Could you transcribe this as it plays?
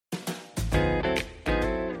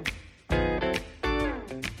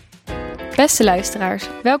Beste luisteraars,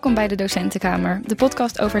 welkom bij de Docentenkamer, de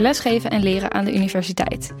podcast over lesgeven en leren aan de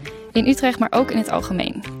universiteit. In Utrecht, maar ook in het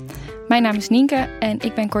algemeen. Mijn naam is Nienke en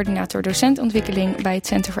ik ben coördinator docentontwikkeling bij het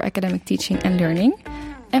Center for Academic Teaching and Learning.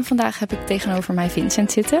 En vandaag heb ik tegenover mij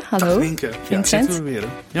Vincent zitten. Hallo. Dag Nienke. Vincent. Ja, zitten we weer.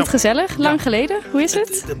 Ja. Wat gezellig, lang geleden. Hoe is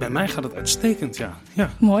het? Bij mij gaat het uitstekend, ja.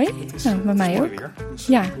 Mooi. Nou, bij mij ook. Weer.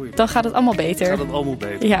 Ja, dan gaat het allemaal beter. Gaat het allemaal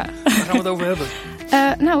beter. Ja. Waar gaan we het over hebben?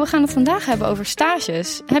 We gaan het vandaag hebben over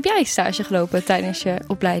stages. Heb jij stage gelopen tijdens je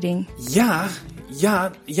opleiding?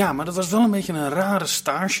 Ja, maar dat was wel een beetje een rare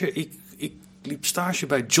stage. Ik liep stage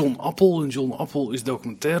bij John Appel. En John Appel is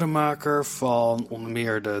documentairemaker van onder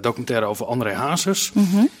meer de documentaire over André Hazes.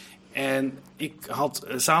 Mm-hmm. En ik had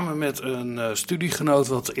samen met een studiegenoot,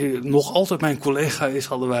 wat nog altijd mijn collega is,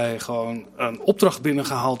 hadden wij gewoon een opdracht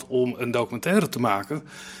binnengehaald om een documentaire te maken.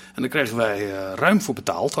 En daar kregen wij ruim voor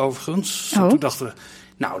betaald overigens. Oh. Toen dachten we,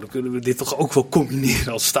 nou dan kunnen we dit toch ook wel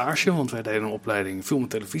combineren als stage. Want wij deden een opleiding film- en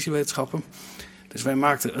televisiewetenschappen. Dus wij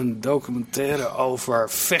maakten een documentaire over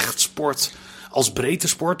vechtsport als breedte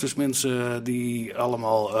sport. Dus mensen die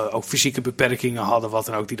allemaal ook fysieke beperkingen hadden, wat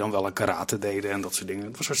dan ook, die dan wel een karate deden en dat soort dingen.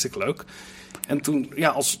 Het was hartstikke leuk. En toen,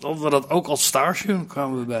 hadden we dat ook als stage. Dan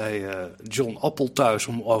kwamen we bij John Appel thuis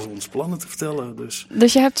om over onze plannen te vertellen.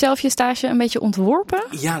 Dus je hebt zelf je stage een beetje ontworpen?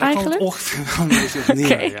 Ja, daar eigenlijk? kwam het ongeveer wel een beetje op neer.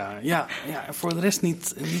 Okay. Ja, en voor de rest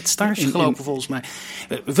niet stage gelopen volgens mij.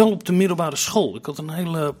 Wel op de middelbare school. Ik had een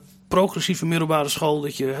hele progressieve middelbare school,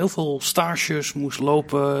 dat je heel veel stages moest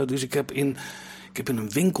lopen. Dus ik heb in een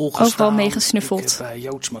winkel gestaan. Overal meegesnuffeld. Ik heb bij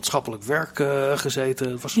Joods maatschappelijk werk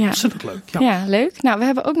gezeten. Het was ontzettend leuk. Ja, leuk. Nou, we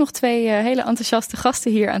hebben ook nog twee hele enthousiaste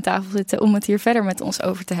gasten hier aan tafel zitten om het hier verder met ons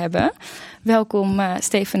over te hebben. Welkom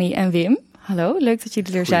Stefanie en Wim. Hallo, leuk dat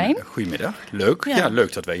jullie er zijn. Goedemiddag, leuk. Ja,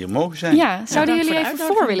 leuk dat wij hier mogen zijn. Ja, zouden jullie even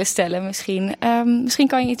voor willen stellen misschien? Misschien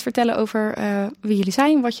kan je iets vertellen over wie jullie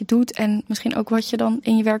zijn, wat je doet en misschien ook wat je dan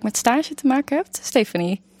in je werk met stage te maken hebt.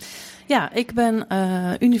 Stefanie. Ja, ik ben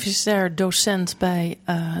universitair docent bij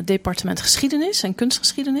departement geschiedenis en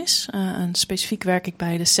kunstgeschiedenis. En specifiek werk ik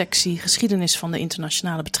bij de sectie geschiedenis van de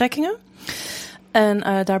internationale betrekkingen.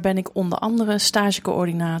 En daar ben ik onder andere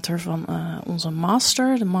stagecoördinator van onze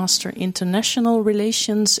master. De Master International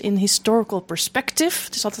Relations in Historical Perspective.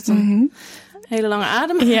 Het is altijd een hele lange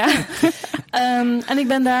adem. Ja. En ik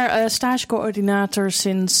ben daar stagecoördinator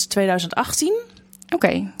sinds 2018.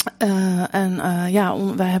 Oké.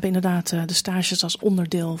 Wij hebben inderdaad de stages als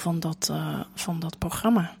onderdeel van dat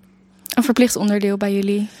programma. Een verplicht onderdeel bij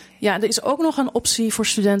jullie? Ja, er is ook nog een optie voor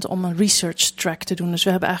studenten om een research track te doen. Dus we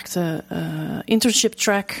hebben eigenlijk de internship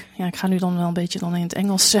track. Ja, ik ga nu dan wel een beetje in het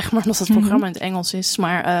Engels, zeg maar, omdat het programma in het Engels is.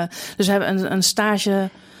 Maar dus we hebben een stage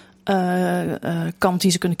kant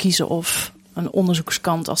die ze kunnen kiezen of een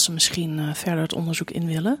onderzoekskant als ze misschien verder het onderzoek in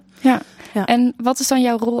willen. Ja. En wat is dan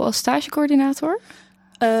jouw rol als stagecoördinator?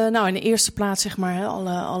 In de eerste plaats zeg maar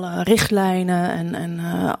alle richtlijnen en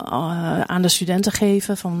aan de studenten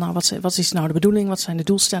geven van nou wat is nou de bedoeling, wat zijn de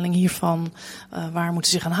doelstellingen hiervan, waar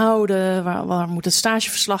moeten ze zich aan houden, waar moet het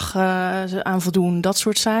stageverslag aan voldoen, dat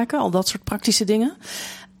soort zaken, al dat soort praktische dingen.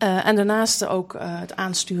 En daarnaast ook het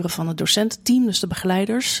aansturen van het docententeam, dus de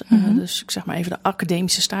begeleiders. Dus ik zeg maar even de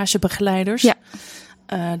academische stagebegeleiders. Ja.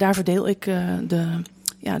 Daar verdeel ik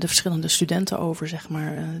de verschillende studenten over, zeg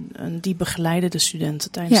maar. En die begeleiden de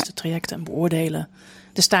studenten tijdens het traject en beoordelen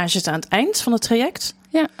de stages aan het eind van het traject.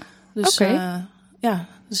 Ja, dus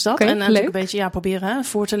dus dat. En natuurlijk een beetje proberen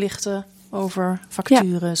voor te lichten over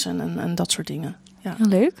vacatures en dat soort dingen. Ja.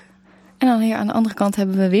 Leuk. En dan hier aan de andere kant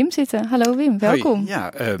hebben we Wim zitten. Hallo Wim, welkom.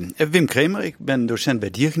 Hoi, Wim Kremer. Ik ben docent bij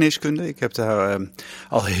Diergeneeskunde. Ik heb daar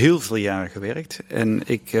al heel veel jaren gewerkt. En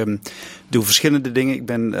ik doe verschillende dingen. Ik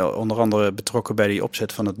ben onder andere betrokken bij die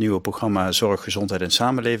opzet van het nieuwe programma Zorg, Gezondheid en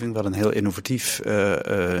Samenleving. Wat een heel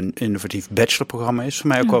innovatief bachelorprogramma is. Voor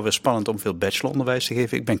mij ook wel weer spannend om veel bacheloronderwijs te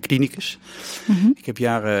geven. Ik ben klinicus.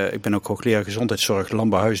 Ik ben ook hoogleraar gezondheidszorg,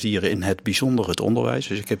 landbouw, huisdieren in het bijzonder het onderwijs.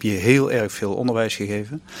 Dus ik heb hier heel erg veel onderwijs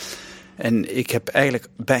gegeven. En ik heb eigenlijk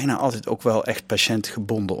bijna altijd ook wel echt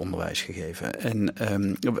patiëntgebonden onderwijs gegeven. En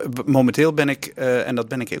momenteel ben ik, en dat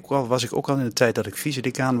ben ik ook al, was ik ook al in de tijd dat ik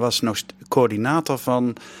vice-decaan was, nog coördinator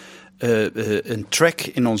van een track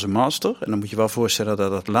in onze master. En dan moet je wel voorstellen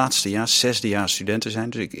dat het laatste jaar, 6e jaar studenten zijn.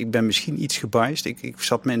 Dus ik ben misschien iets gebiased. Ik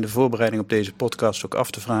zat me in de voorbereiding op deze podcast ook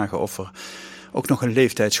af te vragen of er ook nog een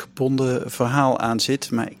leeftijdsgebonden verhaal aan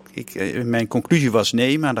zit. Maar mijn conclusie was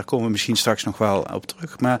nee, maar daar komen we misschien straks nog wel op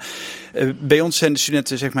terug. Maar bij ons zijn de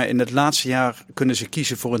studenten, zeg maar, in het laatste jaar kunnen ze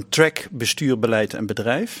kiezen voor een track bestuur, beleid en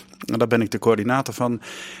bedrijf. En daar ben ik de coördinator van.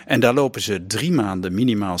 En daar lopen ze 3 maanden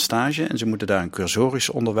minimaal stage en ze moeten daar een cursorisch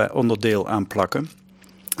onderdeel aan plakken.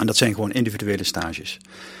 En dat zijn gewoon individuele stages.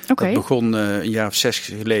 Okay. Dat begon een jaar of 6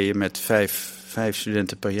 geleden met 5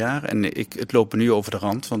 studenten per jaar. En het lopen nu over de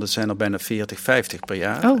rand, want het zijn er bijna 40, 50 per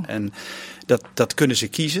jaar. Oh. En dat kunnen ze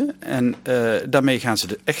kiezen. En daarmee gaan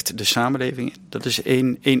ze echt de samenleving in. Dat is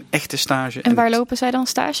één echte stage. En waar lopen zij dan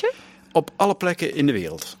stage? Op alle plekken in de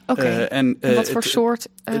wereld. Okay. En wat voor soort?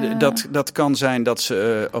 Dat kan zijn dat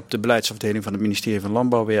ze op de beleidsafdeling van het ministerie van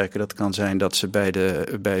Landbouw werken. Dat kan zijn dat ze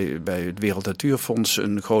bij het Wereld Natuurfonds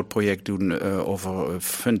een groot project doen over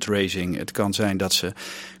fundraising. Het kan zijn dat ze...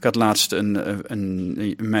 Ik had laatst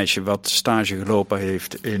een meisje wat stage gelopen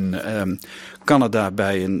heeft in Canada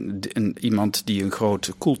bij iemand die een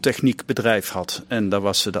groot koeltechniekbedrijf had. En daar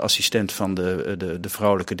was ze de assistent van de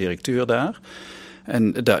vrouwelijke directeur daar.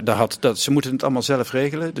 En ze moeten het allemaal zelf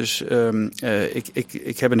regelen. Dus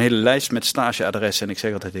ik heb een hele lijst met stageadressen. En ik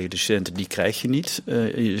zeg altijd tegen de studenten, die krijg je niet.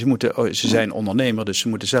 Ze zijn ondernemer, dus ze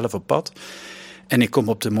moeten zelf op pad. En ik kom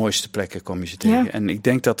op de mooiste plekken, kom je ze tegen. Ja. En ik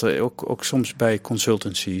denk dat er ook soms bij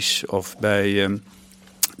consultancies of bij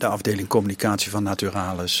de afdeling communicatie van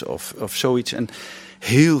Naturalis of zoiets. En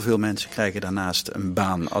heel veel mensen krijgen daarnaast een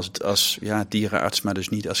baan als dierenarts, maar dus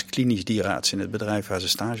niet als klinisch dierenarts in het bedrijf waar ze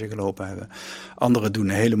stage gelopen hebben. Anderen doen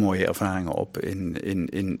hele mooie ervaringen op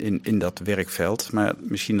in dat werkveld. Maar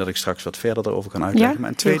misschien dat ik straks wat verder erover kan uitleggen. Ja, maar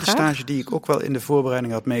een tweede stage die ik ook wel in de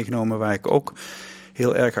voorbereiding had meegenomen, waar ik ook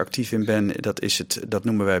heel erg actief in ben, dat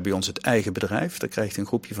noemen wij bij ons het eigen bedrijf. Daar krijgt een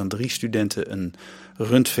groepje van 3 studenten een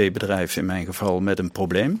rundveebedrijf in mijn geval met een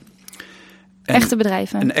probleem. Echte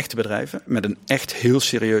bedrijven? Een echte bedrijven met een echt heel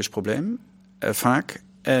serieus probleem, vaak.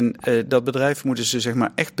 En dat bedrijf moeten ze zeg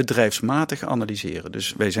maar echt bedrijfsmatig analyseren.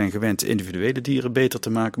 Dus wij zijn gewend individuele dieren beter te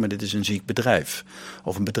maken, maar dit is een ziek bedrijf.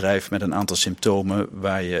 Of een bedrijf met een aantal symptomen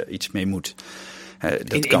waar je iets mee moet.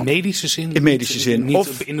 In medische zin? In medische zin. Niet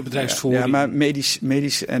of in de bedrijfsvoering? Ja, maar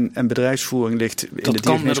medisch en bedrijfsvoering ligt in de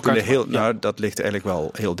diergeneeskunde heel... Nou, dat ligt eigenlijk wel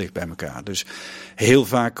heel dicht bij elkaar. Dus heel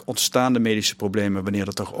vaak ontstaan de medische problemen wanneer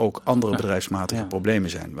er toch ook andere bedrijfsmatige problemen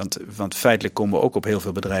zijn. Want feitelijk komen we ook op heel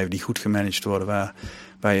veel bedrijven die goed gemanaged worden,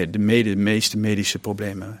 waar je de meeste medische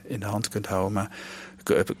problemen in de hand kunt houden. Maar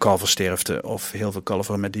kalversterfte of heel veel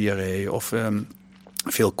kalveren met diarree of...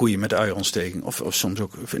 veel koeien met uierontsteking of soms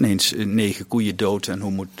ook ineens 9 koeien dood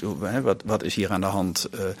en wat is hier aan de hand?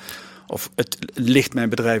 Of het ligt mijn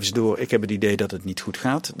bedrijf eens door, ik heb het idee dat het niet goed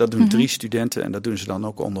gaat. Dat doen 3 studenten en dat doen ze dan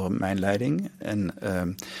ook onder mijn leiding. En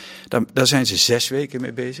daar zijn ze 6 weken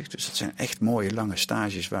mee bezig. Dus dat zijn echt mooie lange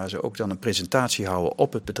stages waar ze ook dan een presentatie houden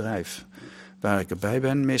op het bedrijf waar ik erbij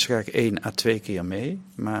ben. Meestal ga ik 1 à 2 keer mee.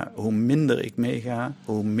 Maar hoe minder ik meega,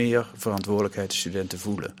 hoe meer verantwoordelijkheid de studenten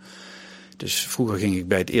voelen. Dus vroeger ging ik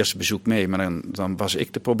bij het eerste bezoek mee, maar dan was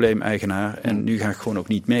ik de probleemeigenaar en nu ga ik gewoon ook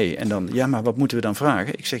niet mee. En dan, ja, maar wat moeten we dan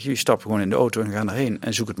vragen? Ik zeg, jullie stappen gewoon in de auto en gaan erheen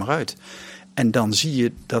en zoek het maar uit. En dan zie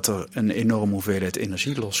je dat er een enorme hoeveelheid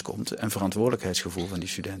energie loskomt en verantwoordelijkheidsgevoel van die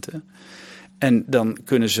studenten. En dan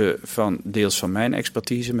kunnen ze deels van mijn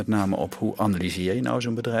expertise, met name op hoe analyseer je nou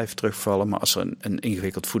zo'n bedrijf, terugvallen. Maar als er een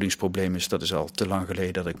ingewikkeld voedingsprobleem is, dat is al te lang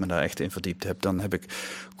geleden dat ik me daar echt in verdiept heb. Dan heb ik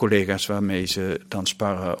collega's waarmee ze dan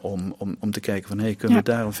sparren om te kijken van, kunnen we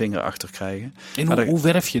daar een vinger achter krijgen. En hoe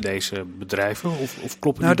werf je deze bedrijven? Of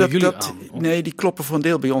kloppen die bij jullie aan? Nee, die kloppen voor een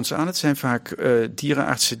deel bij ons aan. Het zijn vaak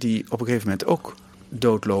dierenartsen die op een gegeven moment ook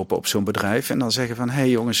doodlopen op zo'n bedrijf en dan zeggen van, hey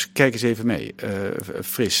jongens, kijk eens even mee.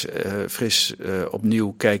 Fris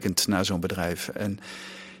opnieuw kijkend naar zo'n bedrijf. En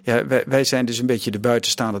ja, wij zijn dus een beetje de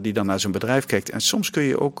buitenstaander die dan naar zo'n bedrijf kijkt. En soms kun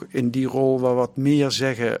je ook in die rol wel wat meer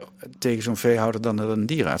zeggen tegen zo'n veehouder dan dat een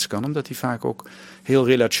dierenarts kan. Omdat hij vaak ook heel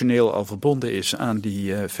relationeel al verbonden is aan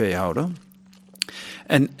die veehouder.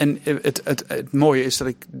 En het mooie is dat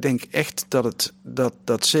ik denk echt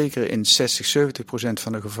dat zeker in 60-70%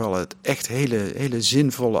 van de gevallen het echt hele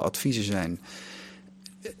zinvolle adviezen zijn.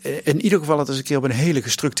 In ieder geval dat er eens een keer op een hele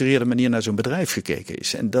gestructureerde manier naar zo'n bedrijf gekeken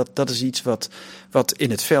is. En dat is iets wat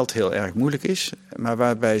in het veld heel erg moeilijk is, maar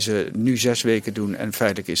waarbij ze nu 6 weken doen. En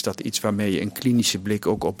feitelijk is dat iets waarmee je een klinische blik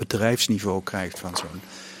ook op bedrijfsniveau krijgt van zo'n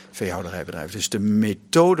veehouderijbedrijf. Dus de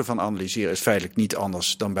methode van analyseren is feitelijk niet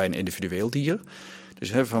anders dan bij een individueel dier.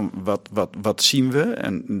 Dus van wat zien we?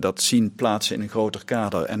 En dat zien plaatsen in een groter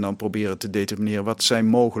kader en dan proberen te determineren wat zijn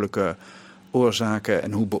mogelijke oorzaken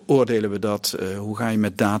en hoe beoordelen we dat? Hoe ga je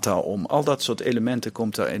met data om? Al dat soort elementen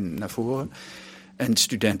komt daarin naar voren. En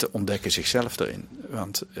studenten ontdekken zichzelf erin.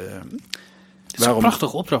 Want het is een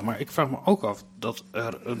prachtige opdracht, maar ik vraag me ook af dat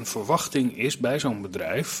er een verwachting is bij zo'n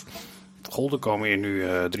bedrijf. Goh, er komen hier nu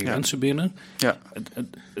 3 mensen binnen. Ja.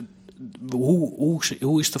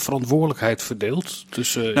 hoe is de verantwoordelijkheid verdeeld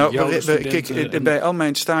tussen jou en de studenten? Kijk, bij al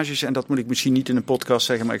mijn stages, en dat moet ik misschien niet in een podcast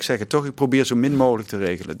zeggen, maar ik zeg het toch, ik probeer zo min mogelijk te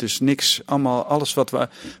regelen. Dus alles wat we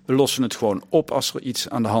lossen het gewoon op als er iets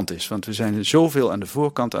aan de hand is. Want we zijn zoveel aan de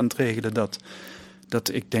voorkant aan het regelen dat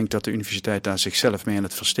ik denk dat de universiteit daar zichzelf mee aan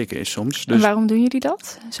het verstikken is soms. Dus en waarom doen jullie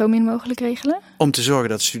dat? Zo min mogelijk regelen? Om te zorgen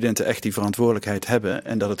dat studenten echt die verantwoordelijkheid hebben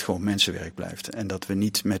en dat het gewoon mensenwerk blijft. En dat we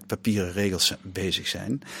niet met papieren regels bezig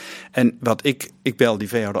zijn. En wat ik bel die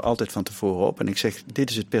veehouder altijd van tevoren op en ik zeg, dit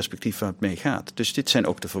is het perspectief waar het mee gaat. Dus dit zijn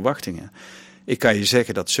ook de verwachtingen. Ik kan je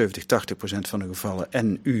zeggen dat 70-80% van de gevallen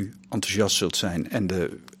en u enthousiast zult zijn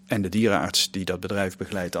en de dierenarts die dat bedrijf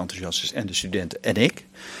begeleidt enthousiast is en de studenten en ik.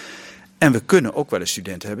 En we kunnen ook wel eens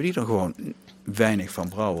studenten hebben die er gewoon weinig van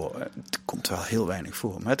brouwen. Het komt wel heel weinig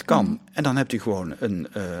voor, maar het kan. En dan hebt u gewoon een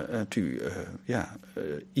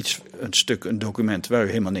document waar u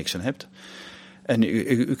helemaal niks aan hebt. En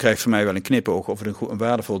u krijgt van mij wel een knipoog of het een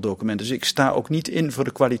waardevol document. Dus ik sta ook niet in voor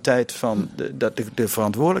de kwaliteit van de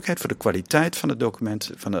verantwoordelijkheid voor de kwaliteit van het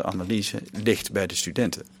document, van de analyse, ligt bij de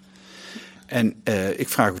studenten. En ik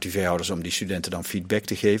vraag ook die veehouders om die studenten dan feedback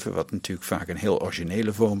te geven, wat natuurlijk vaak een heel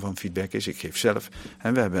originele vorm van feedback is. Ik geef zelf,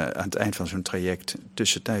 we hebben aan het eind van zo'n traject,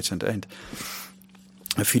 tussentijds aan het eind,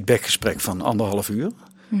 een feedbackgesprek van 1,5 uur.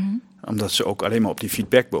 Mm-hmm. Omdat ze ook alleen maar op die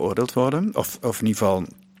feedback beoordeeld worden. Of in ieder geval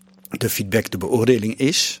de feedback de beoordeling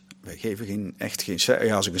is. Wij geven geen cijfer.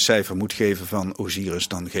 Ja, als ik een cijfer moet geven van Osiris,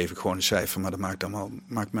 dan geef ik gewoon een cijfer. Maar dat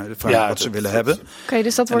maakt mij de vraag wat ze willen hebben. Oké,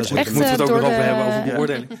 dus dat wordt echt moeten we het ook door nog over hebben over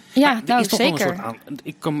beoordeling. Ja, nou zeker.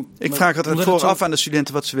 Ik vraag altijd vooraf aan de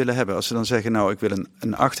studenten wat ze willen hebben. Als ze dan zeggen, nou, ik wil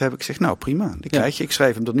een 8 hebben. Ik zeg, nou, prima, die krijg je. Ik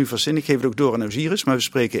schrijf hem tot nu vast in. Ik geef het ook door aan Osiris. Maar we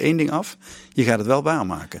spreken 1 ding af. Je gaat het wel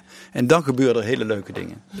waarmaken. En dan gebeuren er hele leuke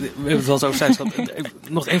dingen. We hebben het wel zo over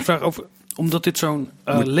nog één vraag over, omdat dit zo'n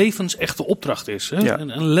levensechte opdracht is. Hè? Ja.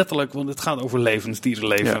 En letterlijk, want het gaat over levens,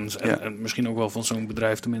 dierenlevens. Ja. En misschien ook wel van zo'n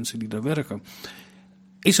bedrijf, de mensen die daar werken.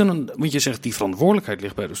 Is er want je zegt die verantwoordelijkheid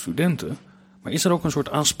ligt bij de studenten. Maar is er ook een soort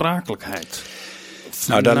aansprakelijkheid?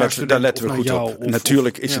 Nou, daar letten we goed op.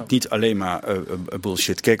 Natuurlijk is het niet alleen maar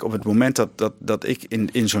bullshit. Kijk, op het moment dat ik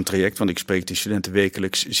in zo'n traject, want ik spreek die studenten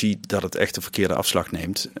wekelijks, zie dat het echt de verkeerde afslag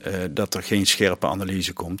neemt. Dat er geen scherpe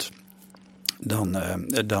analyse komt.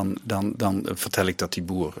 Dan vertel ik dat die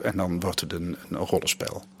boer en dan wordt het een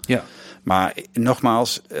rollenspel. Ja. Maar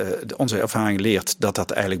nogmaals, onze ervaring leert dat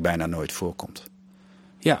dat eigenlijk bijna nooit voorkomt.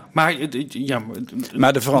 Ja, maar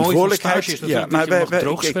de verantwoordelijkheid is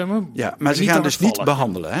droogswemmen. Ja, maar ze gaan dus niet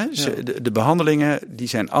behandelen. Hè? Ja. De behandelingen die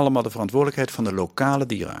zijn allemaal de verantwoordelijkheid van de lokale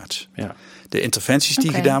dierenarts. Ja. De interventies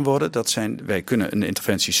die gedaan worden, wij kunnen een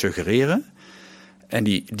interventie suggereren. En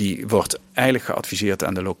die wordt eigenlijk geadviseerd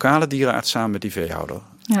aan de lokale dierenarts samen met die veehouder.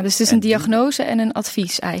 Ja, dus het is een diagnose en een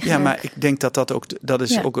advies eigenlijk. Ja, maar ik denk dat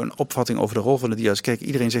is ook een opvatting over de rol van de dierenarts. Kijk,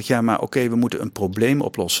 iedereen zegt we moeten een probleem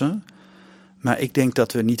oplossen. Maar ik denk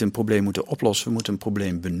dat we niet een probleem moeten oplossen. We moeten een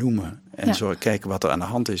probleem benoemen. En kijken wat er aan de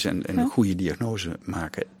hand is en een goede diagnose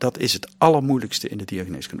maken. Dat is het allermoeilijkste in de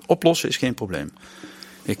diergeneeskunde. Oplossen is geen probleem.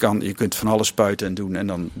 Je kunt van alles spuiten en doen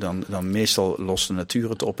en dan meestal lost de natuur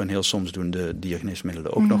het op en heel soms doen de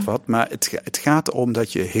diergeneesmiddelen ook nog wat. Maar het gaat erom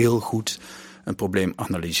dat je heel goed een probleem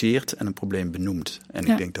analyseert en een probleem benoemt. En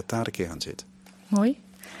ik denk dat daar de kern zit. Mooi.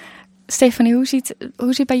 Stefanie, hoe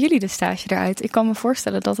ziet bij jullie de stage eruit? Ik kan me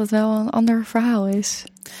voorstellen dat het wel een ander verhaal is.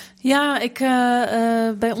 Ja,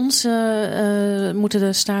 bij ons moeten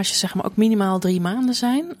de stages zeg maar ook minimaal 3 maanden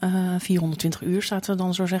zijn. 420 uur staat er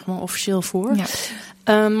dan zo zeg maar officieel voor.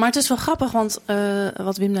 Ja. Maar het is wel grappig, want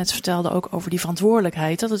wat Wim net vertelde ook over die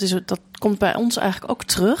verantwoordelijkheid. Dat komt bij ons eigenlijk ook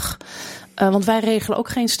terug. Want wij regelen ook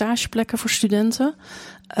geen stageplekken voor studenten.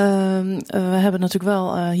 We hebben natuurlijk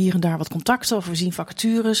wel hier en daar wat contacten of we zien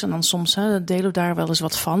vacatures. En dan soms delen we daar wel eens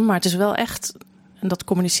wat van. Maar het is wel echt, en dat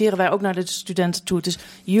communiceren wij ook naar de studenten toe. Het is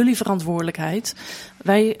jullie verantwoordelijkheid.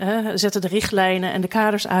 Wij zetten de richtlijnen en de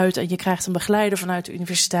kaders uit. En je krijgt een begeleider vanuit de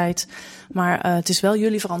universiteit. Maar het is wel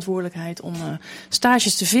jullie verantwoordelijkheid om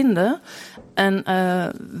stages te vinden. En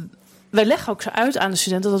wij leggen ook zo uit aan de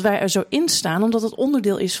studenten dat wij er zo in staan, omdat het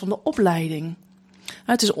onderdeel is van de opleiding.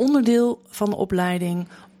 Het is onderdeel van de opleiding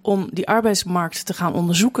om die arbeidsmarkt te gaan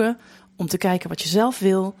onderzoeken, om te kijken wat je zelf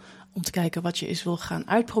wil, om te kijken wat je eens wil gaan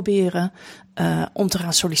uitproberen, om te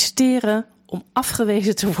gaan solliciteren, om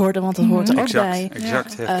afgewezen te worden, want dat hoort er ook bij.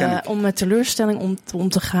 Exact, om met teleurstelling om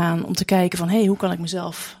te gaan, om te kijken van hoe kan ik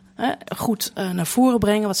mezelf goed naar voren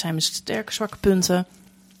brengen, wat zijn mijn sterke, zwakke punten.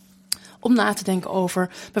 Om na te denken over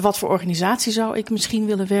bij wat voor organisatie zou ik misschien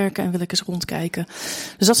willen werken en wil ik eens rondkijken.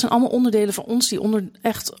 Dus dat zijn allemaal onderdelen van ons die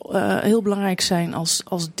echt heel belangrijk zijn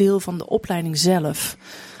als deel van de opleiding zelf.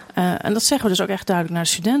 En dat zeggen we dus ook echt duidelijk naar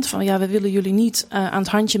de studenten. Van we willen jullie niet aan het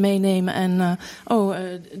handje meenemen. En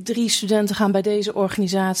 3 studenten gaan bij deze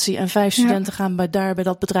organisatie. En 5 studenten gaan bij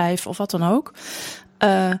dat bedrijf. Of wat dan ook.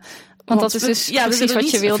 Want dat is dus precies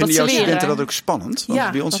wat je wil dat ze leren. Vinden jouw studenten dat ook spannend?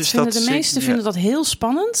 Want bij ons is de meesten vinden dat heel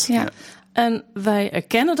spannend. Ja. En wij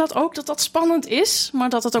erkennen dat ook, dat dat spannend is. Maar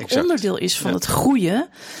dat het ook onderdeel is van het groeien.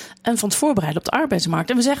 En van het voorbereiden op de arbeidsmarkt.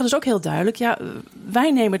 En we zeggen dus ook heel duidelijk,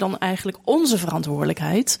 wij nemen dan eigenlijk onze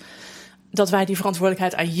verantwoordelijkheid. Dat wij die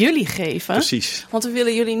verantwoordelijkheid aan jullie geven. Precies. Want we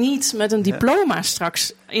willen jullie niet met een diploma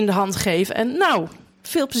straks in de hand geven. En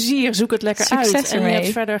veel plezier, zoek het lekker Succes uit. ermee. En je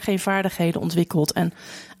hebt verder geen vaardigheden ontwikkeld. En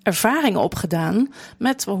ervaringen opgedaan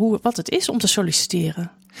met wat het is om te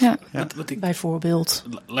solliciteren. Ja. Bijvoorbeeld.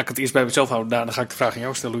 Laat ik het eerst bij mezelf houden. Dan ga ik de vraag aan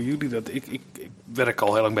jou stellen hoe jullie dat. Ik werk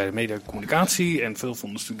al heel lang bij de media en communicatie. En veel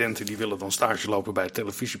van de studenten die willen dan stage lopen bij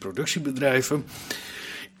televisieproductiebedrijven.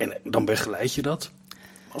 En dan begeleid je dat.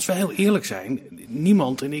 Als we heel eerlijk zijn,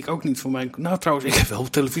 niemand en ik ook niet van mijn... Nou trouwens, ik heb wel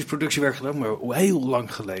televisieproductiewerk gedaan, maar heel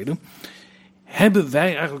lang geleden. Hebben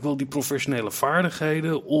wij eigenlijk wel die professionele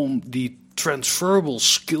vaardigheden om die transferable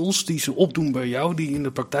skills die ze opdoen bij jou, die in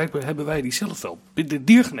de praktijk hebben wij die zelf wel? Bij de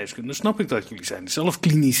diergeneeskunde snap ik dat jullie zijn zelf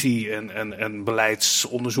klinici en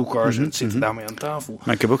beleidsonderzoekers en zitten daarmee aan tafel.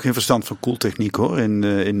 Maar ik heb ook geen verstand van koeltechniek hoor,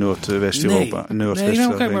 in Noordwest-Europa,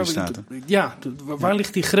 Noordwest-Verenigde Staten. Ja, waar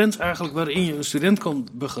ligt die grens eigenlijk waarin je een student kan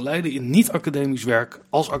begeleiden in niet-academisch werk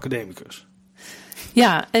als academicus?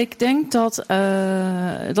 Ja, ik denk dat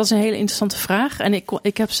is een hele interessante vraag. En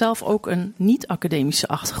ik heb zelf ook een niet-academische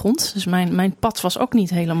achtergrond. Dus mijn pad was ook niet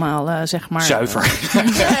helemaal, zuiver.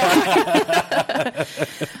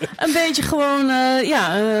 Een beetje gewoon,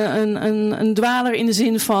 een dwaler in de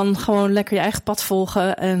zin van gewoon lekker je eigen pad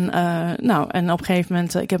volgen. En op een gegeven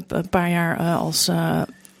moment, ik heb een paar jaar als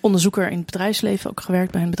onderzoeker in het bedrijfsleven ook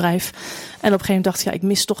gewerkt bij een bedrijf. En op een gegeven moment dacht ik, ik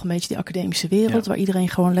mis toch een beetje die academische wereld. Waar iedereen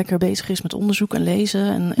gewoon lekker bezig is met onderzoek en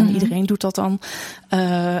lezen. En iedereen doet dat dan.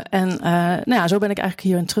 Zo ben ik eigenlijk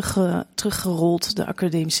hierin teruggerold de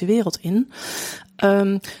academische wereld in.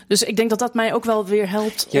 Dus ik denk dat mij ook wel weer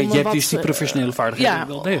helpt. Je hebt dus die professionele vaardigheden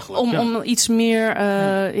wel degelijk. Om iets meer,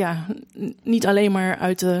 niet alleen maar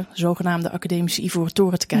uit de zogenaamde academische ivoren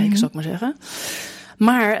toren te kijken, zou ik maar zeggen.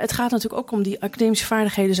 Maar het gaat natuurlijk ook om die academische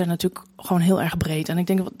vaardigheden zijn natuurlijk gewoon heel erg breed. En ik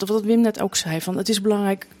denk wat Wim net ook zei, van het is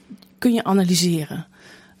belangrijk, kun je analyseren?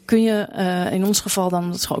 Kun je in ons geval dan,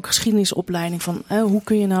 dat is ook geschiedenisopleiding, van hoe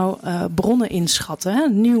kun je nou bronnen inschatten? Hè?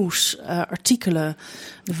 Nieuws, artikelen,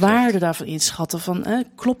 de waarde daarvan inschatten. Van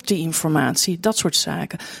klopt die informatie? Dat soort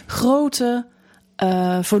zaken. Grote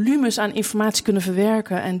volumes aan informatie kunnen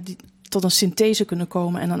verwerken en tot een synthese kunnen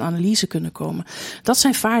komen en een analyse kunnen komen. Dat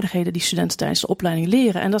zijn vaardigheden die studenten tijdens de opleiding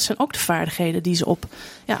leren. En dat zijn ook de vaardigheden die ze op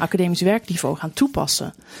academisch werkniveau gaan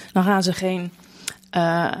toepassen. Dan gaan ze geen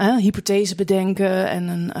hypothese bedenken en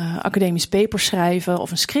een academisch paper schrijven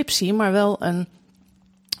of een scriptie, maar wel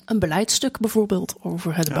een beleidstuk bijvoorbeeld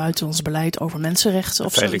over het buitenlands beleid, over mensenrechten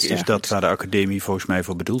of zoiets. Feitelijk is dat waar de academie volgens mij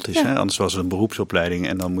voor bedoeld is. Ja. Hè? Anders was het een beroepsopleiding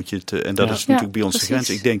en dan moet je het. En dat is natuurlijk bij ons de grens.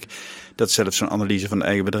 Ik denk dat zelfs zo'n analyse van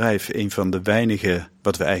eigen bedrijf een van de weinige,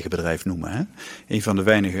 wat we eigen bedrijf noemen, hè? Een van de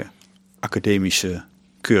weinige academische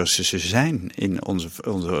cursussen zijn in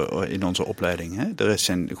onze opleiding. Hè? De rest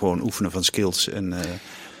zijn gewoon oefenen van skills en.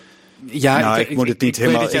 Ik moet het niet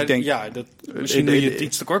helemaal. Misschien doe je het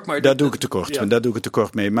iets te kort, maar daar doe ik het tekort. Ja. Daar doe ik het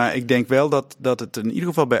tekort mee. Maar ik denk wel dat het in ieder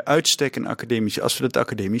geval bij uitstek een academische, als we het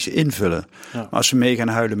academisch invullen. Ja. Maar als we mee gaan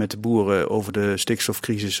huilen met de boeren over de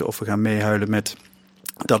stikstofcrisis, of we gaan meehuilen met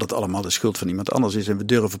dat het allemaal de schuld van iemand anders is en we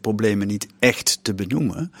durven problemen niet echt te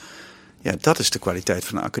benoemen. Ja, dat is de kwaliteit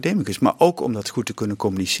van een academicus. Maar ook om dat goed te kunnen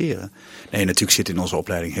communiceren. Nee, natuurlijk zit in onze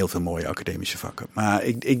opleiding heel veel mooie academische vakken. Maar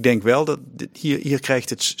ik denk wel dat hier krijgt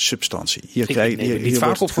het substantie. Ik neem niet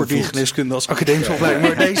vaak op voor diergeneeskunde als academische opleiding,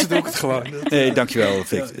 maar deze doe ik het gewoon. Nee, dankjewel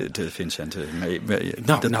Vincent.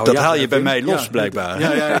 Dat haal je bij mij los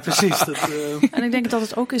blijkbaar. Ja, precies. En ik denk dat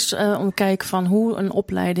het ook is om te kijken van hoe een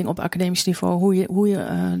opleiding op academisch niveau, hoe je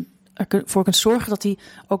ervoor kunt zorgen dat die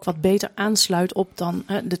ook wat beter aansluit op dan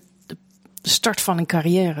de start van een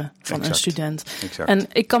carrière van een student. Exact. En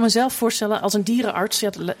ik kan mezelf voorstellen, als een dierenarts,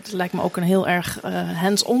 dat lijkt me ook een heel erg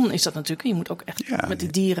hands-on is dat natuurlijk. Je moet ook echt met die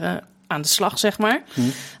dieren aan de slag, zeg maar.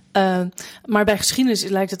 Maar bij geschiedenis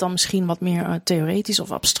lijkt het dan misschien wat meer theoretisch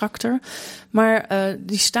of abstracter. Maar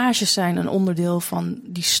die stages zijn een onderdeel van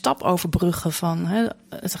die stap overbruggen van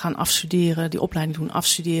het gaan afstuderen, die opleiding doen,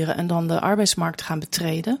 afstuderen en dan de arbeidsmarkt gaan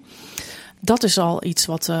betreden. Dat is al iets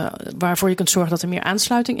waarvoor je kunt zorgen dat er meer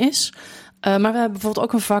aansluiting is. Maar we hebben bijvoorbeeld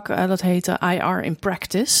ook een vak dat heet IR in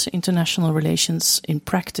Practice, International Relations in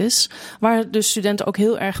Practice, waar dus studenten ook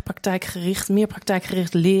heel erg meer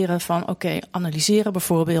praktijkgericht leren van analyseren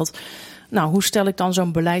bijvoorbeeld. Nou, hoe stel ik dan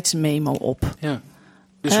zo'n beleidsmemo op? Ja.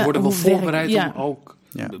 Dus ze worden wel voorbereid om ook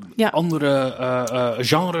andere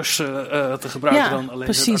genres te gebruiken dan alleen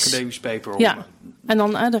het academisch paper. Ja. En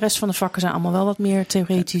dan de rest van de vakken zijn allemaal wel wat meer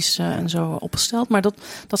theoretisch en zo opgesteld. Maar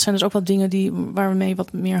dat zijn dus ook wat dingen waar we mee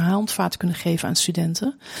wat meer handvaten kunnen geven aan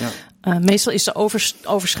studenten. Ja. Meestal is de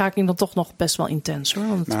overschakeling dan toch nog best wel intens hoor.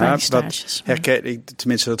 Want bij die stages.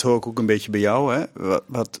 Tenminste, dat hoor ik ook een beetje bij jou. Hè?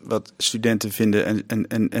 Wat studenten vinden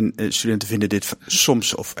en studenten vinden dit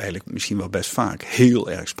soms, of eigenlijk misschien wel best vaak, heel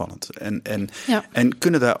erg spannend. En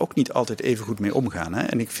kunnen daar ook niet altijd even goed mee omgaan. Hè?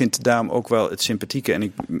 En ik vind daarom ook wel het sympathieke, en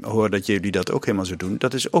ik hoor dat jullie dat ook helemaal zo doen,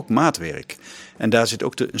 dat is ook maatwerk. En daar zit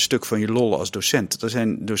ook een stuk van je lol als docent. Er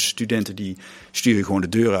zijn dus studenten die sturen gewoon de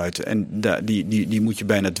deur uit en die moet je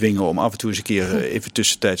bijna dwingen om af en toe eens een keer even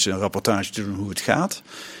tussentijds een rapportage te doen hoe het gaat.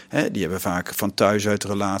 Die hebben vaak van thuis uit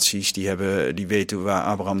relaties, die weten waar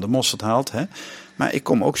Abraham de mosterd haalt. Maar ik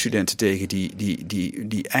kom ook studenten tegen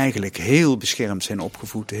die eigenlijk heel beschermd zijn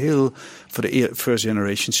opgevoed. Heel, voor de first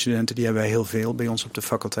generation studenten, die hebben wij heel veel bij ons op de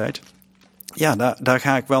faculteit. Ja, daar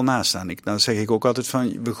ga ik wel naast staan. Dan zeg ik ook altijd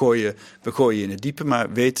van, we gooien in het diepe,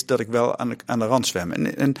 maar weet dat ik wel aan de rand zwem.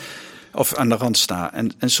 Of aan de rand sta.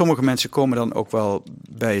 En sommige mensen komen dan ook wel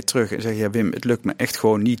bij je terug en zeggen, ja Wim, het lukt me echt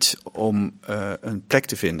gewoon niet om een plek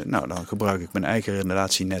te vinden. Nou, dan gebruik ik mijn eigen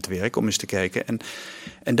relatienetwerk om eens te kijken.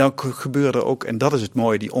 En dan gebeuren er ook, en dat is het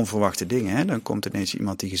mooie, die onverwachte dingen. Hè? Dan komt ineens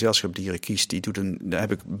iemand die gezelschapsdieren kiest. Daar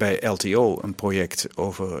heb ik bij LTO een project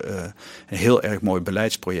over een heel erg mooi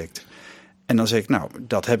beleidsproject. En dan zeg ik, nou,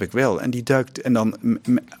 dat heb ik wel. En die duikt, en dan,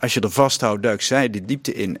 als je er vasthoudt, duikt zij de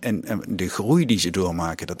diepte in. En de groei die ze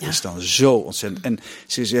doormaken, dat is dan zo ontzettend. En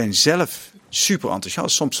ze zijn zelf super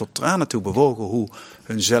enthousiast, soms tot tranen toe bewogen, hoe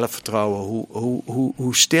hun zelfvertrouwen,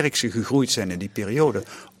 hoe sterk ze gegroeid zijn in die periode.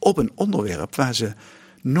 Op een onderwerp waar ze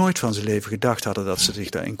nooit van zijn leven gedacht hadden dat ze zich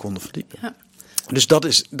daarin konden verdiepen. Ja. Dus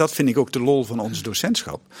dat vind ik ook de lol van ons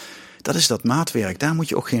docentschap. Dat is dat maatwerk. Daar moet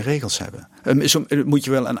je ook geen regels hebben. Moet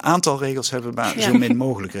je wel een aantal regels hebben, maar zo min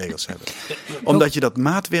mogelijk regels hebben. Omdat je dat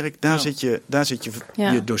maatwerk, daar zit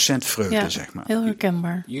je docentvreugde, zeg maar. Heel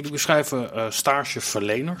herkenbaar. Jullie beschrijven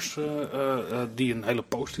stageverleners die een hele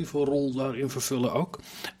positieve rol daarin vervullen ook.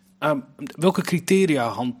 Welke criteria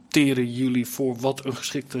hanteren jullie voor wat een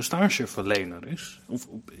geschikte stageverlener is? Of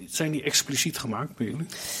zijn die expliciet gemaakt bij jullie?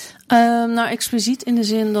 Nou, expliciet in de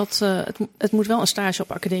zin dat het moet wel een stage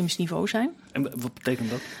op academisch niveau zijn. En wat betekent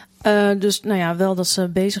dat? Dus wel dat ze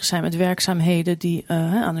bezig zijn met werkzaamheden die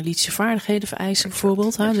analytische vaardigheden vereisen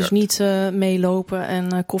bijvoorbeeld. Dus niet meelopen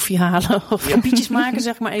en koffie halen of kopietjes maken,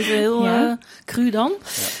 zeg maar even heel cru dan.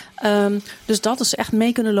 Ja. Dus dat is echt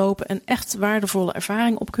mee kunnen lopen en echt waardevolle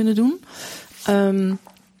ervaring op kunnen doen.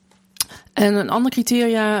 En een ander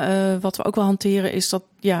criteria wat we ook wel hanteren is dat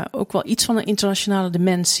ook wel iets van een internationale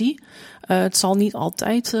dimensie. Het zal niet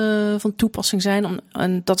altijd van toepassing zijn.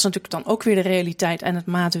 En dat is natuurlijk dan ook weer de realiteit en het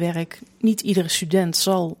maatwerk. Niet iedere student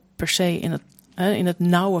zal per se in het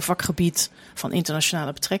nauwe vakgebied van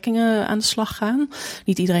internationale betrekkingen aan de slag gaan.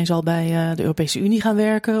 Niet iedereen zal bij de Europese Unie gaan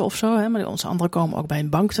werken of zo. Maar onze anderen komen ook bij een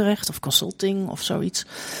bank terecht of consulting of zoiets.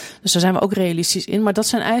 Dus daar zijn we ook realistisch in. Maar dat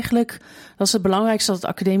is het belangrijkste dat het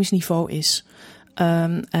academisch niveau is.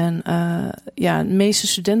 De meeste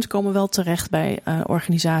studenten komen wel terecht bij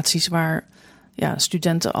organisaties waar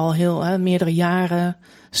studenten al meerdere jaren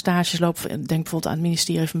stages lopen. Denk bijvoorbeeld aan het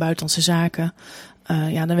ministerie van Buitenlandse Zaken.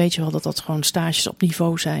 Dan weet je wel dat gewoon stages op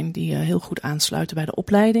niveau zijn die heel goed aansluiten bij de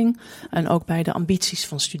opleiding en ook bij de ambities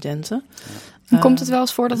van studenten. Komt het wel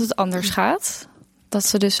eens voor dat het anders gaat? Dat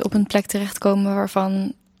ze dus op een plek terechtkomen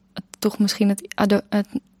waarvan het toch misschien het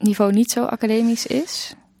niveau niet zo academisch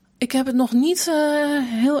is? Ik heb het nog niet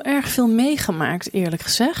heel erg veel meegemaakt, eerlijk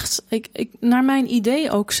gezegd. Naar mijn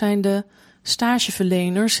idee ook zijn de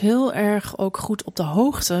stageverleners heel erg ook goed op de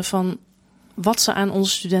hoogte van wat ze aan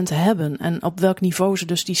onze studenten hebben en op welk niveau ze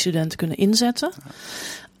dus die studenten kunnen inzetten.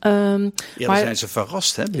 Dan zijn ze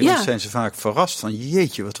verrast. Hè? Bij ons zijn ze vaak verrast van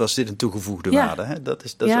jeetje, wat was dit een toegevoegde waarde. Hè? Dat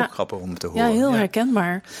is ook grappig om te horen. Ja, heel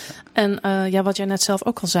herkenbaar. En wat jij net zelf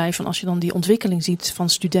ook al zei, van als je dan die ontwikkeling ziet van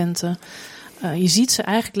studenten. Je ziet ze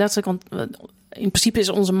eigenlijk letterlijk, want in principe is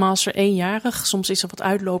onze master 1-jarig. Soms is er wat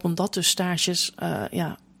uitlopen omdat dus stages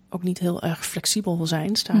ook niet heel erg flexibel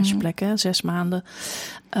zijn. Stageplekken, 6 maanden.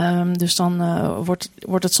 Dus dan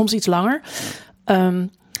wordt het soms iets langer.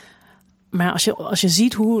 Maar als je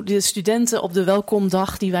ziet hoe de studenten op de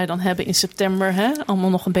welkomdag die wij dan hebben in september, allemaal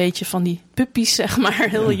nog een beetje van die puppies, zeg maar,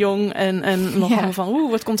 heel jong en nog allemaal van,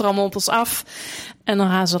 wat komt er allemaal op ons af? En dan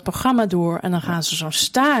gaan ze dat programma door en dan gaan ze zo'n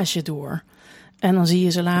stage door. En dan zie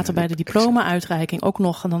je ze later bij de diploma-uitreiking ook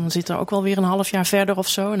nog. En dan zit er ook wel weer een half jaar verder of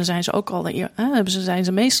zo. En dan zijn ze ook al zijn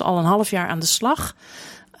ze meestal al een half jaar aan de slag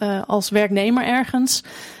als werknemer ergens.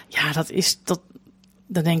 Ja,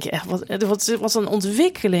 dan denk je echt, wat een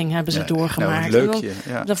ontwikkeling hebben ze doorgemaakt. Nou, leuk,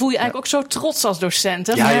 dan voel je eigenlijk ook zo trots als docent.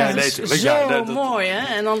 Hè? Mooi,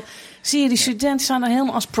 hè? En dan zie je die studenten staan er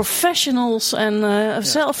helemaal als professionals en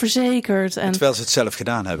zelfverzekerd. En terwijl ze het zelf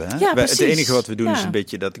gedaan hebben. Hè? Ja, het enige wat we doen is een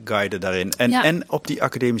beetje dat guiden daarin. En op die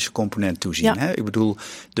academische component toezien. Ja. Hè? Ik bedoel,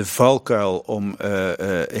 de valkuil om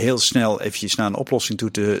heel snel eventjes naar een oplossing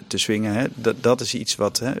toe te swingen. Hè? Dat is iets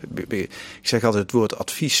wat... Hè? Ik zeg altijd, het woord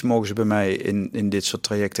advies mogen ze bij mij in dit soort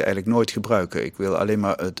trajecten eigenlijk nooit gebruiken. Ik wil alleen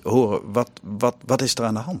maar het horen, wat is er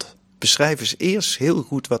aan de hand? Beschrijf eens eerst heel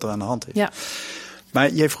goed wat er aan de hand is. Ja.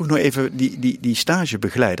 Maar jij vroeg nog even die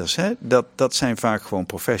stagebegeleiders. Hè? Dat zijn vaak gewoon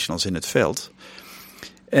professionals in het veld.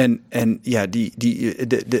 En ja,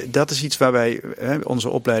 dat is iets waar wij, onze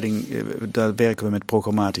opleiding, daar werken we met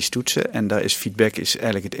programmatisch toetsen. En daar is feedback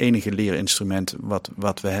eigenlijk het enige leerinstrument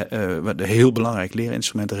wat een heel belangrijk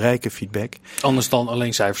leerinstrument, rijke feedback. Anders dan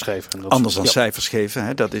alleen cijfers geven. Anders dan cijfers geven.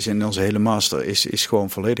 Hè? Dat is in onze hele master is gewoon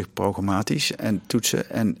volledig programmatisch en toetsen.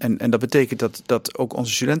 En dat betekent dat ook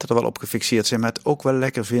onze studenten er wel op gefixeerd zijn, maar het ook wel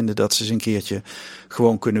lekker vinden dat ze eens een keertje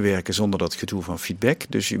gewoon kunnen werken zonder dat gedoe van feedback.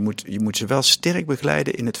 Dus je moet ze wel sterk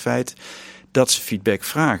begeleiden in het feit dat ze feedback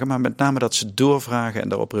vragen, maar met name dat ze doorvragen en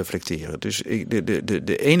daarop reflecteren. Dus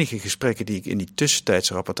de enige gesprekken die ik in die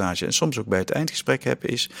tussentijdse rapportage en soms ook bij het eindgesprek heb,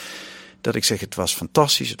 is dat ik zeg, het was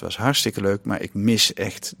fantastisch, het was hartstikke leuk, maar ik mis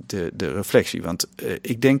echt de reflectie. Want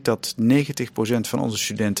ik denk dat 90% van onze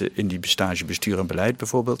studenten in die stage bestuur en beleid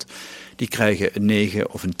bijvoorbeeld, die krijgen een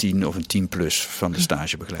 9 of een 10 of een 10 plus van de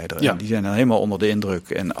stagebegeleider. Ja. En die zijn dan helemaal onder de indruk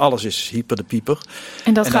en alles is hyper de pieper.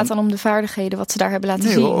 En dat gaat dan om de vaardigheden wat ze daar hebben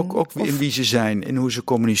laten zien? Ook in wie ze zijn, in hoe ze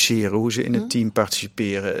communiceren, hoe ze in het team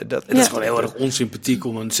participeren. Dat is gewoon heel erg onsympathiek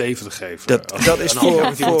om een 7 te geven. Dat is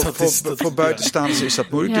voor buitenstaanders is dat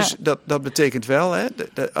moeilijk. Ja. Dus dat betekent wel, hè,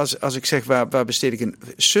 als ik zeg waar besteed ik een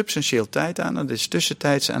substantieel tijd aan, dat is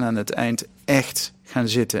tussentijds en aan het eind echt gaan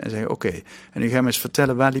zitten en zeggen oké. En nu gaan we eens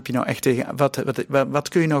vertellen, waar liep je nou echt tegen, wat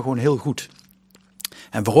kun je nou gewoon heel goed?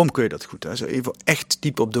 En waarom kun je dat goed? Zo even echt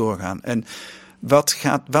diep op doorgaan. En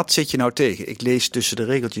wat zit je nou tegen? Ik lees tussen de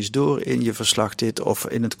regeltjes door in je verslag dit of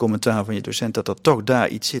in het commentaar van je docent dat er toch daar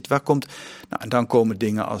iets zit. Waar komt? Nou, en dan komen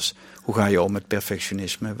dingen als hoe ga je om met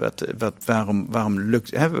perfectionisme? Waarom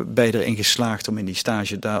lukt? Ben je erin geslaagd om in die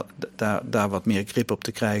stage daar wat meer grip op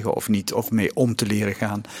te krijgen of niet? Of mee om te leren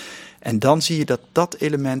gaan? En dan zie je dat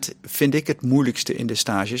element vind ik het moeilijkste in de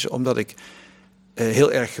stages, omdat ik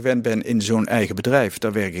heel erg gewend ben in zo'n eigen bedrijf.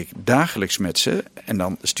 Daar werk ik dagelijks met ze. En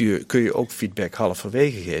dan kun je ook feedback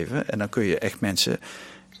halverwege geven. En dan kun je echt mensen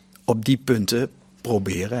op die punten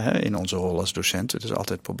proberen. Hè, in onze rol als docent. Dus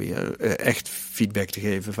altijd proberen echt feedback te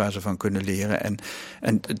geven waar ze van kunnen leren.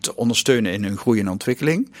 En te ondersteunen in hun groei en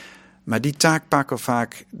ontwikkeling. Maar die taak pakken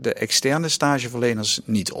vaak de externe stageverleners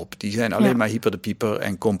niet op. Die zijn alleen maar hyper de pieper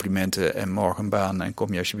en complimenten en morgenbaan en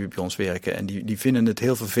kom je alsjeblieft bij ons werken. En die vinden het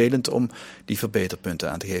heel vervelend om die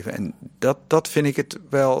verbeterpunten aan te geven. En dat vind ik het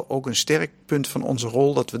wel ook een sterk punt van onze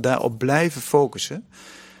rol, dat we daarop blijven focussen.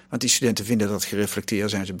 Want die studenten vinden dat gereflecteerd,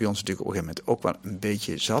 zijn ze bij ons natuurlijk op een gegeven moment ook wel een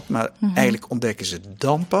beetje zat. Maar eigenlijk ontdekken ze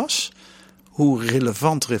dan pas hoe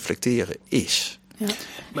relevant reflecteren is.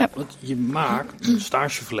 Ja. Want je maakt, een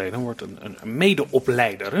stageverlener wordt een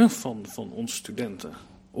medeopleider van onze studenten.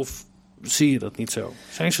 Of zie je dat niet zo?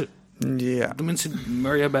 Zijn ze de mensen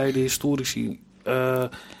waar jij bij de historici,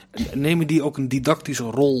 nemen die ook een didactische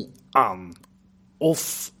rol aan?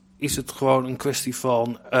 Of is het gewoon een kwestie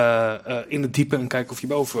van in het diepe en kijken of je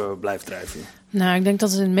boven blijft drijven? Nou, ik denk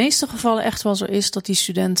dat het in de meeste gevallen echt wel zo is dat die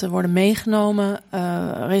studenten worden meegenomen,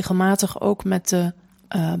 regelmatig ook met de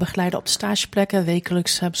begeleiden op de stageplekken.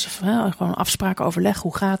 Wekelijks hebben ze gewoon afspraken, overleg.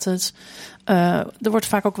 Hoe gaat het? Er wordt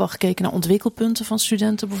vaak ook wel gekeken naar ontwikkelpunten van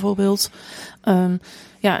studenten bijvoorbeeld.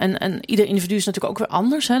 En ieder individu is natuurlijk ook weer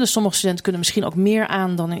anders. Hè? Dus sommige studenten kunnen misschien ook meer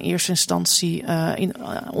aan dan in eerste instantie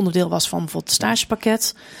onderdeel was van bijvoorbeeld het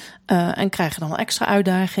stagepakket. En krijgen dan wel extra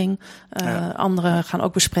uitdaging. Anderen gaan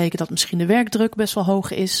ook bespreken dat misschien de werkdruk best wel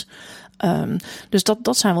hoog is. Dus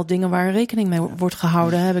dat zijn wel dingen waar rekening mee wordt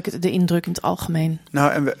gehouden, heb ik de indruk in het algemeen.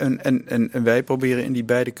 Nou, en wij proberen in die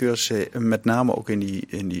beide cursussen, met name ook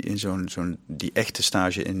in zo'n echte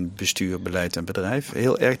stage in bestuur, beleid en bedrijf,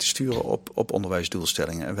 heel erg te sturen op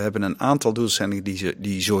onderwijsdoelstellingen. En we hebben een aantal doelstellingen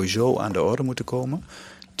die sowieso aan de orde moeten komen.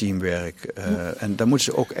 Teamwerk. En dan moeten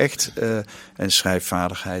ze ook echt en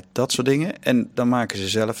schrijfvaardigheid, dat soort dingen. En dan maken ze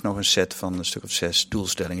zelf nog een set van een stuk of 6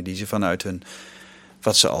 doelstellingen die ze vanuit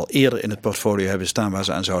wat ze al eerder in het portfolio hebben staan waar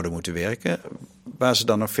ze aan zouden moeten werken, waar ze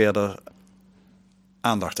dan nog verder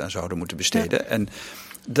aandacht aan zouden moeten besteden.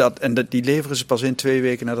 Ja. En die leveren ze pas in 2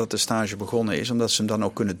 weken nadat de stage begonnen is, omdat ze hem dan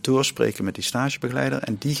ook kunnen doorspreken met die stagebegeleider.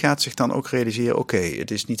 En die gaat zich dan ook realiseren, oké,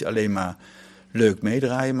 het is niet alleen maar leuk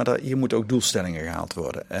meedraaien, maar hier moeten ook doelstellingen gehaald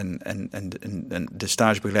worden. En de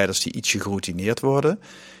stagebegeleiders die iets geroutineerd worden,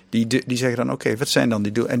 die zeggen dan, oké, wat zijn dan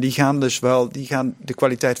die doelen? En die gaan de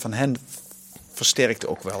kwaliteit van hen versterkt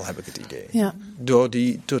ook wel, heb ik het idee. Ja. Door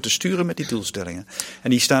te sturen met die doelstellingen. En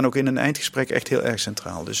die staan ook in een eindgesprek echt heel erg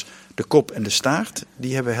centraal. Dus de kop en de staart,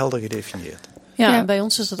 die hebben we helder gedefinieerd. Ja, bij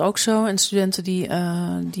ons is dat ook zo. En studenten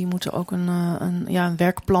die moeten ook een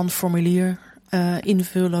werkplanformulier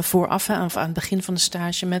invullen vooraf, of aan het begin van de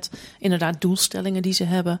stage, met inderdaad doelstellingen die ze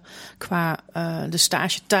hebben qua de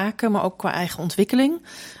stagetaken, maar ook qua eigen ontwikkeling.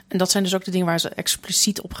 En dat zijn dus ook de dingen waar ze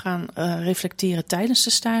expliciet op gaan reflecteren tijdens de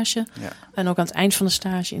stage. Ja. En ook aan het eind van de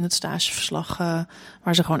stage in het stageverslag,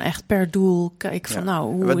 waar ze gewoon echt per doel kijken van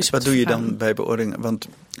hoe is het wat doe je dan bij beoordeling? Want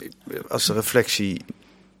als de reflectie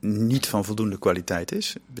niet van voldoende kwaliteit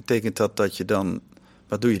is, betekent dat je dan,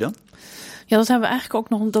 wat doe je dan? Ja, dat hebben we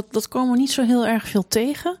eigenlijk ook nog. Dat komen we niet zo heel erg veel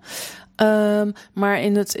tegen. Maar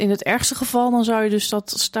in het ergste geval, dan zou je dus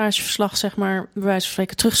dat stageverslag, zeg maar, bij wijze van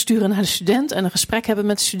spreken terugsturen naar de student en een gesprek hebben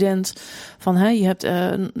met de student van je hebt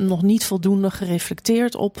nog niet voldoende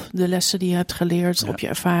gereflecteerd op de lessen die je hebt geleerd, op je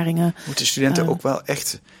ervaringen. Moeten studenten ook wel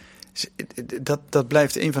echt. Dat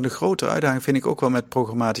blijft een van de grotere uitdagingen, vind ik ook wel met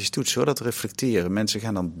programmatische toetsen, hoor, dat reflecteren. Mensen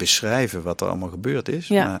gaan dan beschrijven wat er allemaal gebeurd is,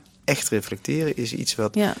 maar echt reflecteren is iets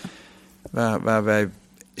wat. Ja. Waar wij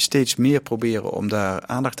steeds meer proberen om daar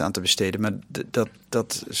aandacht aan te besteden. Maar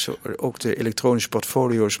ook de elektronische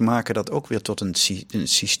portfolio's maken dat ook weer tot een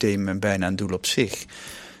systeem en bijna een doel op zich.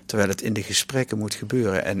 Terwijl het in de gesprekken moet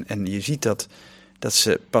gebeuren. En je ziet dat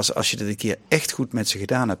ze pas als je het een keer echt goed met ze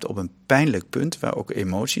gedaan hebt op een pijnlijk punt, waar ook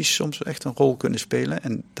emoties soms echt een rol kunnen spelen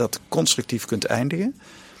en dat constructief kunt eindigen,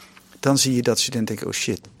 dan zie je dat studenten denken, oh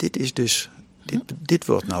shit, dit is dus. Dit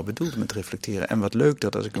wordt nou bedoeld met reflecteren. En wat leuk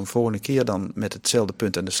dat als ik een volgende keer dan met hetzelfde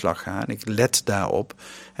punt aan de slag ga en ik let daarop.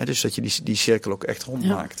 Dus dat je die cirkel ook echt rond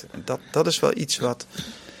maakt. En dat is wel iets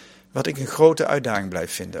wat ik een grote uitdaging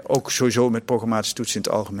blijf vinden. Ook sowieso met programmatische toetsen in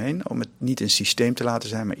het algemeen. Om het niet een systeem te laten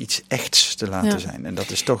zijn, maar iets echts te laten zijn. En dat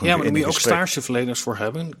is toch een maar daar moet je ook stageverleners voor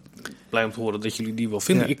hebben. Blij om te horen dat jullie die wel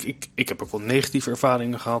vinden. Ja. Ik heb ook wel negatieve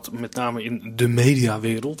ervaringen gehad, met name in de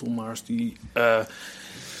mediawereld. Om maar eens die.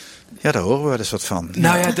 Ja, daar horen we dus wat van.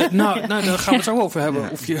 Daar gaan we het zo over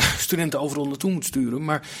hebben. Of je studenten overal naartoe moet sturen.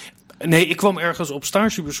 Maar nee, ik kwam ergens op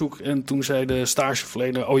stagebezoek. En toen zei de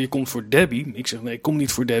stageverlener, je komt voor Debbie. Ik zeg, nee, ik kom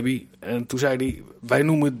niet voor Debbie. En toen zei hij, wij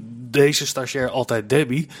noemen deze stagiair altijd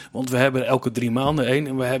Debbie. Want we hebben elke 3 maanden één.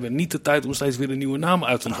 En we hebben niet de tijd om steeds weer een nieuwe naam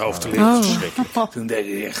uit hun hoofd te leren. Toen deed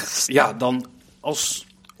hij echt, dan als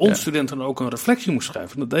ons studenten dan ook een reflectie moest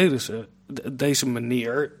schrijven. Dat deden ze. Deze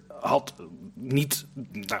meneer had niet,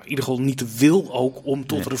 in ieder geval niet de wil ook om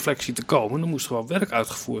tot reflectie te komen. Er moest gewoon werk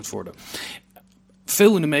uitgevoerd worden.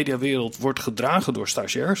 Veel in de mediawereld wordt gedragen door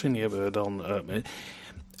stagiairs. En die hebben dan.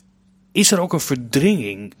 Is er ook een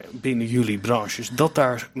verdringing binnen jullie branches dat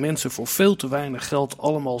daar mensen voor veel te weinig geld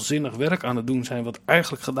allemaal zinnig werk aan het doen zijn, wat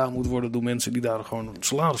eigenlijk gedaan moet worden door mensen die daar gewoon een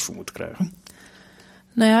salaris voor moeten krijgen?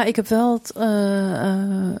 Nou ja, ik heb wel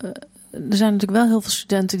er zijn natuurlijk wel heel veel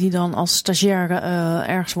studenten die dan als stagiair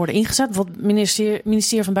ergens worden ingezet. Bijvoorbeeld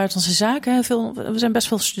ministerie van Buitenlandse Zaken. Er zijn best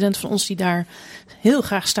veel studenten van ons die daar heel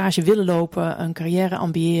graag stage willen lopen, een carrière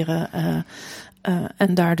ambiëren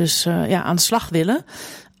en daar dus aan de slag willen.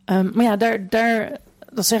 Maar daar,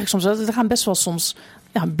 dat zeg ik soms, er gaan best wel soms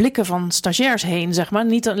blikken van stagiairs heen, zeg maar.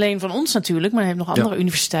 Niet alleen van ons natuurlijk, maar er hebben nog andere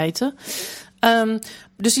universiteiten.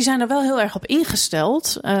 Dus die zijn er wel heel erg op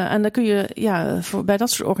ingesteld. En dan kun je bij dat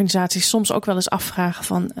soort organisaties soms ook wel eens afvragen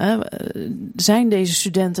van, zijn deze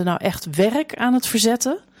studenten nou echt werk aan het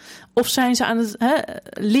verzetten? Of zijn ze aan het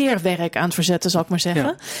leerwerk aan het verzetten, zal ik maar zeggen.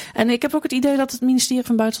 Ja. En ik heb ook het idee dat het ministerie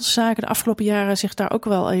van Buitenlandse Zaken de afgelopen jaren zich daar ook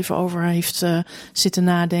wel even over heeft zitten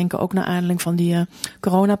nadenken. Ook naar aanleiding van die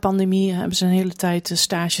coronapandemie hebben ze een hele tijd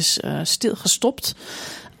stages stilgestopt.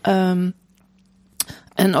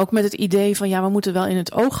 En ook met het idee van we moeten wel in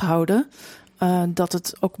het oog houden dat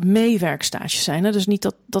het ook meewerkstages zijn. Hè? Dus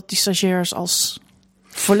niet dat die stagiairs als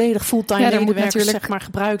volledig fulltime medewerkers zeg maar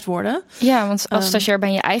gebruikt worden. Ja, want als stagiair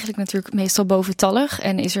ben je eigenlijk natuurlijk meestal boventallig.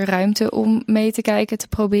 En is er ruimte om mee te kijken, te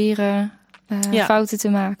proberen, fouten te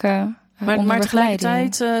maken. Maar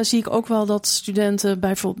tegelijkertijd zie ik ook wel dat studenten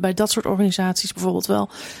bij dat soort organisaties bijvoorbeeld wel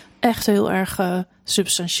echt heel erg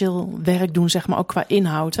substantieel werk doen, zeg maar, ook qua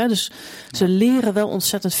inhoud. Hè? Dus ze leren wel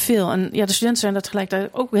ontzettend veel. En de studenten zijn daar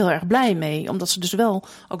tegelijkertijd ook heel erg blij mee, omdat ze dus wel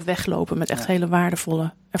ook weglopen met echt hele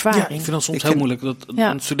waardevolle ervaring. Ja, ik vind dat soms heel moeilijk. Dat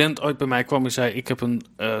een student ooit bij mij kwam en zei,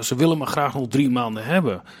 ze willen me graag nog 3 maanden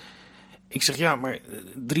hebben. Ik zeg, maar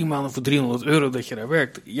 3 maanden voor €300 dat je daar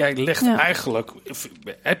werkt. Jij legt eigenlijk,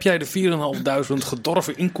 heb jij de 4.500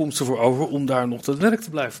 gedorven inkomsten voor over om daar nog het werk te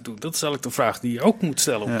blijven doen? Dat is eigenlijk de vraag die je ook moet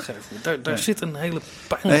stellen op een gegeven moment. Daar zit een hele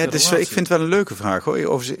pijnlijke relatie. Ik vind het wel een leuke vraag, hoor.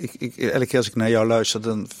 Elke keer als ik naar jou luister,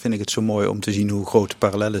 dan vind ik het zo mooi om te zien hoe grote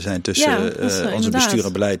parallellen zijn tussen onze bestuur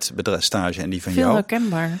en beleid stage en die van jou. Veel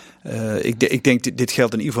herkenbaar. Ik denk, dit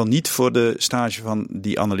geldt in ieder geval niet voor de stage van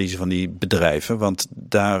die analyse van die bedrijven. Want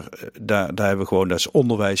daar hebben we gewoon, dat is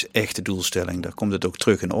onderwijs, echte doelstelling. Daar komt het ook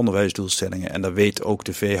terug in de onderwijsdoelstellingen. En daar weet ook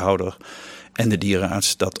de veehouder en de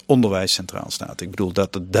dierenarts dat onderwijs centraal staat. Ik bedoel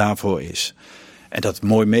dat het daarvoor is. En dat het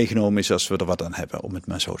mooi meegenomen is als we er wat aan hebben, om het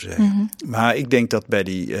maar zo te zeggen. Mm-hmm. Maar ik denk dat bij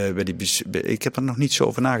die ik heb er nog niet zo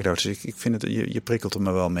over nagedacht. Dus ik vind het, je prikkelt er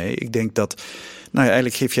me wel mee. Ik denk dat,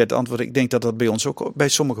 eigenlijk geef jij het antwoord. Ik denk dat dat bij ons ook bij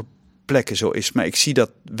sommige plekken zo is. Maar ik zie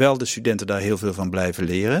dat wel de studenten daar heel veel van blijven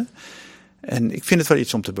leren. En ik vind het wel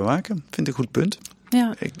iets om te bewaken. Ik vind het een goed punt.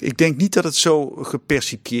 Ja. Ik denk niet dat het zo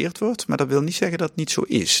gepersikeerd wordt, maar dat wil niet zeggen dat het niet zo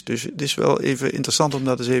is. Dus het is wel even interessant om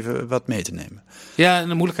dat eens even wat mee te nemen. Ja, en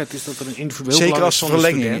de moeilijkheid is dat er een individueel zeker als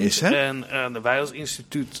verlenging is. Hè? En wij als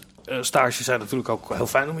instituut stages zijn natuurlijk ook heel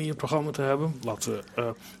fijn om in je programma te hebben. Laten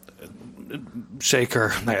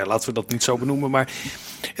we dat niet zo benoemen, maar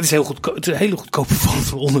het is het is een hele goedkope vorm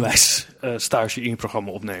van onderwijsstage in je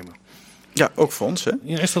programma opnemen. Ja, ook voor ons, hè?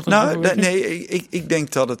 Ja, is dat ik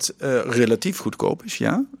denk dat het relatief goedkoop is,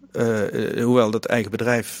 ja. Hoewel dat eigen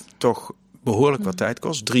bedrijf toch behoorlijk wat tijd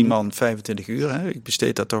kost. 3 man, 25 uur. Hè. Ik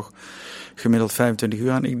besteed daar toch gemiddeld 25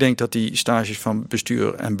 uur aan. Ik denk dat die stages van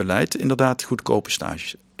bestuur en beleid inderdaad goedkope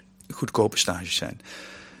stages zijn.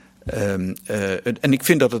 En ik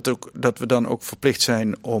vind dat we dan ook verplicht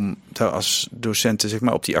zijn om daar als docenten, zeg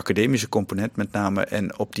maar, op die academische component met name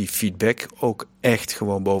en op die feedback ook echt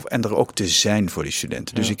gewoon boven en er ook te zijn voor die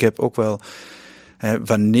studenten. Dus ik heb ook wel,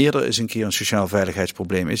 wanneer er eens een keer een sociaal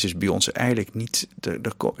veiligheidsprobleem is bij ons eigenlijk niet.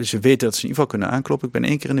 Ze weten dat ze in ieder geval kunnen aankloppen. Ik ben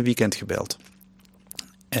 1 keer in een weekend gebeld.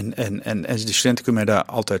 En de studenten kunnen mij daar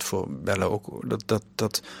altijd voor bellen. Ook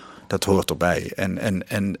dat hoort erbij.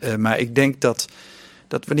 Maar ik denk dat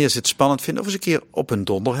wanneer ze het spannend vinden, of eens een keer op een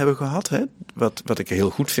donder hebben gehad, hè, wat ik heel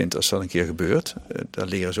goed vind als dat een keer gebeurt, daar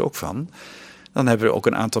leren ze ook van. Dan hebben we ook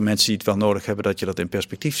een aantal mensen die het wel nodig hebben dat je dat in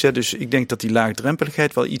perspectief zet. Dus ik denk dat die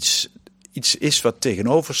laagdrempeligheid wel iets is wat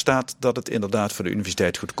tegenover staat dat het inderdaad voor de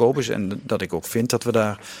universiteit goedkoop is. En dat ik ook vind dat we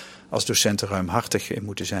daar als docenten ruimhartig in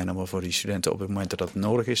moeten zijn om er voor die studenten op het moment dat dat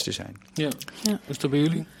nodig is te zijn. Ja. Is dat bij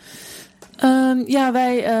jullie?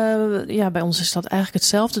 Bij ons is dat eigenlijk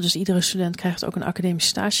hetzelfde. Dus iedere student krijgt ook een academische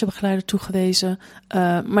stagebegeleider toegewezen.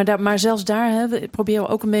 Maar zelfs daar proberen we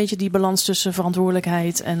ook een beetje die balans tussen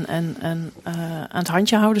verantwoordelijkheid en aan het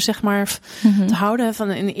handje houden, zeg maar, te houden.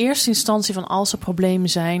 Van in eerste instantie van als er problemen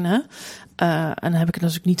zijn. En dan heb ik het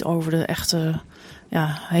natuurlijk niet over de echte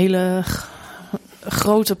hele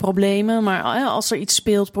grote problemen, maar als er iets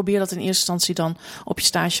speelt, probeer dat in eerste instantie dan op je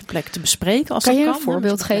stageplek te bespreken. Als kan je een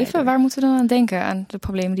voorbeeld geven? Waar moeten we dan aan denken aan de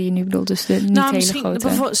problemen die je nu bedoelt? Dus de niet hele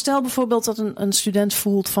grote. Stel bijvoorbeeld dat een student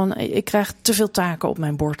voelt van ik krijg te veel taken op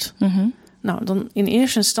mijn bord. Mm-hmm. Nou, dan in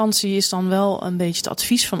eerste instantie is dan wel een beetje het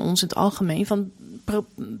advies van ons in het algemeen van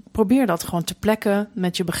probeer dat gewoon ter plekke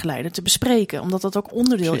met je begeleider te bespreken. Omdat dat ook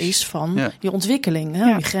onderdeel is van je ontwikkeling.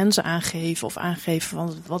 Hè? Je grenzen aangeven of aangeven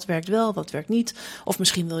van wat werkt wel, wat werkt niet. Of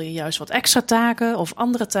misschien wil je juist wat extra taken of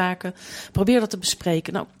andere taken. Probeer dat te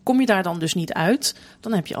bespreken. Nou, kom je daar dan dus niet uit,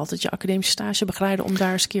 dan heb je altijd je academische stagebegeleider om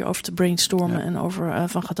daar eens een keer over te brainstormen en over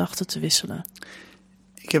van gedachten te wisselen.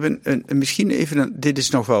 Ik heb misschien even, dit is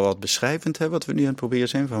nog wel wat beschrijvend, hè, wat we nu aan het proberen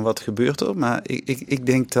zijn, van wat gebeurt er. Maar ik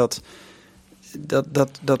denk dat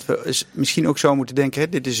we misschien ook zo moeten denken, hè,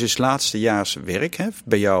 dit is dus laatstejaars werk, hè,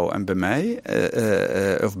 bij jou en bij mij,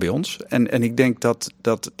 of bij ons. En ik denk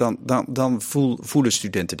dan voelen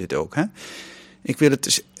studenten dit ook. Hè.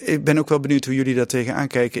 Ik ben ook wel benieuwd hoe jullie daar tegenaan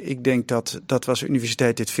kijken. Ik denk dat we als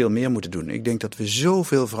universiteit dit veel meer moeten doen. Ik denk dat we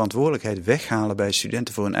zoveel verantwoordelijkheid weghalen bij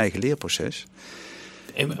studenten voor hun eigen leerproces.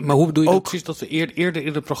 Maar hoe bedoel je ook precies dat we eerder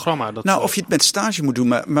in het programma... Of je het met stage moet doen,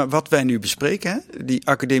 maar wat wij nu bespreken... Hè, die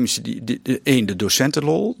academische, de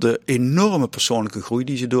docentenlol... de enorme persoonlijke groei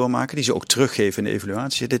die ze doormaken... die ze ook teruggeven in de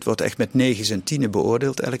evaluatie. Dit wordt echt met 9's en 10's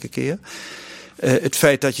beoordeeld elke keer. Het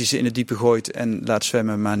feit dat je ze in het diepe gooit en laat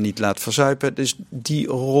zwemmen... maar niet laat verzuipen. Dus die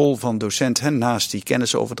rol van docent, naast die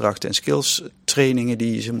kennisoverdracht... en skills trainingen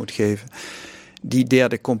die je ze moet geven... die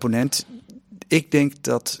derde component... ik denk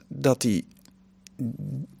dat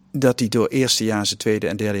die door eerstejaars, tweede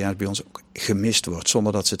en derdejaars bij ons ook gemist wordt,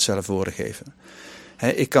 zonder dat ze het zelf woorden geven.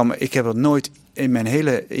 Ik heb er nooit, in mijn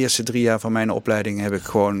hele eerste 3 jaar van mijn opleiding, heb ik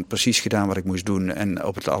gewoon precies gedaan wat ik moest doen. En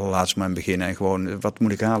op het allerlaatste moment beginnen. En gewoon, wat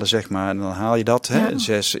moet ik halen, zeg maar. En dan haal je dat. Ja. Een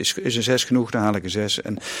 6, is een 6 genoeg, dan haal ik een 6.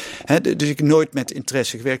 Dus ik heb nooit met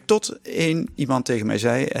interesse gewerkt. Tot iemand tegen mij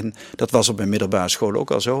zei, en dat was op mijn middelbare school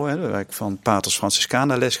ook al zo, waar ik van paters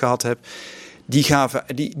Franciscanen les gehad heb.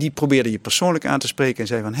 Die probeerde je persoonlijk aan te spreken en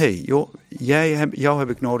zei van... hey, joh, jou heb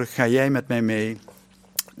ik nodig, ga jij met mij mee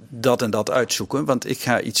dat en dat uitzoeken? Want ik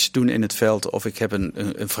ga iets doen in het veld of ik heb een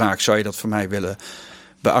vraag. Zou je dat voor mij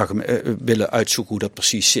willen uitzoeken hoe dat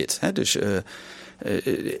precies zit? Hè? Dus,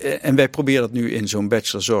 en wij proberen dat nu in zo'n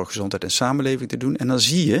bachelor zorg, gezondheid en samenleving te doen. En dan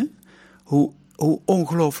zie je hoe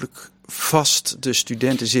ongelooflijk vast de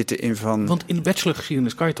studenten zitten in van... Want in de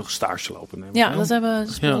bachelorgeschiedenis kan je toch stage lopen? Ja, dat hebben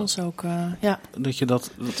ze bij ons ook. Dat je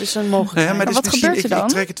dat is een mogelijkheid. Maar wat gebeurt er dan? Ik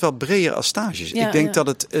trek het wel breder als stages. Ja, ik denk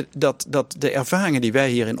dat de ervaringen die wij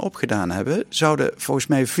hierin opgedaan hebben... zouden volgens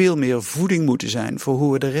mij veel meer voeding moeten zijn... voor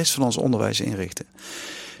hoe we de rest van ons onderwijs inrichten.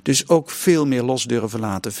 Dus ook veel meer los durven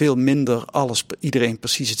laten. Veel minder iedereen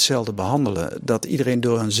precies hetzelfde behandelen. Dat iedereen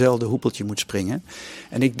door eenzelfde hoepeltje moet springen.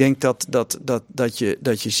 En ik denk dat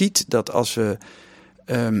je ziet dat als we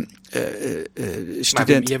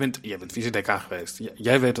studenten... Maar jij bent vice-decaan geweest.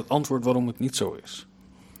 Jij weet het antwoord waarom het niet zo is.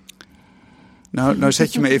 Nou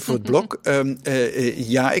zet je me even voor het blok.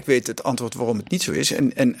 Ja, ik weet het antwoord waarom het niet zo is.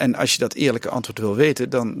 En als je dat eerlijke antwoord wil weten,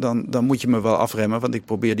 dan moet je me wel afremmen. Want ik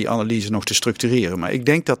probeer die analyse nog te structureren. Maar ik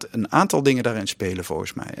denk dat een aantal dingen daarin spelen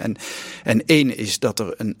volgens mij. En één is dat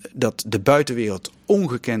de buitenwereld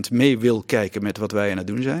ongekend mee wil kijken met wat wij aan het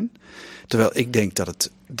doen zijn. Terwijl ik denk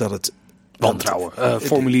dat het wantrouwen,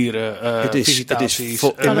 formulieren, visitaties,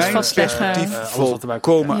 in mijn perspectief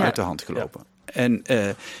volkomen uit de hand gelopen. Ja. En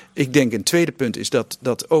ik denk een tweede punt is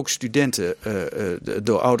dat ook studenten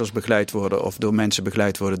door ouders begeleid worden of door mensen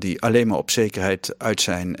begeleid worden die alleen maar op zekerheid uit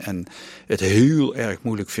zijn en het heel erg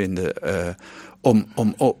moeilijk vinden om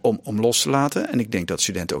los te laten. En ik denk dat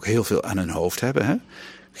studenten ook heel veel aan hun hoofd hebben. Hè?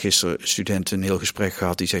 Gisteren studenten een heel gesprek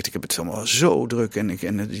gehad die zegt ik heb het allemaal zo druk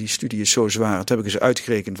en die studie is zo zwaar. Toen heb ik eens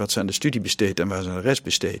uitgerekend wat ze aan de studie besteedt en waar ze aan de rest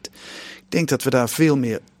besteedt. Ik denk dat we daar veel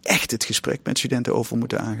meer echt het gesprek met studenten over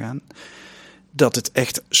moeten aangaan. Dat het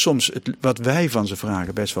echt soms wat wij van ze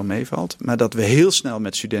vragen best wel meevalt. Maar dat we heel snel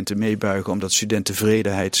met studenten meebuigen omdat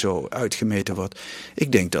studenttevredenheid zo uitgemeten wordt.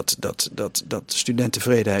 Ik denk dat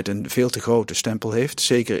studenttevredenheid een veel te grote stempel heeft.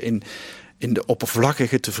 Zeker in de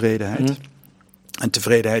oppervlakkige tevredenheid. En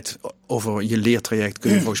tevredenheid over je leertraject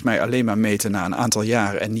kun je volgens mij alleen maar meten na een aantal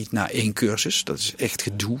jaren en niet na 1 cursus. Dat is echt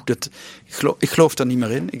gedoe. Ik geloof daar niet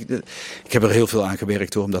meer in. Ik heb er heel veel aan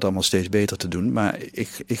gewerkt om dat allemaal steeds beter te doen. Maar ik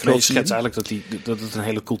geloof je schetst eigenlijk dat het een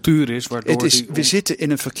hele cultuur is. We zitten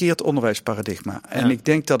in een verkeerd onderwijsparadigma. En ik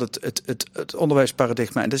denk dat het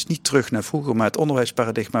onderwijsparadigma, en dat is niet terug naar vroeger, maar het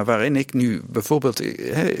onderwijsparadigma waarin ik nu bijvoorbeeld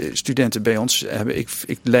studenten bij ons heb.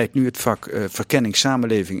 Ik leid nu het vak verkenning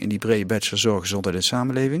samenleving in die brede bachelor zorg, gezondheid en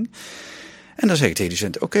samenleving. En dan zeg ik tegen de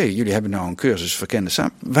studenten, oké, jullie hebben nou een cursus verkennen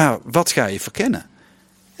samen. Wat ga je verkennen?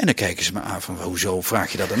 En dan kijken ze me aan van, hoezo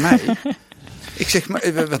vraag je dat aan mij? Ik zeg, maar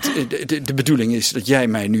de bedoeling is dat jij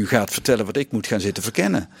mij nu gaat vertellen wat ik moet gaan zitten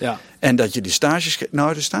verkennen. Ja. En dat je de stages...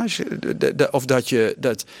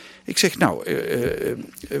 Ik zeg,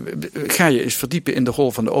 ga je eens verdiepen in de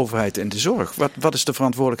rol van de overheid en de zorg. Wat is de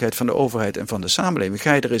verantwoordelijkheid van de overheid en van de samenleving?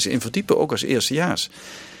 Ga je er eens in verdiepen, ook als eerstejaars?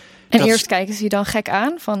 En eerst kijken ze je dan gek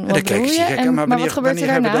aan van wat bedoel je? Maar wat gebeurt er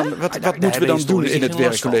daarna? Wat moeten we dan doen in het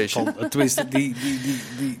werkcollege?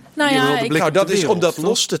 Dat is om dat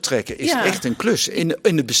los te trekken. Is echt een klus in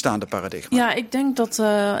het bestaande paradigma. Ja, ik denk dat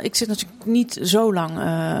ik zit natuurlijk niet zo lang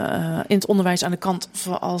in het onderwijs aan de kant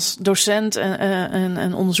als docent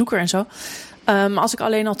en onderzoeker en zo. Maar als ik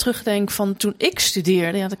alleen al terugdenk van toen ik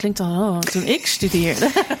studeerde... Ja, dat klinkt al... toen ik studeerde...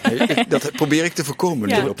 dat probeer ik te voorkomen.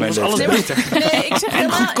 Ja, op mijn alles beter.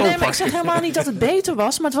 Ik zeg helemaal niet dat het beter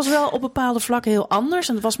was. Maar het was wel op bepaalde vlakken heel anders.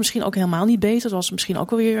 En het was misschien ook helemaal niet beter. Het was misschien ook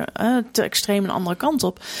wel weer te extreem een andere kant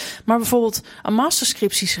op. Maar bijvoorbeeld een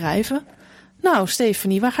masterscriptie schrijven... Nou,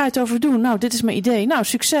 Stefanie, waar ga je het over doen? Nou, dit is mijn idee. Nou,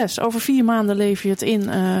 succes. Over 4 maanden lever je het in.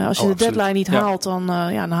 Als je de deadline niet haalt, dan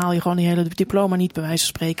haal je gewoon die hele diploma niet, bij wijze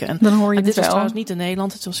van spreken. En dan hoor je dit was wel. trouwens niet in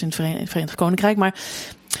Nederland, het was in het Verenigd Koninkrijk. Maar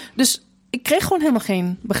dus ik kreeg gewoon helemaal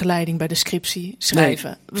geen begeleiding bij de scriptie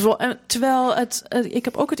schrijven. Nee. Terwijl ik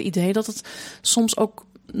heb ook het idee dat het soms ook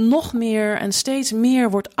nog meer en steeds meer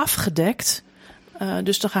wordt afgedekt.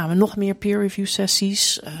 Dus dan gaan we nog meer peer review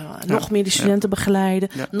sessies, nog meer de studenten begeleiden,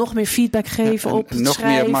 nog meer feedback geven op het nog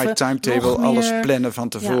schrijven. Meer my timetable, alles plannen van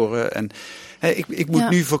tevoren. Ja. En ik moet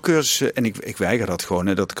nu voor cursussen, en ik weiger dat gewoon,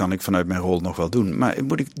 en dat kan ik vanuit mijn rol nog wel doen. Maar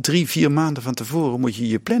moet ik 3-4 maanden van tevoren, moet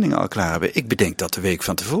je plannen al klaar hebben. Ik bedenk dat de week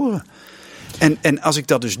van tevoren. En als ik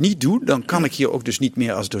dat dus niet doe, dan kan ik hier ook dus niet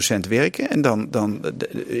meer als docent werken. En dan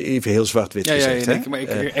even heel zwart-wit gezegd. Maar ik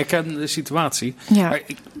herken de situatie. Ja. Maar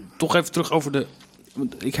toch even terug over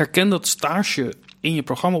ik herken dat stage in je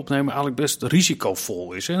programma opnemen eigenlijk best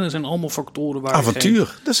risicovol is. Hè? Er zijn allemaal factoren waar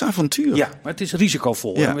avontuur, dat is avontuur. Ja, maar het is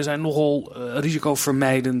risicovol. Ja. En we zijn nogal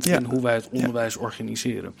risicovermijdend in hoe wij het onderwijs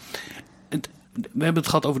organiseren. We hebben het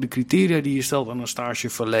gehad over de criteria die je stelt aan een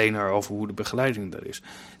stageverlener, over hoe de begeleiding daar is.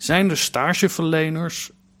 Zijn er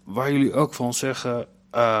stageverleners waar jullie ook van zeggen,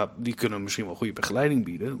 die kunnen misschien wel goede begeleiding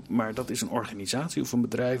bieden, maar dat is een organisatie of een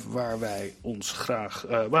bedrijf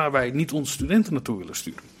waar wij niet onze studenten naartoe willen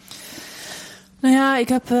sturen? Nou ja, ik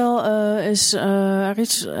heb wel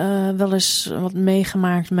wel eens wat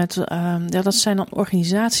meegemaakt met, dat zijn dan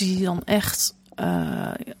organisaties die dan echt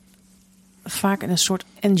vaak in een soort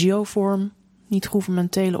NGO-vorm,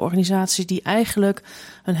 niet-gouvernementele organisaties, die eigenlijk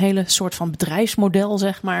een hele soort van bedrijfsmodel,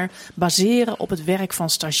 zeg maar, baseren op het werk van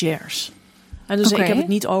stagiairs. En dus ik heb het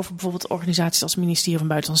niet over bijvoorbeeld organisaties als het ministerie van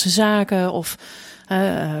Buitenlandse Zaken of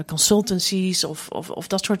consultancies of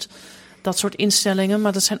dat soort instellingen.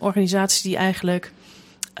 Maar dat zijn organisaties die eigenlijk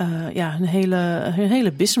hun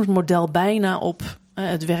hele businessmodel bijna op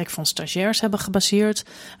het werk van stagiairs hebben gebaseerd.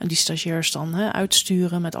 En die stagiairs dan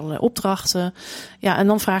uitsturen met allerlei opdrachten. Ja, en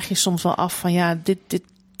dan vraag je soms wel af van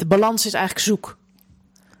de balans is eigenlijk zoek.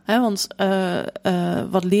 Want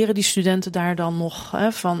wat leren die studenten daar dan nog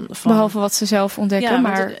van? Behalve wat ze zelf ontdekken.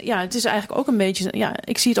 Het is eigenlijk ook een beetje. Ja,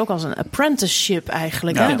 ik zie het ook als een apprenticeship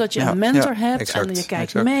eigenlijk. Ja. Dat je een mentor hebt exact, en je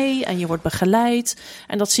kijkt mee en je wordt begeleid.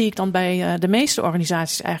 En dat zie ik dan bij de meeste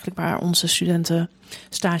organisaties eigenlijk waar onze studenten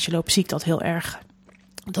stage lopen, zie ik dat heel erg.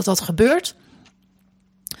 Dat gebeurt.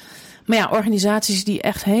 Maar ja, organisaties die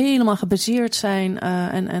echt helemaal gebaseerd zijn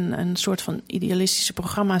en een soort van idealistische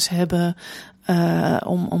programma's hebben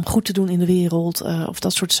om goed te doen in de wereld of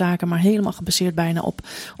dat soort zaken, maar helemaal gebaseerd bijna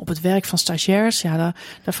op het werk van stagiairs. Ja,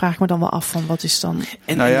 daar vraag ik me dan wel af van wat is dan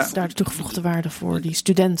daar de toegevoegde waarde voor die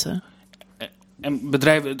studenten. En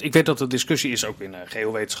bedrijven, ik weet dat er discussie is ook in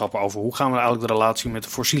geowetenschappen over hoe gaan we eigenlijk de relatie met de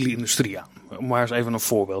fossiele industrie aan. Om maar eens even een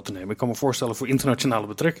voorbeeld te nemen. Ik kan me voorstellen voor internationale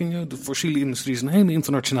betrekkingen. De fossiele industrie is een hele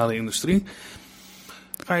internationale industrie.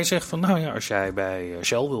 Ga je zeggen van als jij bij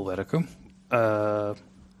Shell wil werken,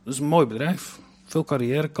 dat is een mooi bedrijf. Veel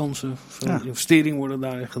carrièrekansen, veel investeringen worden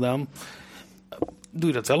daarin gedaan. Doe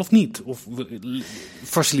je dat wel of niet? Of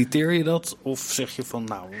faciliteer je dat? Of zeg je van,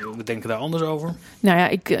 we denken daar anders over? Nou ja,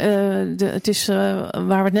 het is waar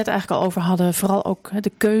we het net eigenlijk al over hadden, vooral ook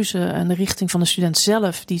de keuze en de richting van de student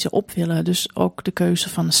zelf die ze op willen. Dus ook de keuze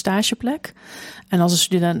van een stageplek. En als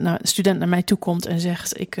een student naar mij toe komt en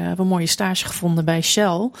zegt, ik heb een mooie stage gevonden bij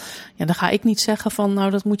Shell. Ja, dan ga ik niet zeggen van,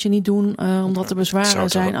 dat moet je niet doen, omdat er bezwaren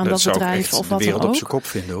zijn aan dat bedrijf of wat dan ook. De wereld op zijn kop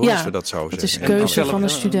vinden hoor, als we dat zouden zeggen. Het is de keuze van de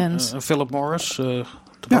student. Philip Morris.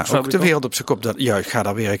 Ook de wereld op zijn kop. Ik ga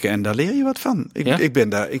daar werken en daar leer je wat van. Ik ben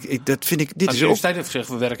daar. Dat vind ik. Dit als is de universiteit heeft gezegd,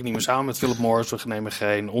 we werken niet meer samen met Philip Morris. We nemen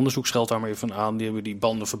geen onderzoeksgeld daar meer van aan. Die hebben die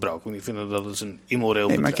banden verbroken. Die vinden dat het een immoreel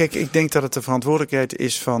bedrijf. Maar kijk, ik denk dat het de verantwoordelijkheid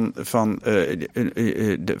is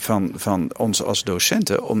van ons als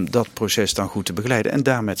docenten om dat proces dan goed te begeleiden en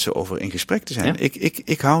daar met ze over in gesprek te zijn. Ja?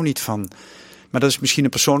 Ik hou niet van. Maar dat is misschien een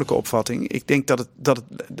persoonlijke opvatting. Ik denk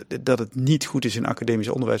dat het niet goed is in academisch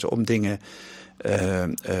onderwijs om dingen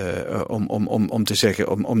om te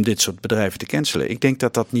zeggen, om dit soort bedrijven te cancelen. Ik denk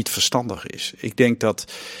dat dat niet verstandig is. Ik denk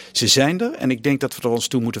dat ze zijn er en ik denk dat we er ons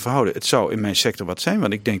toe moeten verhouden. Het zou in mijn sector wat zijn,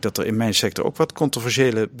 want ik denk dat er in mijn sector ook wat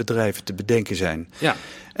controversiële bedrijven te bedenken zijn. Ja.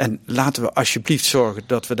 En laten we alsjeblieft zorgen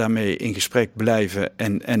dat we daarmee in gesprek blijven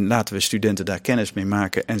en laten we studenten daar kennis mee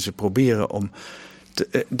maken en ze proberen om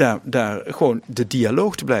daar gewoon de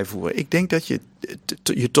dialoog te blijven voeren. Ik denk dat je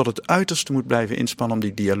tot het uiterste moet blijven inspannen om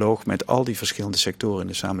die dialoog met al die verschillende sectoren in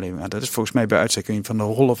de samenleving aan. Dat is volgens mij bij uitstek een van de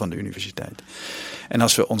rollen van de universiteit. En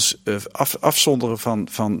als we ons afzonderen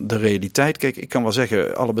van de realiteit. Kijk, ik kan wel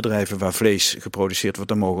zeggen, alle bedrijven waar vlees geproduceerd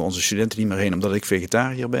wordt, dan mogen onze studenten niet meer heen omdat ik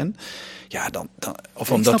vegetariër ben. Ja,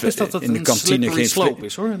 of omdat we dat in de kantine geen sloop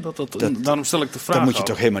is, hoor. Daarom stel ik de vraag. Dat moet je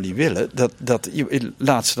toch helemaal niet willen.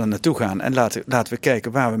 Laat ze er naartoe gaan en laten we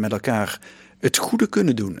kijken waar we met elkaar het goede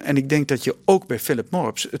kunnen doen. En ik denk dat je ook bij Philip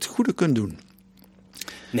Morris het goede kunt doen.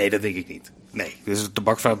 Nee, dat denk ik niet. Nee, dus de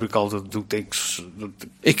tabakfabrikant, dat doet niks.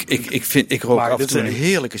 Ik rook af en toe een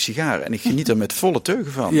heerlijke sigaar en ik geniet er met volle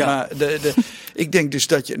teugen van. Ja. Maar ik denk dus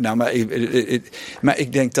dat je, maar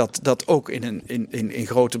ik denk dat ook in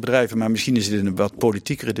grote bedrijven, maar misschien is het in een wat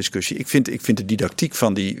politiekere discussie. Ik vind de didactiek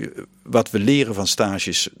van wat we leren van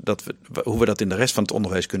stages, hoe we dat in de rest van het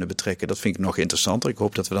onderwijs kunnen betrekken, dat vind ik nog interessanter. Ik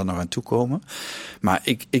hoop dat we daar nog aan toekomen. Maar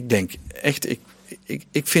ik denk echt,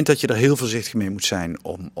 ik vind dat je er heel voorzichtig mee moet zijn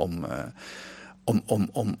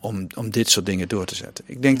om dit soort dingen door te zetten.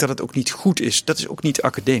 Ik denk dat het ook niet goed is. Dat is ook niet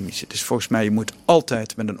academisch. Het is volgens mij, je moet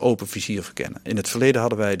altijd met een open vizier verkennen. In het verleden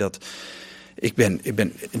hadden wij dat. Ik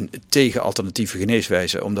ben tegen alternatieve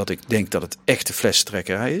geneeswijzen, omdat ik denk dat het echte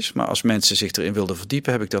flesstrekkerij is. Maar als mensen zich erin wilden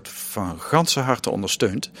verdiepen, heb ik dat van ganse harte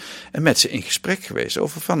ondersteund. En met ze in gesprek geweest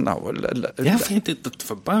over van, dat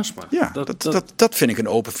verbaast me. Ja, dat vind ik een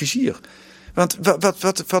open vizier. Want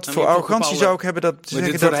wat voor arrogantie zou ik hebben dat...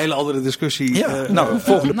 Dit is een hele andere discussie. Ja,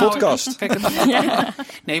 volgende podcast. Kijk,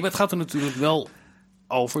 nee, maar het gaat er natuurlijk wel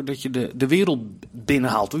over dat je de wereld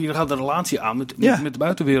binnenhaalt. Je gaat een relatie aan met de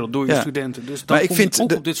buitenwereld door je studenten. Dus dan kom je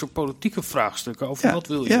ook op dit soort politieke vraagstukken over wat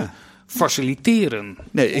wil je faciliteren.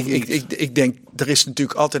 Nee, ik denk, er is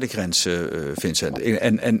natuurlijk altijd een grens, Vincent.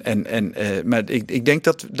 Maar ik denk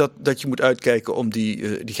dat je moet uitkijken om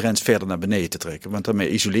die grens verder naar beneden te trekken. Want daarmee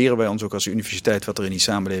isoleren wij ons ook als universiteit wat er in die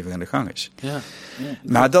samenleving aan de gang is. Ja.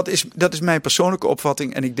 Maar dat is mijn persoonlijke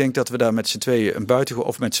opvatting. En ik denk dat we daar met z'n tweeën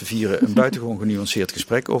of met z'n vieren een buitengewoon genuanceerd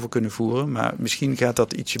gesprek over kunnen voeren. Maar misschien gaat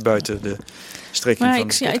dat ietsje buiten de strekking van de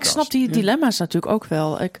podcast. Ik snap die dilemma's natuurlijk ook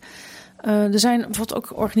wel. Er zijn bijvoorbeeld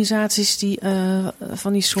ook organisaties die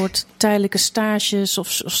van die soort tijdelijke stages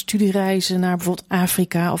of studiereizen naar bijvoorbeeld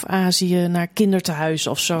Afrika of Azië, naar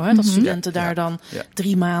kindertehuizen of zo. Hè? Dat studenten daar dan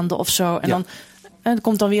 3 maanden of zo. En dan er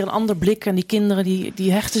komt dan weer een ander blik en die kinderen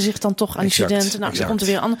die hechten zich dan toch aan die studenten. Nou, dan komt er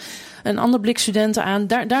weer een ander blik studenten aan.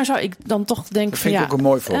 Daar zou ik dan toch denken van ook een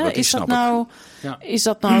mooi voorbeeld. Is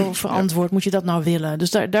dat nou verantwoord? Moet je dat nou willen? Dus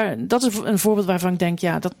dat is een voorbeeld waarvan ik denk,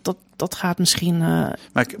 dat gaat misschien...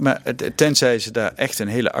 Maar tenzij ze daar echt een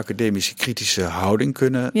hele academische kritische houding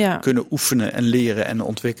kunnen oefenen en leren en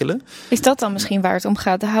ontwikkelen. Is dat dan misschien waar het om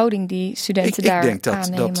gaat? De houding die studenten daar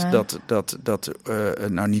aannemen? Ik denk dat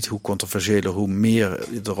nou niet hoe controversiëler, hoe meer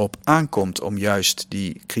erop aankomt om juist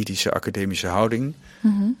die kritische academische houding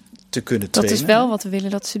te kunnen trainen. Dat is wel wat we willen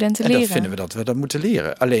dat studenten leren. En dat vinden we dat we dat moeten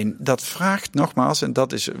leren. Alleen dat vraagt nogmaals, en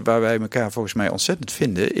dat is waar wij elkaar volgens mij ontzettend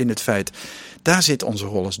vinden, in het feit, daar zit onze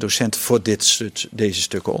rol als docent voor deze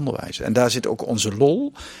stukken onderwijs. En daar zit ook onze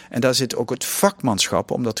lol en daar zit ook het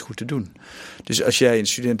vakmanschap om dat goed te doen. Dus als jij een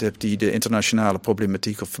student hebt die de internationale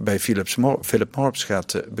problematiek of bij Philip Morris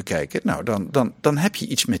gaat bekijken, nou dan heb je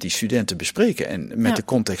iets met die studenten bespreken en met de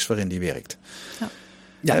context waarin die werkt. Ja.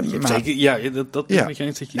 Dat met je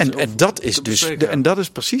eens dat je en dat is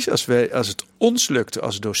precies als het ons lukt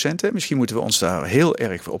als docenten. Misschien moeten we ons daar heel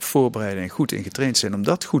erg op voorbereiden en goed in getraind zijn om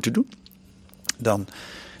dat goed te doen.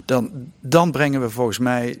 Dan brengen we volgens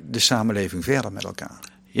mij de samenleving verder met elkaar.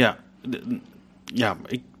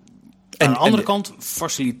 Aan de andere kant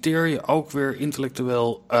faciliteer je ook weer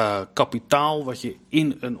intellectueel kapitaal wat je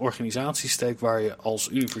in een organisatie steekt waar je als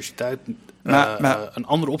universiteit een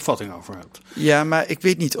andere opvatting over hebt. Ja, maar ik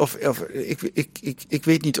weet niet ik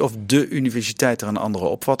weet niet of de universiteit er een andere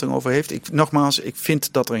opvatting over heeft. Ik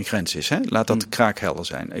vind dat er een grens is. Hè? Laat dat kraakhelder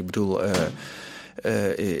zijn. Ik bedoel,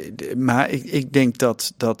 maar ik denk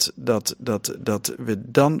dat we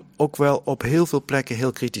dan ook wel op heel veel plekken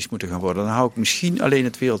heel kritisch moeten gaan worden. Dan hou ik misschien alleen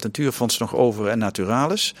het Wereld Natuurfonds nog over en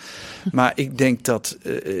Naturalis. Maar ik denk dat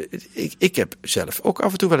ik heb zelf ook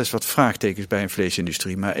af en toe wel eens wat vraagtekens bij een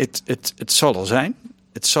vleesindustrie. Maar het zal er zijn.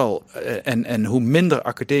 Het zal en hoe minder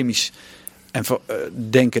academisch en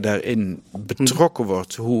denken daarin betrokken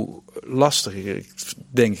wordt, hoe lastiger ik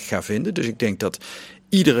denk ik ga vinden. Dus ik denk dat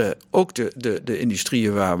ook de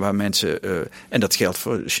industrieën waar mensen, en dat geldt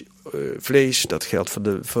voor vlees, dat geldt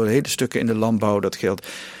voor hele stukken in de landbouw, dat geldt.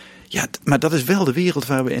 Ja, maar dat is wel de wereld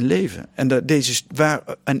waar we in leven.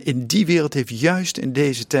 En in die wereld heeft juist in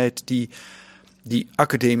deze tijd die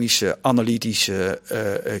academische, analytische,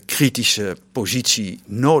 kritische positie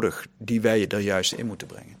nodig die wij er juist in moeten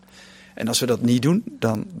brengen. En als we dat niet doen,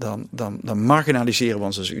 dan marginaliseren we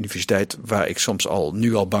ons als universiteit, waar ik soms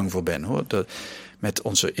nu al bang voor ben, hoor. Met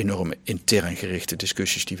onze enorme intern gerichte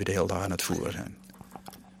discussies die we de hele dag aan het voeren zijn.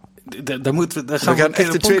 We gaan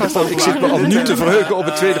echt de tweede podcast. Ik zit me al nu te verheugen op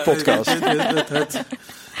een tweede podcast.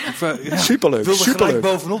 Superleuk. Ik wilde gelijk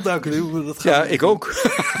bovenop duiken. Hoe dat gaat. Ja, ik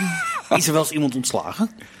ook. Is er wel eens iemand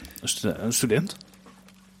ontslagen? Een student?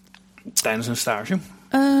 Tijdens een stage?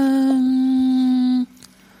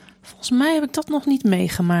 Volgens mij heb ik dat nog niet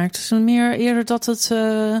meegemaakt. Het is meer eerder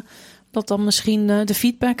dat dan misschien de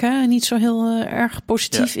feedback niet zo heel erg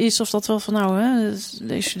positief is. Of dat wel van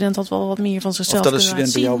deze student had wel wat meer van zichzelf kunnen laten zien. Of dat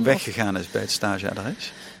een student bij jou weggegaan is bij het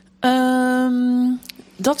stageadres?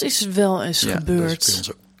 Dat is wel eens gebeurd. Dat is bij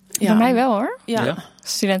ons ook. Bij mij wel hoor. Ja.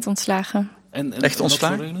 Student ontslagen. En echt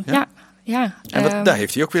ontslagen? Ja. En daar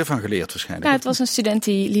heeft hij ook weer van geleerd waarschijnlijk. Ja, het was een student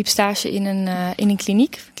die liep stage in een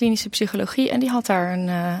kliniek, klinische psychologie. En die had daar een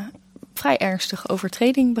vrij ernstige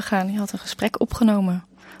overtreding begaan. Die had een gesprek opgenomen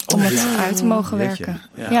om het uit te mogen werken.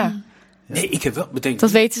 Ja. Nee, ik heb wel bedenkt.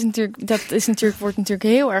 Dat weten ze natuurlijk. Wordt natuurlijk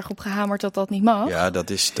heel erg op gehamerd dat niet mag. Ja,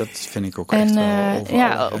 dat vind ik ook echt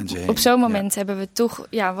wel op zo'n moment hebben we toch,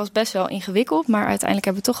 was best wel ingewikkeld, maar uiteindelijk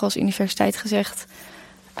hebben we toch als universiteit gezegd,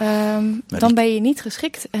 dan ben je niet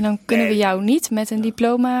geschikt en dan kunnen we jou niet met een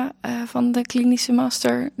diploma van de klinische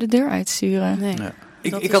master de deur uitsturen. Nee. Ja.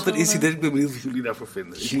 Ik had een incident, ik ben benieuwd wat jullie daarvoor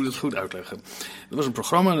vinden. Ik moet het goed uitleggen. Er was een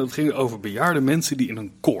programma dat ging over bejaarde mensen die in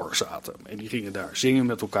een koor zaten. En die gingen daar zingen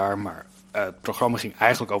met elkaar, maar het programma ging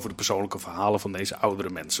eigenlijk over de persoonlijke verhalen van deze oudere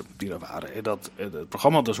mensen die er waren. En het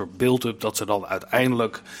programma had een soort build-up dat ze dan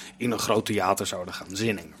uiteindelijk in een groot theater zouden gaan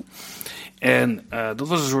zingen. En dat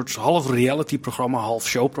was een soort half reality-programma, half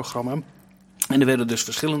show-programma. En er werden dus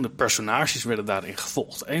verschillende personages daarin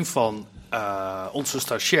gevolgd. Een van onze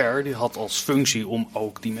stagiair die had als functie om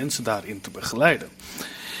ook die mensen daarin te begeleiden.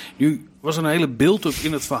 Nu was er een hele build-up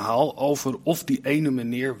in het verhaal over of die ene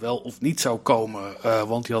meneer wel of niet zou komen,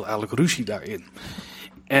 want die had eigenlijk ruzie daarin.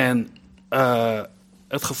 En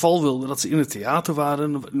het geval wilde dat ze in het theater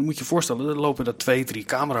waren. Dan moet je je voorstellen, er lopen daar 2-3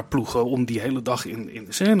 cameraploegen om die hele dag in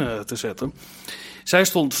de scène te zetten. Zij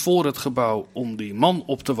stond voor het gebouw om die man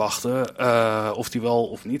op te wachten of die wel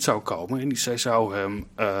of niet zou komen. En zij zou hem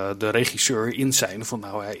de regisseur inzijnen van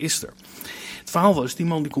hij is er. Het verhaal was, die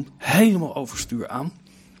man die komt helemaal overstuur aan.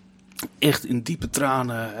 Echt in diepe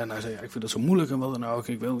tranen. En hij zei, ik vind dat zo moeilijk en wat dan ook.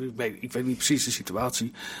 Ik weet niet precies de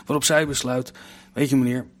situatie. Waarop zij besluit, weet je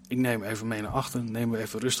meneer, ik neem even mee naar achter. Neem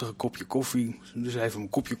even rustig een kopje koffie. Dus hij heeft hem een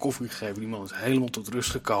kopje koffie gegeven. Die man is helemaal tot rust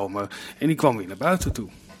gekomen. En die kwam weer naar buiten toe.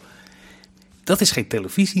 Dat is geen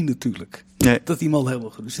televisie natuurlijk. Nee. Dat die man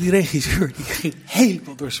helemaal... Dus die regisseur die ging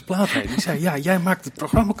helemaal door zijn plaat heen. Die zei, jij maakt het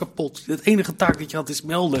programma kapot. Het enige taak dat je had is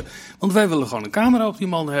melden. Want wij willen gewoon een camera op die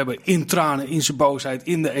man hebben. In tranen, in zijn boosheid,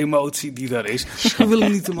 in de emotie die daar is. We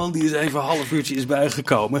willen niet de man die eens even een half uurtje is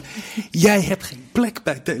bijgekomen. Jij hebt geen plek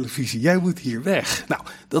bij televisie. Jij moet hier weg. Nou,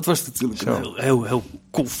 dat was natuurlijk een heel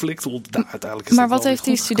conflict. Uiteindelijk is maar wat heeft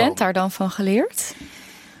die student daar dan van geleerd?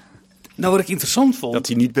 Nou, wat ik interessant vond... Dat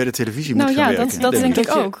hij niet bij de televisie moet gaan werken. Dat denk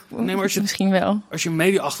ik ook. Nee, maar misschien wel. Als je een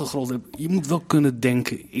media-achtergrond hebt, je moet wel kunnen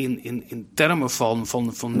denken in termen van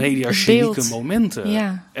mediagenieke momenten.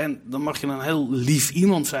 Ja. En dan mag je een heel lief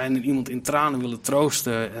iemand zijn en iemand in tranen willen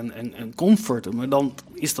troosten en comforten. Maar dan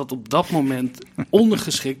is dat op dat moment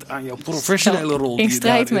ondergeschikt aan jouw professionele rol. In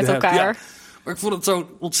strijd met elkaar. Ja. Maar ik vond het zo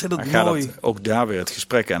ontzettend mooi. Ook daar weer het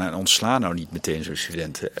gesprek aan. En ontsla nou niet meteen zo'n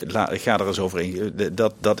student. Ga er eens over in.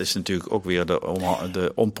 Dat is natuurlijk ook weer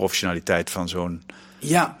de onprofessionaliteit van zo'n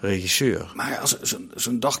regisseur. Maar als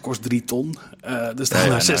zo'n dag kost 3 ton. Er staan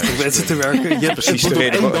maar 60 mensen te werken. Je hebt precies het moet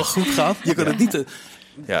op 1 dag goed gaat. Je kan het niet...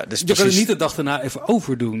 Ja, dus je kan het niet de dag daarna even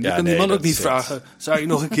overdoen. Je kan die man ook niet vragen, zou je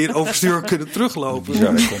nog een keer overstuur kunnen teruglopen?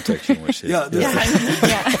 Bizarre context, jongens.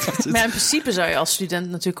 Maar in principe zou je als student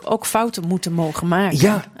natuurlijk ook fouten moeten mogen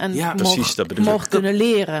maken. Mogen kunnen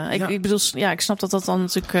leren. Ik bedoel, ik snap dat dan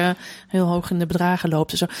natuurlijk heel hoog in de bedragen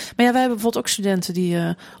loopt. En zo. Maar wij hebben bijvoorbeeld ook studenten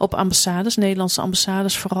die op ambassades, Nederlandse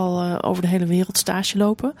ambassades, vooral over de hele wereld stage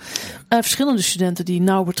lopen. Verschillende studenten die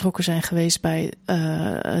nauw betrokken zijn geweest bij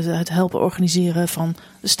het helpen organiseren van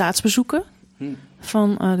de staatsbezoeken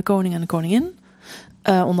van de koning en de koningin.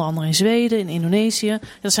 Onder andere in Zweden, in Indonesië.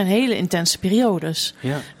 Dat zijn hele intense periodes.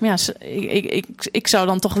 Ja. Maar ja, ik zou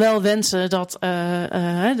dan toch wel wensen dat,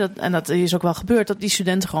 en dat is ook wel gebeurd, dat die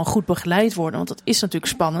studenten gewoon goed begeleid worden. Want dat is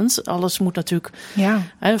natuurlijk spannend. Alles moet natuurlijk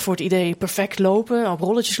voor het idee perfect lopen, op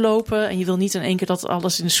rolletjes lopen. En je wil niet in één keer dat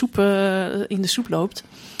alles in de soep loopt.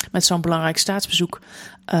 Met zo'n belangrijk staatsbezoek.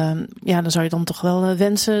 Dan zou je dan toch wel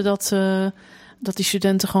wensen dat die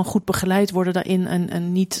studenten gewoon goed begeleid worden daarin.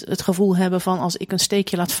 En niet het gevoel hebben van als ik een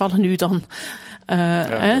steekje laat vallen nu dan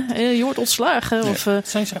je wordt ontslagen. Nee. Of,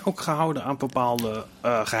 zijn zij ook gehouden aan bepaalde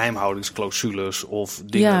geheimhoudingsclausules of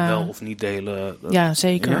dingen wel of niet delen? Ja,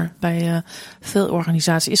 zeker. Ja? Bij veel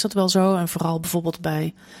organisaties is dat wel zo. En vooral bijvoorbeeld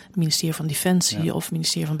bij het ministerie van Defensie of het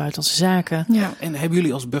ministerie van Buitenlandse Zaken. Ja. En hebben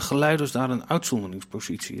jullie als begeleiders daar een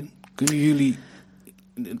uitzonderingspositie in? Kunnen jullie...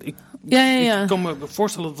 Ik kan me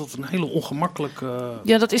voorstellen dat het een hele ongemakkelijke...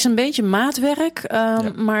 Ja, dat is een beetje maatwerk.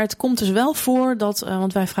 Maar het komt dus wel voor dat...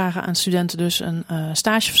 want wij vragen aan studenten dus een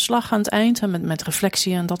stageverslag aan het eind. Met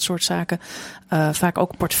reflectie en dat soort zaken. Vaak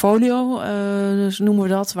ook portfolio, dus noemen we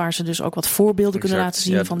dat. Waar ze dus ook wat voorbeelden kunnen laten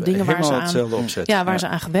zien van dingen waar ze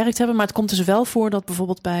aan gewerkt hebben. Maar het komt dus wel voor dat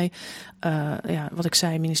bijvoorbeeld bij... wat ik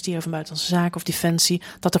zei, ministerie van Buitenlandse Zaken of Defensie...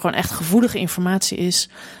 dat er gewoon echt gevoelige informatie is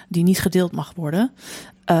die niet gedeeld mag worden...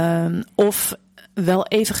 of wel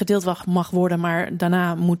even gedeeld mag worden, maar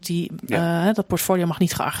daarna moet dat portfolio mag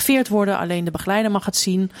niet gearchiveerd worden. Alleen de begeleider mag het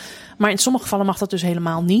zien. Maar in sommige gevallen mag dat dus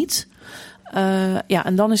helemaal niet.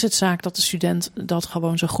 En dan is het zaak dat de student dat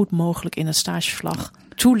gewoon zo goed mogelijk in het stageverslag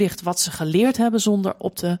toelicht wat ze geleerd hebben zonder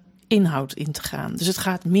op de inhoud in te gaan. Dus het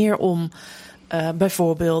gaat meer om...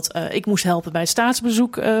 bijvoorbeeld, ik moest helpen bij het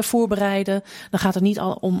staatsbezoek voorbereiden. Dan gaat het niet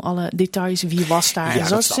om alle details, wie was daar en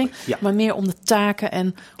zo te zien. Ja. Maar meer om de taken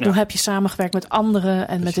en hoe heb je samengewerkt met anderen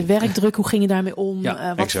en met de werkdruk. Hoe ging je daarmee om?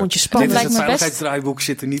 Wat vond je spannend? Het veiligheidsdraaiboek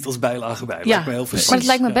zit er niet als bijlage bij. Lijkt me heel veel maar het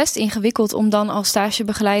lijkt me best ingewikkeld om dan als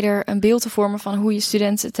stagebegeleider een beeld te vormen van hoe je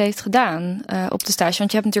student het heeft gedaan op de stage.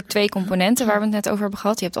 Want je hebt natuurlijk 2 componenten waar we het net over hebben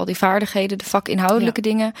gehad. Je hebt al die vaardigheden, de vakinhoudelijke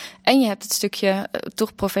dingen. En je hebt het stukje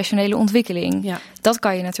toch professionele ontwikkeling. Ja. Dat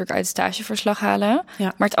kan je natuurlijk uit het stageverslag halen.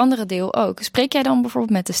 Ja. Maar het andere deel ook. Spreek jij dan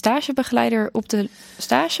bijvoorbeeld met de stagebegeleider op de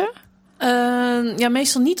stage?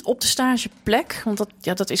 Meestal niet op de stageplek. Want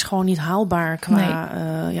dat is gewoon niet haalbaar qua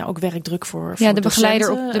ook werkdruk voor de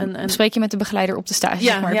begeleider spreek je met de begeleider op de stage.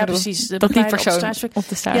 Ja, precies. De dat die persoon op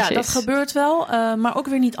de stage is. Ja, dat gebeurt wel. Maar ook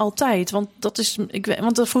weer niet altijd. Want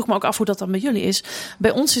dat vroeg me ook af hoe dat dan bij jullie is.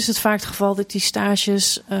 Bij ons is het vaak het geval dat die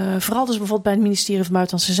stages... vooral dus bijvoorbeeld bij het ministerie van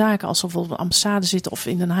Buitenlandse Zaken... als ze bijvoorbeeld op de ambassade zitten of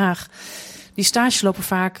in Den Haag... Die stages lopen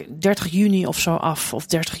vaak 30 juni of zo af. Of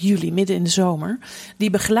 30 juli, midden in de zomer. Die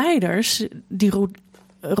begeleiders, die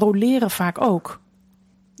roleren vaak ook.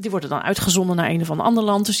 Die worden dan uitgezonden naar een of ander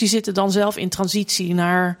land. Dus die zitten dan zelf in transitie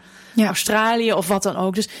naar Australië of wat dan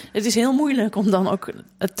ook. Dus het is heel moeilijk om dan ook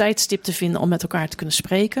het tijdstip te vinden... om met elkaar te kunnen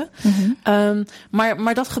spreken. Mm-hmm.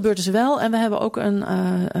 Maar dat gebeurt dus wel. En we hebben ook een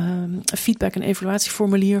feedback- en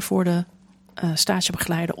evaluatieformulier... voor de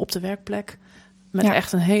stagebegeleider op de werkplek... Met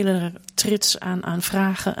echt een hele trits aan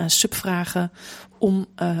vragen en subvragen om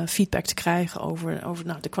feedback te krijgen over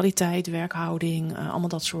de kwaliteit, werkhouding, allemaal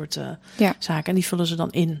dat soort zaken. En die vullen ze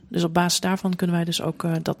dan in. Dus op basis daarvan kunnen wij dus ook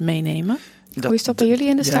dat meenemen. Hoe is dat bij jullie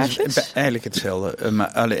in de stages? Eigenlijk hetzelfde.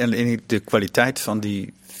 Maar alleen de kwaliteit van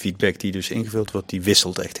die feedback die dus ingevuld wordt, die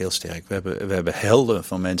wisselt echt heel sterk. We hebben helden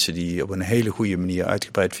van mensen die op een hele goede manier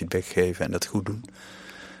uitgebreid feedback geven en dat goed doen.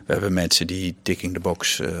 We hebben mensen die ticking the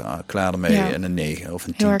box klaar ermee en een 9 of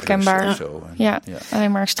een 10 heel herkenbaar. Of zo.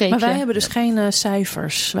 Alleen maar een streepje. Maar wij hebben dus geen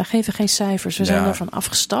cijfers. Wij geven geen cijfers. We zijn daarvan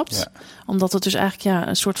afgestapt. Ja. Omdat het dus eigenlijk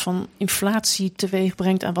een soort van inflatie teweeg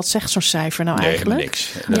brengt. En wat zegt zo'n cijfer nou eigenlijk?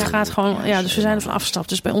 Niks. Het gaat gewoon, dus we zijn ervan afgestapt.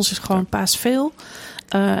 Dus bij ons is het gewoon paas veel.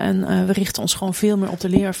 En we richten ons gewoon veel meer op de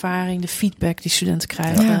leerervaring, de feedback die studenten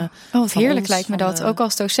krijgen. Wat heerlijk lijkt me dat, ook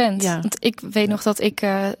als docent. Ja. Want ik weet nog dat ik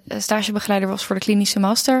stagebegeleider was voor de klinische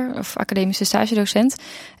master of academische stagedocent.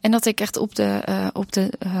 En dat ik echt op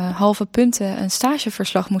de halve punten een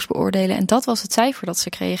stageverslag moest beoordelen. En dat was het cijfer dat ze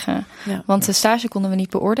kregen. Ja. Want de stage konden we niet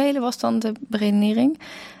beoordelen, was dan de beredenering.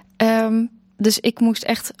 Dus ik moest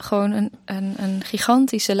echt gewoon een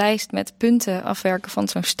gigantische lijst met punten afwerken van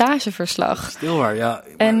zo'n stageverslag. Stil waar, ja.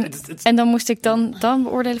 En dan moest ik dan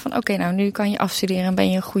beoordelen van oké, nou nu kan je afstuderen en ben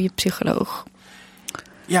je een goede psycholoog.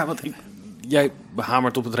 Ja, want jij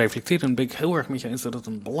behamert op het reflecteren en ben ik heel erg met je eens dat het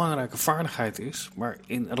een belangrijke vaardigheid is. Maar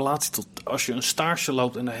in relatie tot als je een stage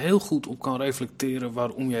loopt en er heel goed op kan reflecteren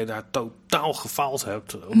waarom jij daar totaal gefaald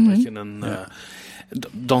hebt. Omdat je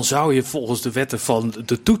dan zou je volgens de wetten van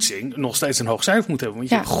de toetsing nog steeds een hoog cijfer moeten hebben. Want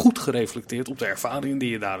je hebt goed gereflecteerd op de ervaringen die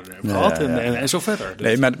je daarin hebt gehad en zo verder. Dus.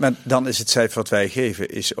 Nee, maar dan is het cijfer wat wij geven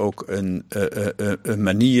is ook een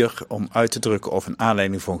manier om uit te drukken of een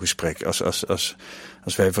aanleiding voor een gesprek.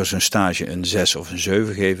 Als wij voor zo'n stage een 6 of een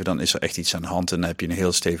 7 geven, dan is er echt iets aan de hand en dan heb je een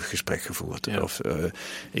heel stevig gesprek gevoerd. Ja. Of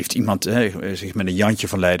heeft iemand zich met een Jantje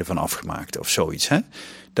van Leiden van afgemaakt of zoiets. Hè?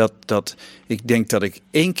 Ik denk dat ik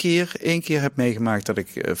één keer heb meegemaakt dat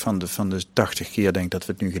ik van de 80 keer denk dat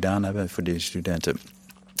we het nu gedaan hebben voor deze studenten.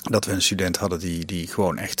 Dat we een student hadden die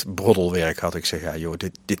gewoon echt broddelwerk had. Ik zeg, ja joh,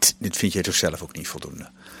 dit vind jij toch zelf ook niet voldoende.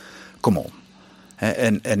 Kom op.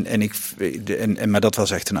 Maar dat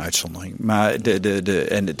was echt een uitzondering. Maar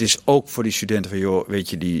en het is ook voor die studenten van, joh, weet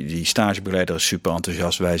je, die stagebegeleider is super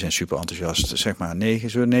enthousiast. Wij zijn super enthousiast. Zeg maar 9.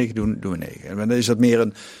 Zullen we 9 doen? Doen we 9. En dan is dat meer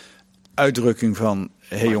een uitdrukking van,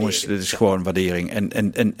 hé jongens, dit is gewoon waardering.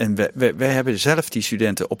 En wij hebben zelf die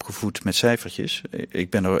studenten opgevoed met cijfertjes. Ik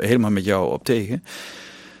ben er helemaal met jou op tegen.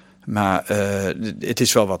 Maar het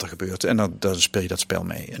is wel wat er gebeurt. En dan speel je dat spel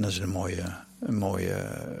mee. En dat is een mooie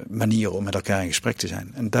manier om met elkaar in gesprek te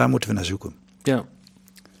zijn. En daar moeten we naar zoeken. Ja.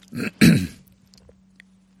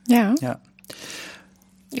 Ja.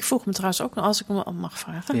 Ik vroeg me trouwens ook, als ik hem mag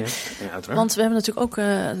vragen. Ja, uiteraard. Want we hebben natuurlijk ook,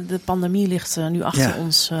 de pandemie ligt nu achter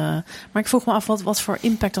ons. Maar ik vroeg me af, wat voor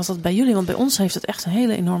impact had dat bij jullie? Want bij ons heeft het echt een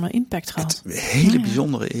hele enorme impact gehad. Het hele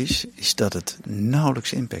bijzondere is dat het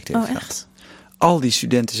nauwelijks impact heeft gehad. Echt? Al die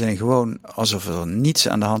studenten zijn gewoon alsof er niets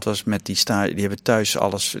aan de hand was met die stage. Die hebben thuis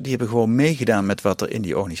alles. Die hebben gewoon meegedaan met wat er in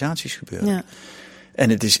die organisaties gebeurt. Ja.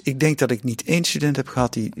 En ik denk dat ik niet één student heb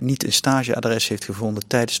gehad die niet een stageadres heeft gevonden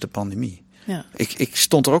tijdens de pandemie. Ja. Ik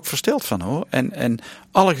stond er ook versteld van hoor. En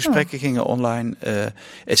alle gesprekken gingen online.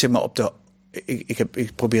 Zeg maar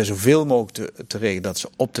ik probeer zoveel mogelijk te regelen dat ze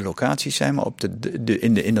op de locaties zijn. Maar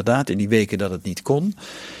inderdaad in die weken dat het niet kon,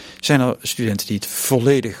 zijn er studenten die het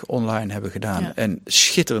volledig online hebben gedaan. Ja. En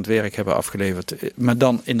schitterend werk hebben afgeleverd. Maar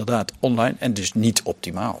dan inderdaad online en dus niet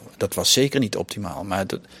optimaal. Dat was zeker niet optimaal. Maar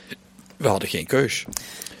we hadden geen keus.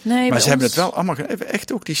 Nee, maar ze hebben het wel allemaal gedaan.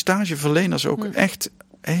 Echt ook die stageverleners ook echt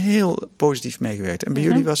heel positief meegewerkt. En bij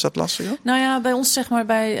jullie was dat lastiger? Nou ja, bij ons zeg maar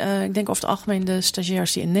ik denk over het algemeen de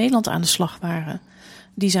stagiairs die in Nederland aan de slag waren.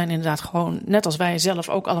 Die zijn inderdaad gewoon, net als wij zelf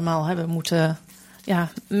ook allemaal hebben moeten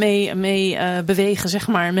mee bewegen, zeg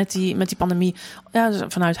maar, met die pandemie. Ja,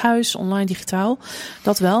 vanuit huis, online, digitaal.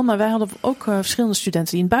 Dat wel. Maar wij hadden ook verschillende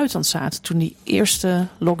studenten die in het buitenland zaten toen die eerste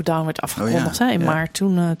lockdown werd afgekondigd in maart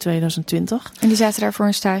toen 2020. En die zaten daar voor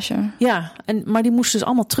een stage? Ja, maar die moesten dus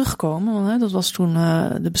allemaal terugkomen. Want, dat was toen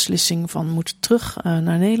de beslissing van moeten terug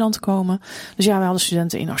naar Nederland komen. Dus ja, we hadden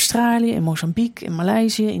studenten in Australië, in Mozambique, in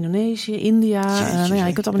Maleisië, Indonesië, India. Je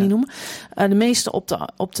kunt het allemaal niet noemen. De meeste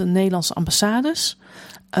op de Nederlandse ambassades.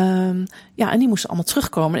 En die moesten allemaal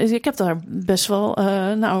terugkomen. Dus ik heb daar best wel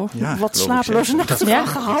wat slapeloze nachten van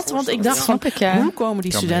gehad. Want ik dacht hoe komen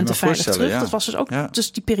die studenten veilig terug? Ja. Dat was dus ook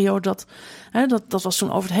dus die periode dat was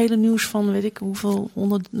toen over het hele nieuws van weet ik hoeveel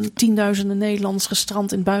 10.000 Nederlanders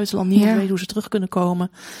gestrand in het buitenland. Niemand weet hoe ze terug kunnen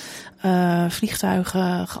komen.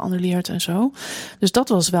 Vliegtuigen geannuleerd en zo. Dus dat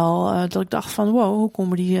was wel dat ik dacht van wow, hoe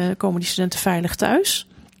komen die studenten veilig thuis?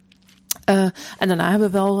 En daarna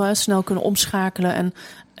hebben we wel snel kunnen omschakelen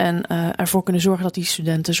en ervoor kunnen zorgen dat die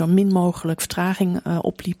studenten zo min mogelijk vertraging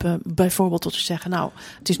opliepen. Bijvoorbeeld tot ze zeggen, nou,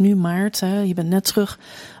 het is nu maart, je bent net terug.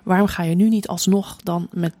 Waarom ga je nu niet alsnog dan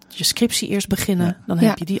met je scriptie eerst beginnen? Ja. Dan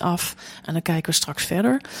heb je die af en dan kijken we straks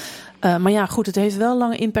verder. Maar ja, goed, het heeft wel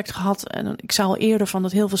lange impact gehad. En ik zei al eerder van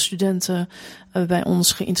dat heel veel studenten bij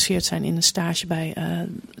ons geïnteresseerd zijn in een stage bij het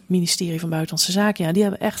ministerie van Buitenlandse Zaken. Ja, die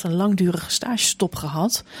hebben echt een langdurige stagestop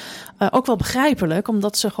gehad. Ook wel begrijpelijk,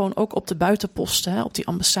 omdat ze gewoon ook op de buitenposten, op die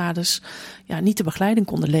ambassades, niet de begeleiding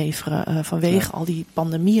konden leveren. Vanwege al die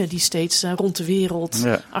pandemieën die steeds rond de wereld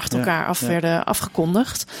achter elkaar af werden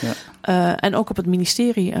afgekondigd. Ja. En ook op het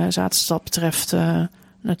ministerie zaten ze dat betreft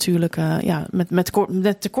natuurlijk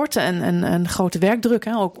met tekorten en grote werkdruk.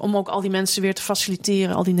 Hè, om ook al die mensen weer te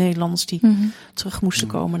faciliteren. Al die Nederlanders die terug moesten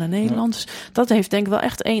komen naar Nederland. Dus dat heeft denk ik wel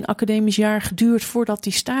echt 1 academisch jaar geduurd voordat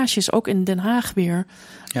die stages ook in Den Haag weer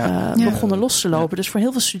begonnen los te lopen. Ja. Dus voor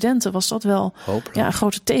heel veel studenten was dat wel een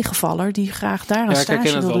grote tegenvaller die graag daar een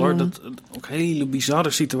stage wilden doen. Ja, dat ook hele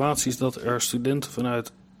bizarre situaties dat er studenten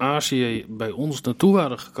vanuit Azië bij ons naartoe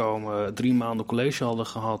waren gekomen, 3 maanden college hadden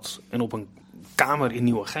gehad en op een kamer in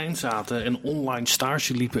Nieuwegein zaten en online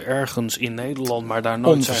stage liepen ergens in Nederland, maar daar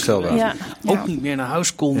nooit zijn geweest. Ook niet meer naar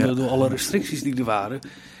huis konden door alle restricties die er waren.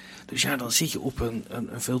 Dus dan zit je op een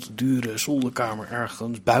veel te dure zolderkamer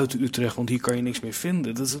ergens buiten Utrecht, want hier kan je niks meer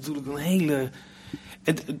vinden. Dat is natuurlijk een hele...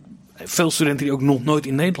 veel studenten die ook nog nooit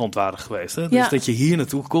in Nederland waren geweest. Hè? Dus dat je hier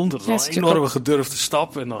naartoe komt, dat is al een enorme gedurfde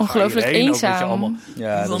stap. En dan ongelooflijk ga je eenzaam. Allemaal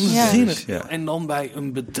waanzinnig. Ja. En dan bij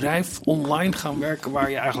een bedrijf online gaan werken waar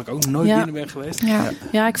je eigenlijk ook nooit binnen bent geweest.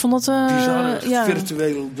 Ja, ik vond dat... bizarre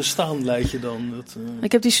virtueel bestaan leid je dan.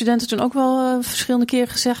 Ik heb die studenten toen ook wel verschillende keren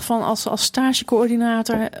gezegd van als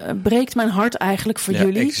stagecoördinator breekt mijn hart eigenlijk voor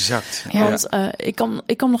jullie. Exact. Want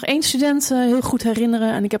ik kan nog 1 student heel goed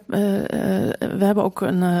herinneren. En we hebben ook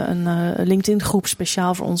een LinkedIn groep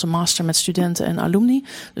speciaal voor onze master met studenten en alumni.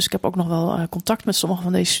 Dus ik heb ook nog wel contact met sommige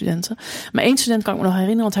van deze studenten. Maar 1 student kan ik me nog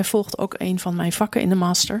herinneren, want hij volgt ook een van mijn vakken in de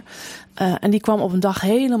master. En die kwam op een dag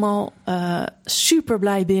helemaal super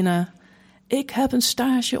blij binnen. Ik heb een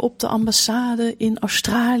stage op de ambassade in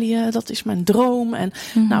Australië. Dat is mijn droom. En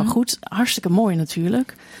nou goed, hartstikke mooi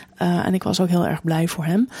natuurlijk. En ik was ook heel erg blij voor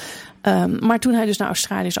hem. Maar toen hij dus naar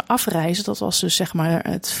Australië zou afreizen, dat was dus zeg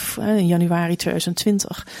maar in januari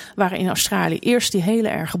 2020, waren in Australië eerst die hele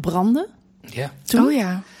erge branden. Ja.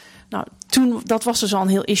 Nou, dat was dus al een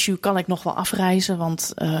heel issue. Kan ik nog wel afreizen?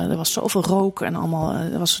 Want er was zoveel rook en allemaal.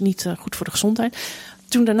 Dat was niet goed voor de gezondheid.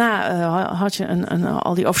 Toen daarna had je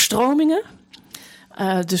al die overstromingen.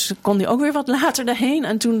 Dus kon hij ook weer wat later daarheen.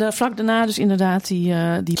 En toen vlak daarna dus inderdaad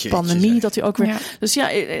die pandemie. Dat hij ook weer... Ja. Dus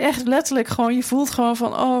ja, echt letterlijk gewoon... Je voelt gewoon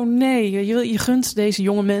van... Oh nee, je gunt deze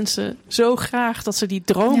jonge mensen zo graag... dat ze die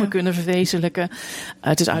dromen kunnen verwezenlijken.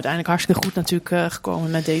 Het is uiteindelijk hartstikke goed natuurlijk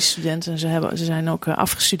gekomen met deze studenten. Ze zijn ook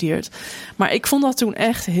afgestudeerd. Maar ik vond dat toen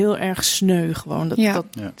echt heel erg sneu gewoon.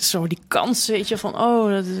 Zo die kans, weet je, van...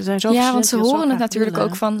 Oh, er zijn zoveel studenten... want ze horen het natuurlijk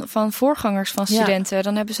ook van voorgangers van studenten. Ja.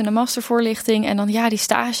 Dan hebben ze een mastervoorlichting en dan... die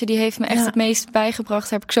stage die heeft me echt het meest bijgebracht.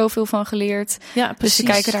 Daar heb ik zoveel van geleerd. Ja, dus ze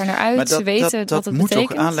kijken daar naar uit. Maar ze weten wat het betekent. Dat moet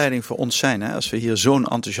ook aanleiding voor ons zijn. Hè? Als we hier zo'n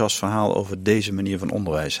enthousiast verhaal over deze manier van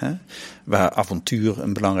onderwijs. Hè? Waar avontuur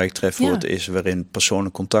een belangrijk trefwoord is. Waarin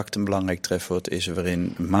persoonlijk contact een belangrijk trefwoord is.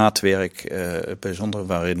 Waarin maatwerk bijzonder.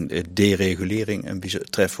 Waarin deregulering een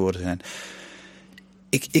trefwoord zijn.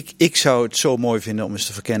 Ik zou het zo mooi vinden om eens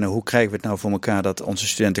te verkennen hoe krijgen we het nou voor elkaar dat onze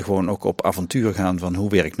studenten gewoon ook op avontuur gaan van hoe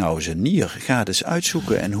werkt nou zijn nier? Ga het eens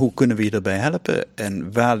uitzoeken en hoe kunnen we je erbij helpen?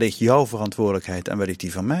 En waar ligt jouw verantwoordelijkheid en waar ligt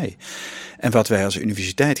die van mij? En wat wij als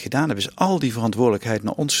universiteit gedaan hebben is al die verantwoordelijkheid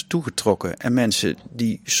naar ons toegetrokken. En mensen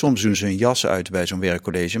die soms doen ze hun jas uit bij zo'n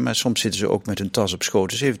werkcollege, maar soms zitten ze ook met hun tas op schoot.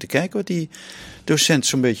 Dus even te kijken wat die docent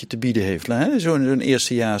zo'n beetje te bieden heeft. Zo'n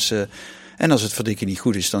eerstejaars... En als het verdikken niet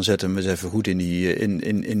goed is, dan zetten we hem eens even goed in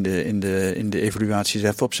de evaluaties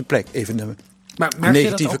even op zijn plek. Even de maar merk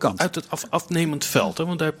negatieve je dat ook kant. Uit het afnemend veld? Hè?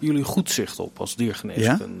 Want daar hebben jullie goed zicht op als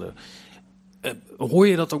diergeneeskunde. Ja? Hoor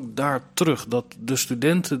je dat ook daar terug? Dat de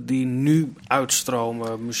studenten die nu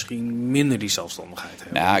uitstromen misschien minder die zelfstandigheid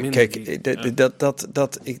hebben? Nou, kijk,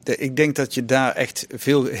 ik denk dat je daar echt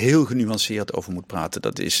heel genuanceerd over moet praten.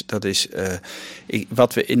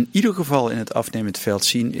 Wat we in ieder geval in het afnemend veld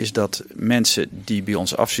zien, is dat mensen die bij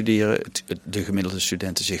ons afstuderen, de gemiddelde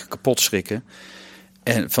studenten zich kapot schrikken.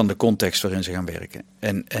 En van de context waarin ze gaan werken.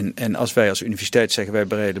 En als wij als universiteit zeggen, wij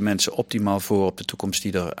bereiden mensen optimaal voor op de toekomst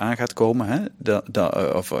die er aan gaat komen. Hè,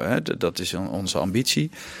 dat is onze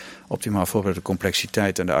ambitie. Optimaal voor op de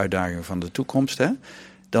complexiteit en de uitdagingen van de toekomst. Hè.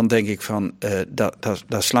 Dan denk ik van,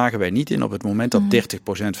 daar slagen wij niet in op het moment dat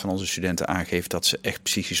 30% van onze studenten aangeeft dat ze echt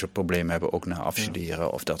psychische problemen hebben, ook na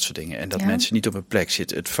afstuderen of dat soort dingen. En dat mensen niet op een plek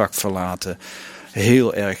zitten, het vak verlaten,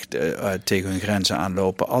 heel erg tegen hun grenzen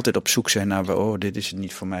aanlopen, altijd op zoek zijn naar, dit is het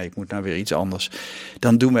niet voor mij, ik moet nou weer iets anders.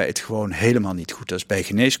 Dan doen wij het gewoon helemaal niet goed. Dat is bij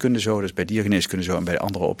geneeskunde zo, dat is bij diergeneeskunde zo en bij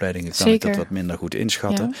andere opleidingen kan ik dat wat minder goed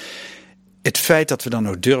inschatten. Ja. Het feit dat we dan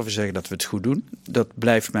nog durven zeggen dat we het goed doen, dat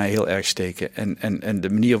blijft mij heel erg steken. En de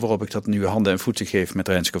manier waarop ik dat nu handen en voeten geef met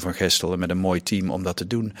Renske van Gestel en met een mooi team om dat te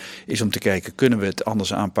doen, is om te kijken, kunnen we het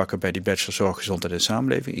anders aanpakken bij die bachelor zorg, gezondheid en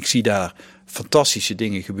samenleving? Ik zie daar fantastische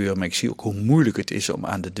dingen gebeuren, maar ik zie ook hoe moeilijk het is om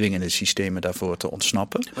aan de dwingende systemen daarvoor te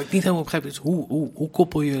ontsnappen. Wat ik niet helemaal begrijp is, hoe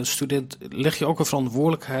koppel je student, leg je ook een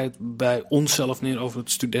verantwoordelijkheid bij onszelf neer over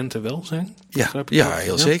het studentenwelzijn? Ja,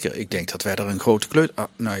 heel zeker. Ik denk dat wij daar een grote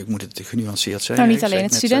ik moet het genuanceerd zijn. Nou, niet alleen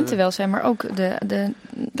het studentenwelzijn, maar ook de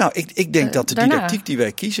Nou, ik denk dat de didactiek die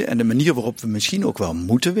wij kiezen en de manier waarop we misschien ook wel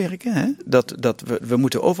moeten werken, hè, dat we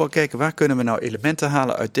moeten overal kijken, waar kunnen we nou elementen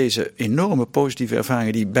halen uit deze enorme positieve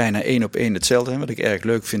ervaringen die bijna 1 op 1 hetzelfde zijn, wat ik erg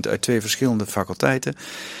leuk vind uit 2 verschillende faculteiten.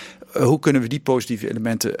 Hoe kunnen we die positieve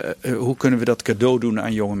elementen, hoe kunnen we dat cadeau doen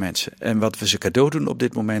aan jonge mensen? En wat we ze cadeau doen op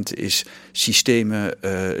dit moment is systemen,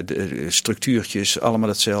 structuurtjes, allemaal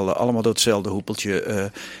hetzelfde, allemaal door hetzelfde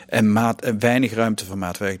hoepeltje en weinig ruimte voor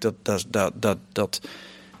maatwerk.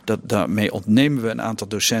 Dat Daarmee ontnemen we een aantal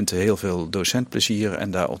docenten heel veel docentplezier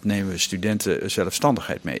en daar ontnemen we studenten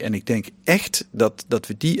zelfstandigheid mee. En ik denk echt dat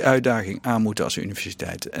we die uitdaging aan moeten als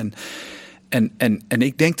universiteit. En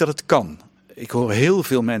ik denk dat het kan. Ik hoor heel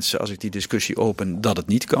veel mensen, als ik die discussie open, dat het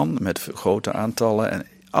niet kan, met grote aantallen en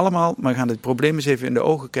allemaal. Maar we gaan het probleem eens even in de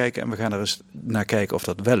ogen kijken en we gaan er eens naar kijken of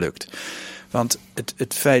dat wel lukt. Want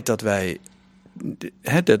het feit dat wij,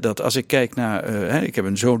 dat als ik kijk naar, ik heb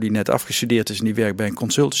een zoon die net afgestudeerd is en die werkt bij een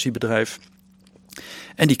consultancybedrijf.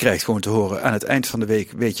 En die krijgt gewoon te horen, aan het eind van de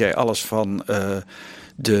week weet jij alles van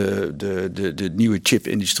de nieuwe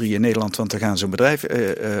chipindustrie in Nederland, want dan gaan zo'n bedrijf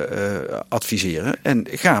adviseren en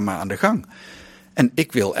ga maar aan de gang. En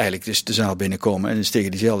ik wil eigenlijk dus de zaal binnenkomen en eens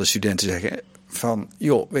tegen diezelfde studenten zeggen van,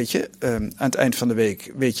 joh, weet je, aan het eind van de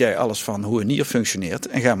week weet jij alles van hoe een nier functioneert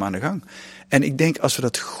en ga maar aan de gang. En ik denk als we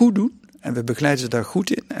dat goed doen, en we begeleiden ze daar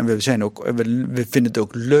goed in. En we vinden het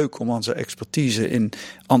ook leuk om onze expertise in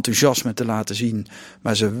enthousiasme te laten zien.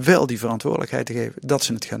 Maar ze wel die verantwoordelijkheid te geven dat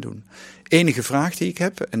ze het gaan doen. Enige vraag die ik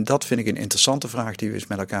heb, en dat vind ik een interessante vraag die we eens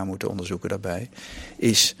met elkaar moeten onderzoeken daarbij.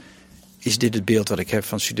 Is dit het beeld wat ik heb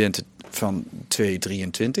van studenten van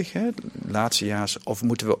 2023, laatstejaars? Of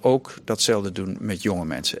moeten we ook datzelfde doen met jonge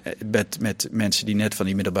mensen? Met mensen die net van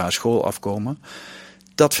die middelbare school afkomen.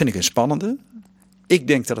 Dat vind ik een spannende. Ik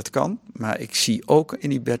denk dat het kan, maar ik zie ook in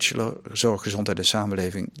die bachelor zorg, gezondheid en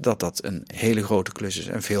samenleving dat een hele grote klus is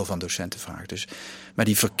en veel van docenten vraagt. Dus, maar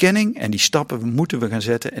die verkenning en die stappen moeten we gaan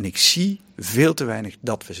zetten en ik zie veel te weinig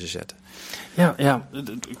dat we ze zetten. Ja.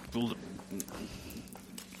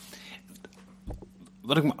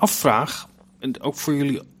 Wat ik me afvraag, en ook voor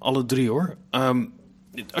jullie alle drie hoor.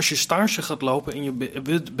 Als je stage gaat lopen en je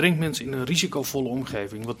brengt mensen in een risicovolle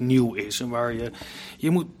omgeving, wat nieuw is en waar je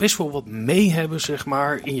moet best wel wat mee hebben, zeg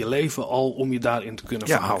maar, in je leven al om je daarin te kunnen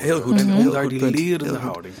verhouden. Heel goed. En om heel daar goed die punt. lerende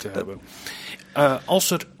houding te hebben.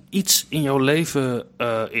 Als er iets in jouw leven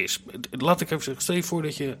is, laat ik even zeggen, stel je voor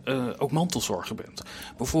dat je ook mantelzorger bent.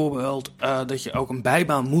 Bijvoorbeeld dat je ook een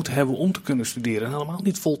bijbaan moet hebben om te kunnen studeren en helemaal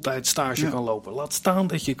niet voltijd stage kan lopen. Laat staan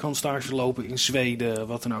dat je kan stage lopen in Zweden,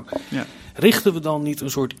 wat dan ook. Ja. Richten we dan niet een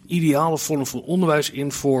soort ideale vorm van onderwijs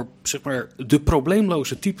in voor, zeg maar, de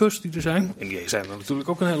probleemloze types die er zijn? En die zijn er natuurlijk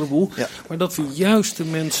ook een heleboel. Ja. Maar dat we juist de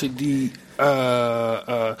mensen die,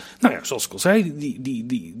 zoals ik al zei,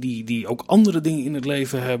 die ook andere dingen in het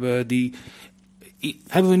leven hebben,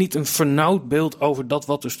 hebben we niet een vernauwd beeld over dat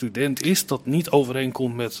wat de student is, dat niet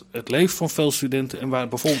overeenkomt met het leven van veel studenten en waar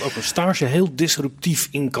bijvoorbeeld ook een stage heel disruptief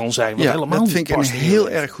in kan zijn. Wat helemaal dat niet vind ik een heel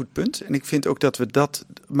erg goed punt. En ik vind ook dat we dat.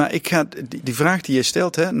 Maar ik ga die vraag die je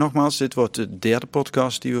stelt, nogmaals, dit wordt de derde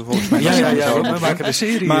podcast die we volgens mij. We maken een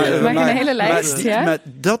serie. We maken een hele lijst. Maar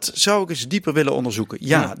dat zou ik eens dieper willen onderzoeken.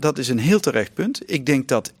 Ja, dat is een heel terecht punt. Ik denk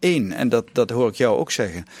dat en dat hoor ik jou ook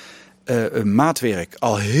zeggen, maatwerk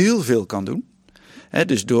al heel veel kan doen.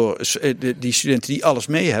 Dus door die studenten die alles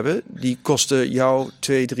mee hebben, die kosten jou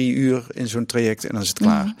 2-3 uur in zo'n traject en dan is het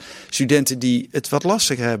klaar. Mm-hmm. Studenten die het wat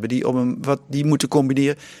lastiger hebben, die moeten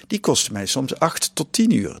combineren, die kosten mij soms 8 tot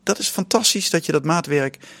 10 uur. Dat is fantastisch dat je dat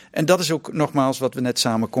maatwerk, en dat is ook nogmaals wat we net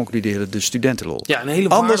samen concludeerden, de studentenlol. Ja, een hele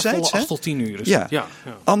waardevolle 8 tot 10 uur. Ja.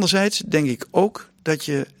 Anderzijds denk ik ook dat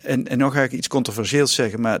je, en nu ga ik iets controversieels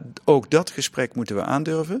zeggen, maar ook dat gesprek moeten we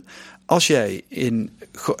aandurven. Als jij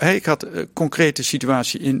ik had een concrete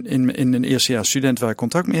situatie in een eerstejaars student waar ik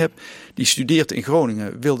contact mee heb. Die studeert in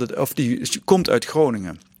Groningen, die komt uit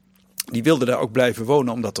Groningen. Die wilde daar ook blijven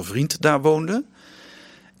wonen omdat er vriend daar woonde.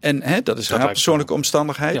 En dat is haar persoonlijke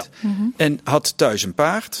omstandigheid. Ja. Mm-hmm. En had thuis een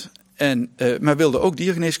paard. Maar wilde ook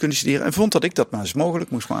diergeneeskunde studeren. En vond dat ik dat maar eens mogelijk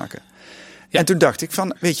moest maken. Ja. En toen dacht ik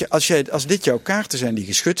van, weet je, als dit jouw kaarten zijn die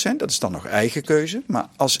geschud zijn, dat is dan nog eigen keuze. Maar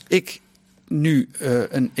als ik nu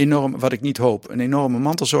wat ik niet hoop, een enorme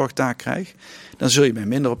mantelzorgtaak krijg, dan zul je mij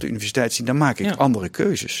minder op de universiteit zien. Dan maak ik andere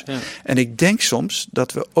keuzes. Ja. En ik denk soms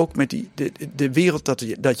dat we ook met de wereld,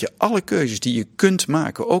 dat je alle keuzes die je kunt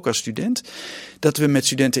maken, ook als student, dat we met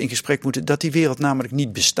studenten in gesprek moeten, dat die wereld namelijk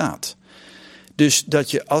niet bestaat. Dus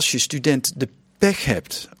dat je als je student de pech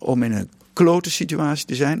hebt om in een klote situatie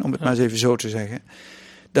te zijn, om het maar eens even zo te zeggen,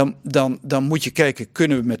 dan moet je kijken,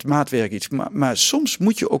 kunnen we met maatwerk iets. Maar soms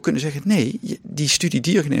moet je ook kunnen zeggen, nee, die studie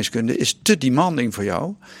diergeneeskunde is te demanding voor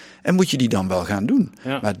jou. En moet je die dan wel gaan doen.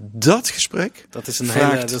 Ja. Maar dat gesprek, dat is een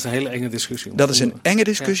hele enge discussie. Dat is een enge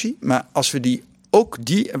discussie, maar als we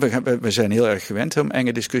we zijn heel erg gewend om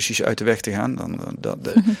enge discussies uit de weg te gaan.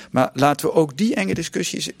 Maar laten we ook die enge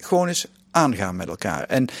discussies gewoon eens aangaan met elkaar.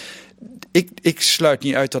 En ik sluit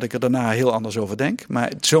niet uit dat ik er daarna heel anders over denk.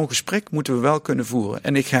 Maar zo'n gesprek moeten we wel kunnen voeren.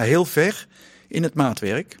 En ik ga heel ver in het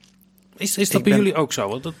maatwerk. Is dat bij jullie ook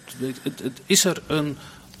zo? Is er een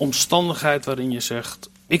omstandigheid waarin je zegt,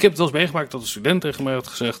 Ik heb het wel eens meegemaakt dat een student tegen mij had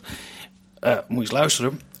gezegd, moet je eens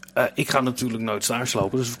luisteren. Ik ga natuurlijk nooit stage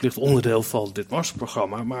lopen, dus verplicht onderdeel van dit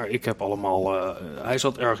masterprogramma. Maar ik heb allemaal, hij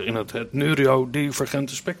zat erg in het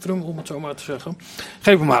neurodivergente spectrum, om het zo maar te zeggen.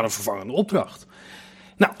 Geef me maar een vervangende opdracht.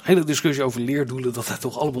 Nou, hele discussie over leerdoelen, dat daar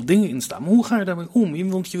toch allemaal dingen in staan. Maar hoe ga je daarmee om?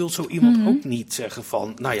 Want je wilt zo iemand ook niet zeggen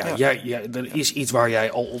van, er is iets waar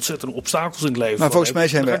jij al ontzettende obstakels in het leven. Maar volgens mij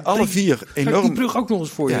zijn wij alle 4 enorm. Ga ik die brug ook nog eens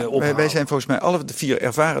voor je ophalen? Wij zijn volgens mij alle 4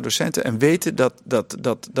 ervaren docenten en weten dat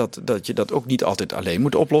je dat ook niet altijd alleen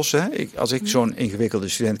moet oplossen. Hè? Als ik zo'n ingewikkelde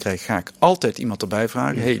student krijg, ga ik altijd iemand erbij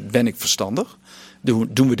vragen. Hey, ben ik verstandig?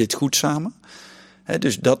 Doen we dit goed samen?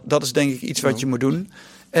 Dus dat is denk ik iets wat je moet doen.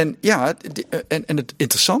 En en het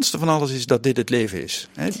interessantste van alles is dat dit het leven is.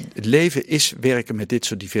 Het leven is werken met dit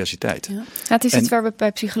soort diversiteit. Ja. Het is iets waar we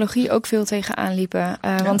bij psychologie ook veel tegenaan liepen.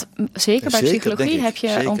 Want zeker bij psychologie heb je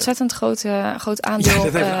een ontzettend groot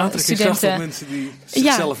aandeel studenten. Van mensen die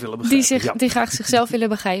zichzelf willen begrijpen. Die graag zichzelf willen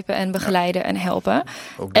begrijpen en begeleiden en helpen.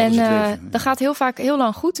 En dat gaat heel vaak heel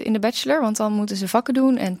lang goed in de bachelor. Want dan moeten ze vakken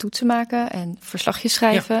doen en toetsen maken en verslagjes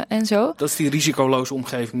schrijven en zo. Dat is die risicoloze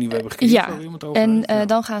omgeving die we hebben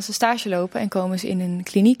gekregen. Dan gaan ze stage lopen en komen ze in een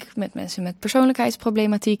kliniek met mensen met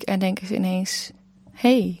persoonlijkheidsproblematiek en denken ze ineens,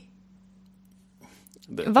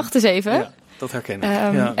 wacht eens even. Ja, dat herken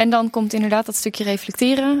ik. En dan komt inderdaad dat stukje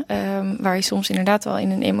reflecteren, waar je soms inderdaad wel in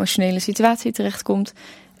een emotionele situatie terechtkomt.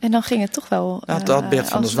 En dan ging het toch wel had Bert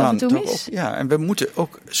van der Zwaan toch ook. Ja, en we moeten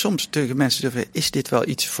ook soms tegen mensen zeggen, is dit wel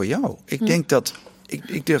iets voor jou? Ik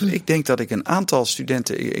denk dat ik een aantal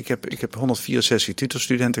studenten, ik heb 164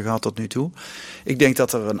 tutorstudenten gehad tot nu toe. Ik denk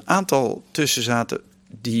dat er een aantal tussen zaten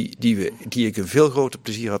die ik een veel groter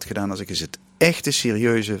plezier had gedaan als ik eens het echte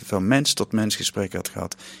serieuze van mens tot mens gesprek had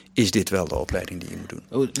gehad. Is dit wel de opleiding die je moet doen?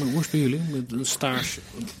 Maar hoe is het bij jullie met een stage?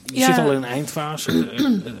 Je zit al in een eindfase.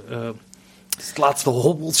 Het laatste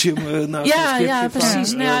hobbeltje naar ja,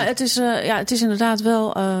 precies. Het is inderdaad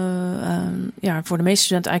wel voor de meeste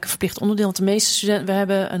studenten eigenlijk een verplicht onderdeel. Want de meeste studenten, we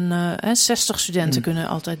hebben 60 studenten kunnen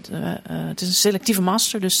altijd. Het is een selectieve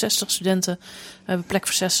master, dus 60 studenten. We hebben plek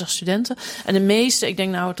voor 60 studenten. En de meeste, ik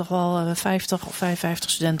denk toch wel 50 of 55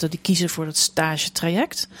 studenten, die kiezen voor het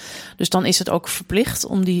stagetraject. Dus dan is het ook verplicht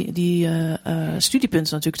om die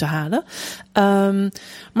studiepunten natuurlijk te halen.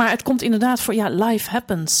 Maar het komt inderdaad voor, life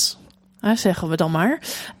happens. Zeggen we dan maar.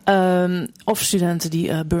 Of studenten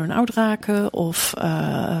die burn-out raken. Of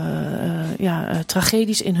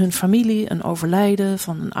tragedies in hun familie. Een overlijden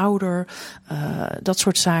van een ouder. Dat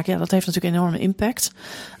soort zaken. Ja, dat heeft natuurlijk een enorme impact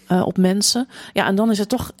op mensen. Ja, en dan is het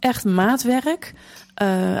toch echt maatwerk.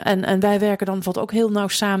 En wij werken dan bijvoorbeeld ook heel nauw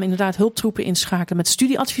samen. Inderdaad hulptroepen inschakelen met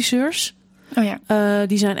studieadviseurs. Oh ja.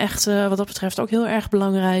 Die zijn echt wat dat betreft ook heel erg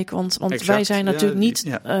belangrijk. Want wij zijn natuurlijk niet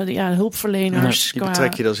hulpverleners. Die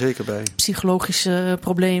betrek je daar zeker bij. Psychologische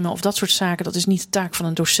problemen of dat soort zaken. Dat is niet de taak van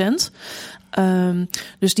een docent.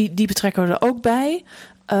 Dus die betrekken we er ook bij.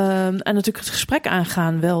 En natuurlijk het gesprek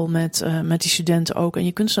aangaan wel met die studenten ook. En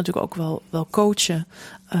je kunt ze natuurlijk ook wel coachen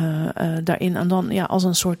daarin. En dan als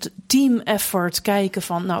een soort team effort kijken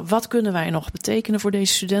van, wat kunnen wij nog betekenen voor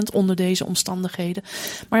deze student onder deze omstandigheden.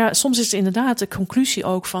 Maar soms is het inderdaad de conclusie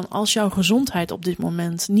ook van, als jouw gezondheid op dit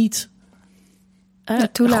moment niet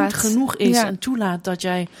goed genoeg is en toelaat dat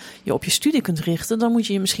jij je op je studie kunt richten, dan moet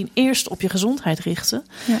je je misschien eerst op je gezondheid richten.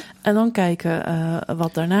 Ja. En dan kijken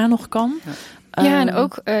wat daarna nog kan. Ja, en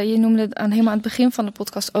ook, je noemde het helemaal aan het begin van de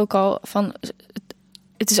podcast ook al, van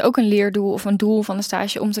het is ook een leerdoel of een doel van de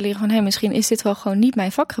stage om te leren van, misschien is dit wel gewoon niet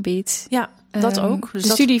mijn vakgebied. Ja, dat ook. Dus de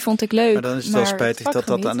studie vond ik leuk. Maar dan is het wel spijtig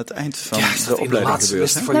dat aan het eind van de opleiding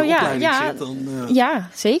gebeurt. Ja,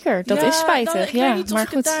 zeker. Dat is spijtig. Ik weet niet of ik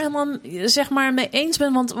het daar helemaal mee eens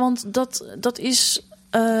ben, want dat is.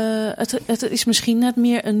 Het is misschien net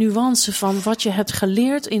meer een nuance van wat je hebt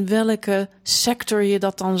geleerd, in welke sector je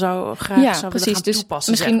dat dan zou graag zou willen gaan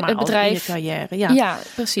toepassen. Misschien het bedrijf. In je carrière. Ja,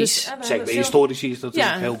 precies. Dus, zeker bij historici is dat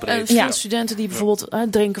heel breed. Veel studenten die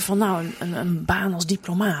bijvoorbeeld denken van een baan als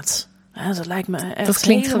diplomaat. Dat lijkt me echt dat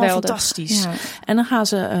klinkt geweldig. Fantastisch. Ja. En dan gaan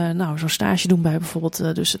ze zo'n stage doen bij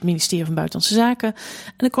bijvoorbeeld dus het ministerie van Buitenlandse Zaken.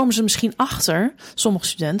 En dan komen ze misschien achter, sommige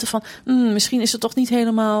studenten, van misschien is het toch niet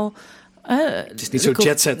helemaal. Het is niet zo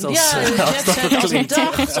jetset als dat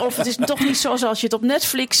klinkt. Of het is toch niet zoals je het op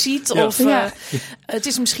Netflix ziet. Ja. Of het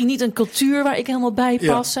is misschien niet een cultuur waar ik helemaal bij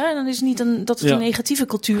pas. Ja. Dan is het niet dat het een negatieve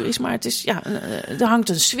cultuur is. Maar het is, er hangt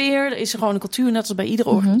een sfeer. Er is gewoon een cultuur, net als bij iedere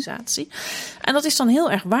organisatie. En dat is dan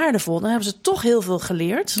heel erg waardevol. Dan hebben ze toch heel veel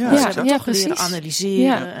geleerd. Ja. Ze hebben toch leren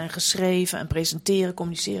analyseren en geschreven en presenteren,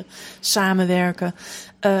 communiceren, samenwerken.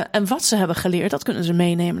 En wat ze hebben geleerd, dat kunnen ze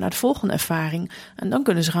meenemen naar de volgende ervaring. En dan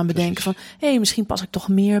kunnen ze gaan bedenken van, misschien pas ik toch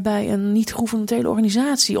meer bij een niet-gouvernementele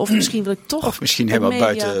organisatie. Of misschien wil ik toch... Of misschien helemaal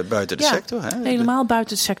buiten de sector. Hè? Helemaal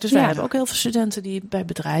buiten de sector. Dus wij hebben ook heel veel studenten die bij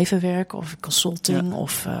bedrijven werken. Of consulting.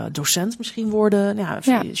 Of docent misschien worden.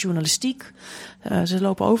 Journalistiek. Ze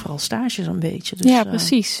lopen overal stages een beetje. Dus,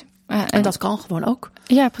 precies. En dat kan gewoon ook.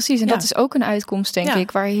 Ja, precies. En dat is ook een uitkomst, denk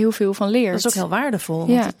ik, waar je heel veel van leert. Dat is ook heel waardevol.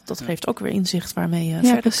 Want dat geeft ook weer inzicht waarmee je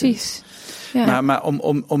verder precies. kunt. Ja. Maar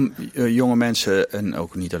om jonge mensen, en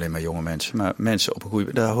ook niet alleen maar jonge mensen, maar mensen op een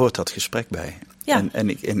goede... Daar hoort dat gesprek bij. Ja.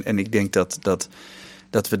 En ik denk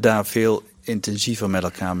dat we daar veel intensiever met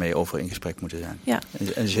elkaar mee over in gesprek moeten zijn. Ja.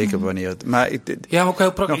 En zeker wanneer het... Maar ook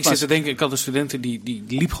heel praktisch. Ik zit te denken, ik had een studenten die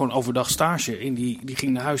liep gewoon overdag stage en die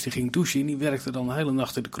ging naar huis, die ging douchen en die werkte dan de hele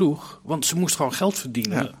nacht in de kroeg. Want ze moest gewoon geld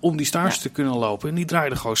verdienen om die stage te kunnen lopen. En die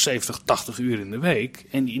draaide gewoon 70, 80 uur in de week.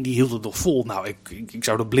 En die hield het nog vol. Nou, ik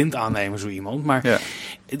zou dat blind aannemen, zo iemand. Maar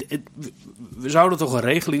we zouden toch een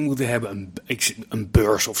regeling moeten hebben, een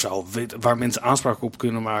beurs of zo, waar mensen aanspraak op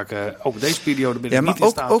kunnen maken. Ook deze periode ben ik niet in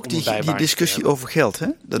staat om die discussie over geld, hè?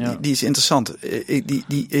 Die is interessant.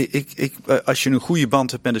 Als je een goede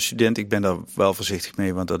band hebt met een student, ik ben daar wel voorzichtig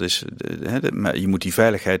mee, want dat is, maar je moet die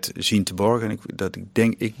veiligheid zien te borgen.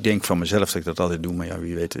 Ik denk van mezelf dat ik dat altijd doe, maar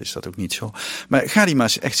wie weet is dat ook niet zo. Maar ga die maar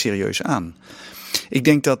eens echt serieus aan. Ik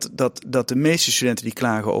denk dat de meeste studenten die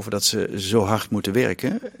klagen over dat ze zo hard moeten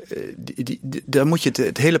werken, daar moet je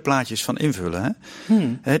het hele plaatje van invullen.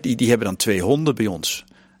 Hè? Die hebben dan 2 honden bij ons.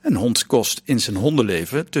 Een hond kost in zijn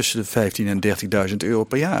hondenleven tussen de 15.000 en 30.000 euro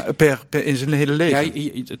per jaar, per in zijn hele leven.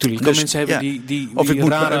 Ja, natuurlijk. Dus, mensen hebben die of ik moet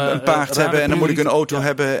rare, een paard hebben en dan moet ik een auto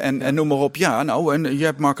hebben en noem maar op. Ja, nou, en je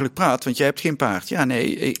hebt makkelijk praat, want jij hebt geen paard. Ja,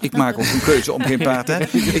 nee, ik maak ook een keuze om geen paard. Hè.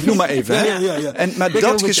 Ik noem maar even. Hè. Ja. Maar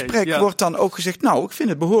dat gesprek wordt dan ook gezegd, nou, ik vind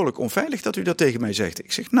het behoorlijk onveilig dat u dat tegen mij zegt.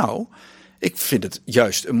 Ik zeg, nou, ik vind het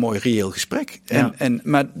juist een mooi reëel gesprek.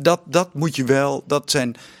 Maar dat moet je wel, dat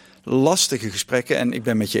zijn lastige gesprekken. En ik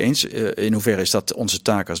ben met je eens, in hoeverre is dat onze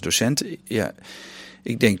taak als docent? Ja,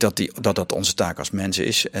 ik denk dat onze taak als mensen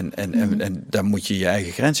is. En daar moet je je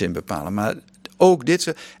eigen grenzen in bepalen. Maar ook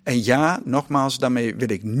dit. En ja, nogmaals, daarmee wil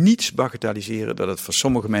ik niets bagatelliseren dat het voor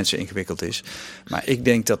sommige mensen ingewikkeld is. Maar ik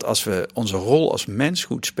denk dat als we onze rol als mens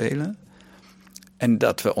goed spelen en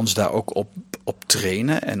dat we ons daar ook op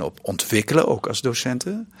trainen en op ontwikkelen, ook als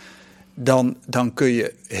docenten, dan kun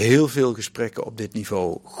je heel veel gesprekken op dit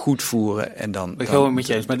niveau goed voeren. En dan, ik ben het met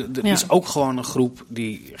je eens. Maar er is ook gewoon een groep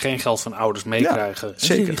die geen geld van ouders meekrijgen. Ja,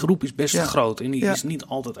 zeker. Die groep is best groot en die is niet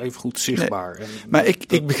altijd even goed zichtbaar. Nee. Maar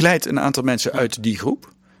ik begeleid een aantal mensen uit die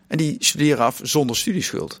groep. En die studeren af zonder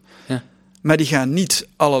studieschuld. Ja. Maar die gaan niet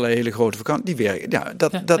allerlei hele grote vakanties. Die werken. Ja,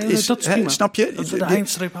 dat is snap je? Als we de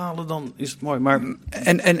eindstreep halen, dan is het mooi. Maar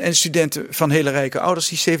en studenten van hele rijke ouders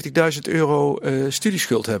die 70.000 euro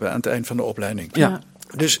studieschuld hebben aan het eind van de opleiding. Ja.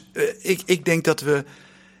 Dus ik denk dat we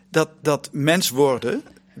dat mens worden,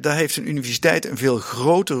 daar heeft een universiteit een veel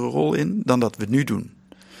grotere rol in dan dat we nu doen.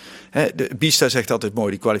 De BISTA zegt altijd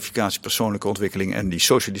mooi, die kwalificatie, persoonlijke ontwikkeling en die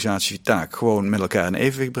socialisatietaak gewoon met elkaar in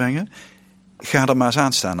evenwicht brengen. Ga er maar eens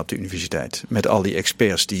aan staan op de universiteit. Met al die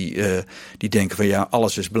experts die denken van ja,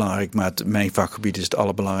 alles is belangrijk, maar mijn vakgebied is het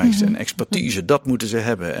allerbelangrijkste. En expertise, dat moeten ze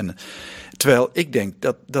hebben. En terwijl ik denk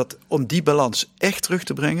dat om die balans echt terug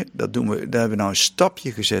te brengen, daar hebben we nou een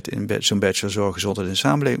stapje gezet in zo'n bachelor zorg, gezondheid en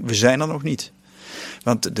samenleving. We zijn er nog niet.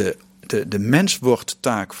 Want de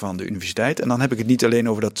menswordtaak van de universiteit, en dan heb ik het niet alleen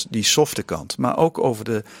over die softe kant, maar ook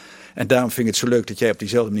over en daarom vind ik het zo leuk dat jij op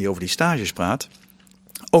diezelfde manier over die stages praat.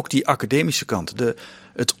 Ook die academische kant,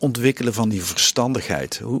 het ontwikkelen van die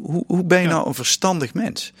verstandigheid. Hoe ben je nou een verstandig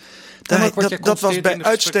mens? Dat was bij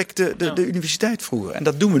uitstek de universiteit vroeger. En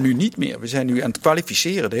dat doen we nu niet meer. We zijn nu aan het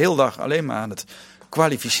kwalificeren. De hele dag alleen maar aan het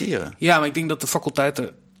kwalificeren. Ja, maar ik denk dat de faculteiten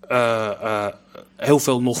heel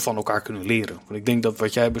veel nog van elkaar kunnen leren. Want ik denk dat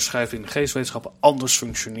wat jij beschrijft in de geestwetenschappen anders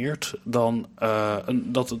functioneert dan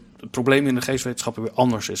dat het probleem in de geestwetenschappen weer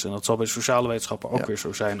anders is. En dat zal bij sociale wetenschappen ook weer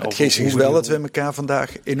zo zijn. Het geestige is wel dat we elkaar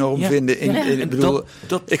vandaag enorm vinden.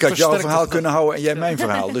 Ik had jouw verhaal kunnen houden en jij mijn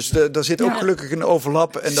verhaal. Dus daar zit ook gelukkig een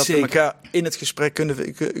overlap. En dat we elkaar in het gesprek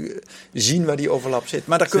kunnen zien waar die overlap zit.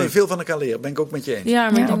 Maar daar kunnen we veel van elkaar leren. Ben ik ook met je eens. Ja,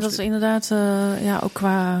 maar ik denk dat het inderdaad ook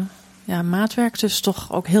qua maatwerk dus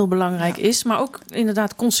toch ook heel belangrijk is. Maar ook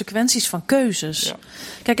inderdaad consequenties van keuzes. Ja.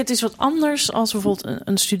 Kijk, het is wat anders als bijvoorbeeld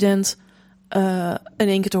een student in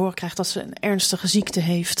één keer te horen krijgt dat ze een ernstige ziekte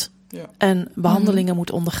heeft. en behandelingen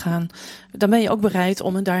moet ondergaan. Dan ben je ook bereid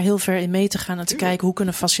om daar heel ver in mee te gaan en te kijken hoe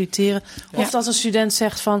kunnen faciliteren. Of dat een student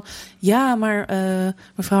zegt van, ja, maar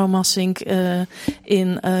mevrouw Massink,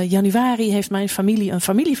 in januari heeft mijn familie een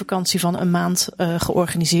familievakantie van een maand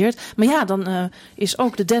georganiseerd. Maar ja, dan is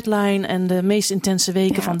ook de deadline en de meest intense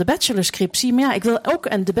weken van de bachelorscriptie. Maar ja, ik wil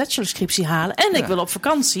ook de bachelorscriptie halen en ik wil op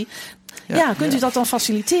vakantie. Ja, kunt u dat dan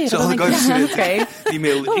faciliteren? Zal Dan ik denk ook oké. Die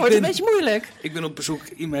mail. Dat wordt een beetje moeilijk. Ik ben op bezoek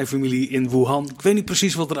in mijn familie in Wuhan. Ik weet niet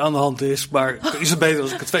precies wat er aan de hand is, maar is het beter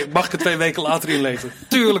als mag ik het 2 weken later inleveren?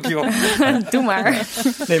 Tuurlijk, joh. Doe maar.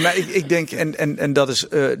 Nee, maar ik denk, en dat is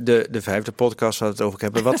de 5e podcast waar we het over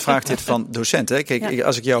hebben. Wat vraagt dit van docenten? Kijk,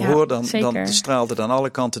 als ik jou hoor, dan straalt het aan alle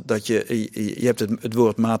kanten dat je hebt het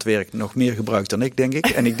woord maatwerk nog meer gebruikt dan ik, denk ik.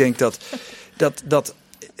 En ik denk dat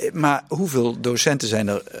maar hoeveel docenten zijn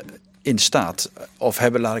er in staat, of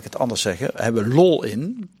laat ik het anders zeggen, hebben lol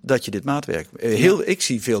in dat je dit maatwerk. Ik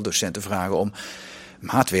zie veel docenten vragen om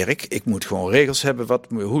maatwerk. Ik moet gewoon regels hebben.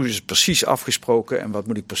 Hoe is het precies afgesproken en wat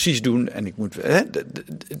moet ik precies doen? En ik moet.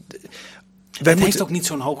 Het heeft ook niet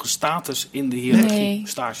zo'n hoge status in de hiërarchie,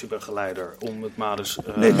 stagebegeleider, om het maar eens...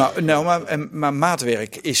 Nee, maar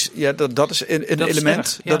maatwerk is, dat is een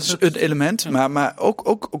element. Dat is een element, maar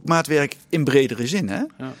ook maatwerk in bredere zin, hè?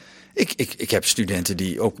 Ja. Ik heb studenten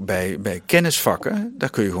die ook bij kennisvakken, daar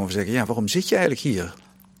kun je gewoon zeggen, waarom zit je eigenlijk hier?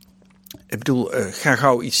 Ik bedoel, ga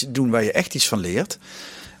gauw iets doen waar je echt iets van leert.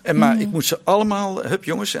 Maar ik moet ze allemaal,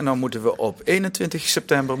 jongens, en dan moeten we op 21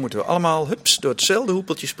 september allemaal door hetzelfde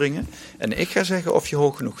hoepeltje springen. En ik ga zeggen of je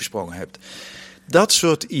hoog genoeg gesprongen hebt. Dat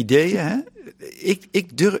soort ideeën, hè.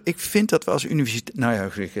 Ik vind dat we als universiteit... Nou ja,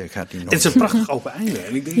 ik ga het niet nog... Het is een prachtig open einde.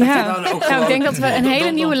 En ik denk ik denk dat we een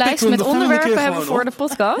hele nieuwe lijst met onderwerpen hebben voor de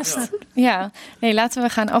podcast. Ja. Nee, laten we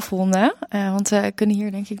gaan afronden. Want we kunnen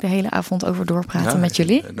hier denk ik de hele avond over doorpraten met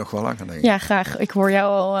jullie. Nog wel langer, denk ik. Ja, graag. Ik hoor jou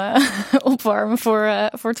al opwarmen voor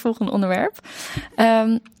het volgende onderwerp.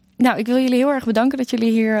 Ik wil jullie heel erg bedanken dat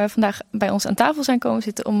jullie hier vandaag bij ons aan tafel zijn komen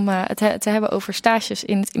zitten om het te hebben over stages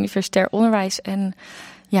in het universitair onderwijs en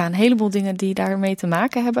een heleboel dingen die daarmee te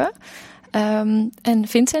maken hebben. En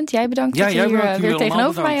Vincent, jij bedankt dat je hier weer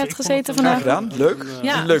tegenover mij hebt gezeten vandaag. Graag gedaan. Leuk.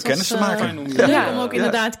 Leuk kennis te maken. Om ook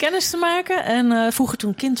inderdaad kennis te maken. En vroeger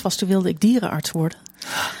toen ik kind was, toen wilde ik dierenarts worden.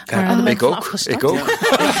 Ik ook.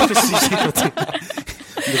 Precies.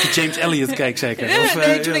 Dat je James Elliot kijkt zeker.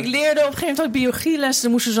 Toen ik leerde op een gegeven moment biologieles,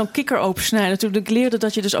 dan moesten ze zo'n kikker opensnijden. Toen ik leerde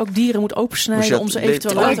dat je dus ook dieren moet opensnijden om ze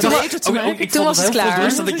eventueel later beter te maken. Toen was het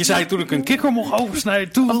klaar. Dat je zei, toen ik een kikker mocht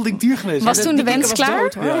opensnijden, toen wilde ik diergeneeskunde. Was toen de wens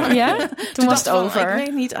klaar? Ja? Toen was het over. Ik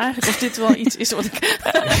weet niet eigenlijk of dit wel iets is wat ik...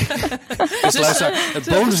 Het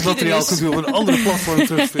bonusmateriaal kunt u op een andere platform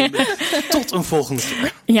terugvinden. Tot een volgende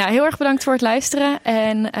keer. Ja, heel erg bedankt voor het luisteren.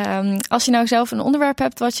 En als je nou zelf een onderwerp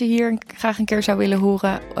hebt wat je hier graag een keer zou willen horen,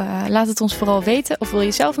 laat het ons vooral weten. Of wil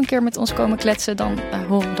je zelf een keer met ons komen kletsen, dan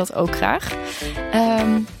horen we dat ook graag.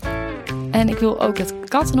 En ik wil ook het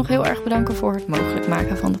Kat nog heel erg bedanken voor het mogelijk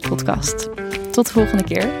maken van de podcast. Tot de volgende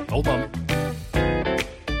keer. Tot dan.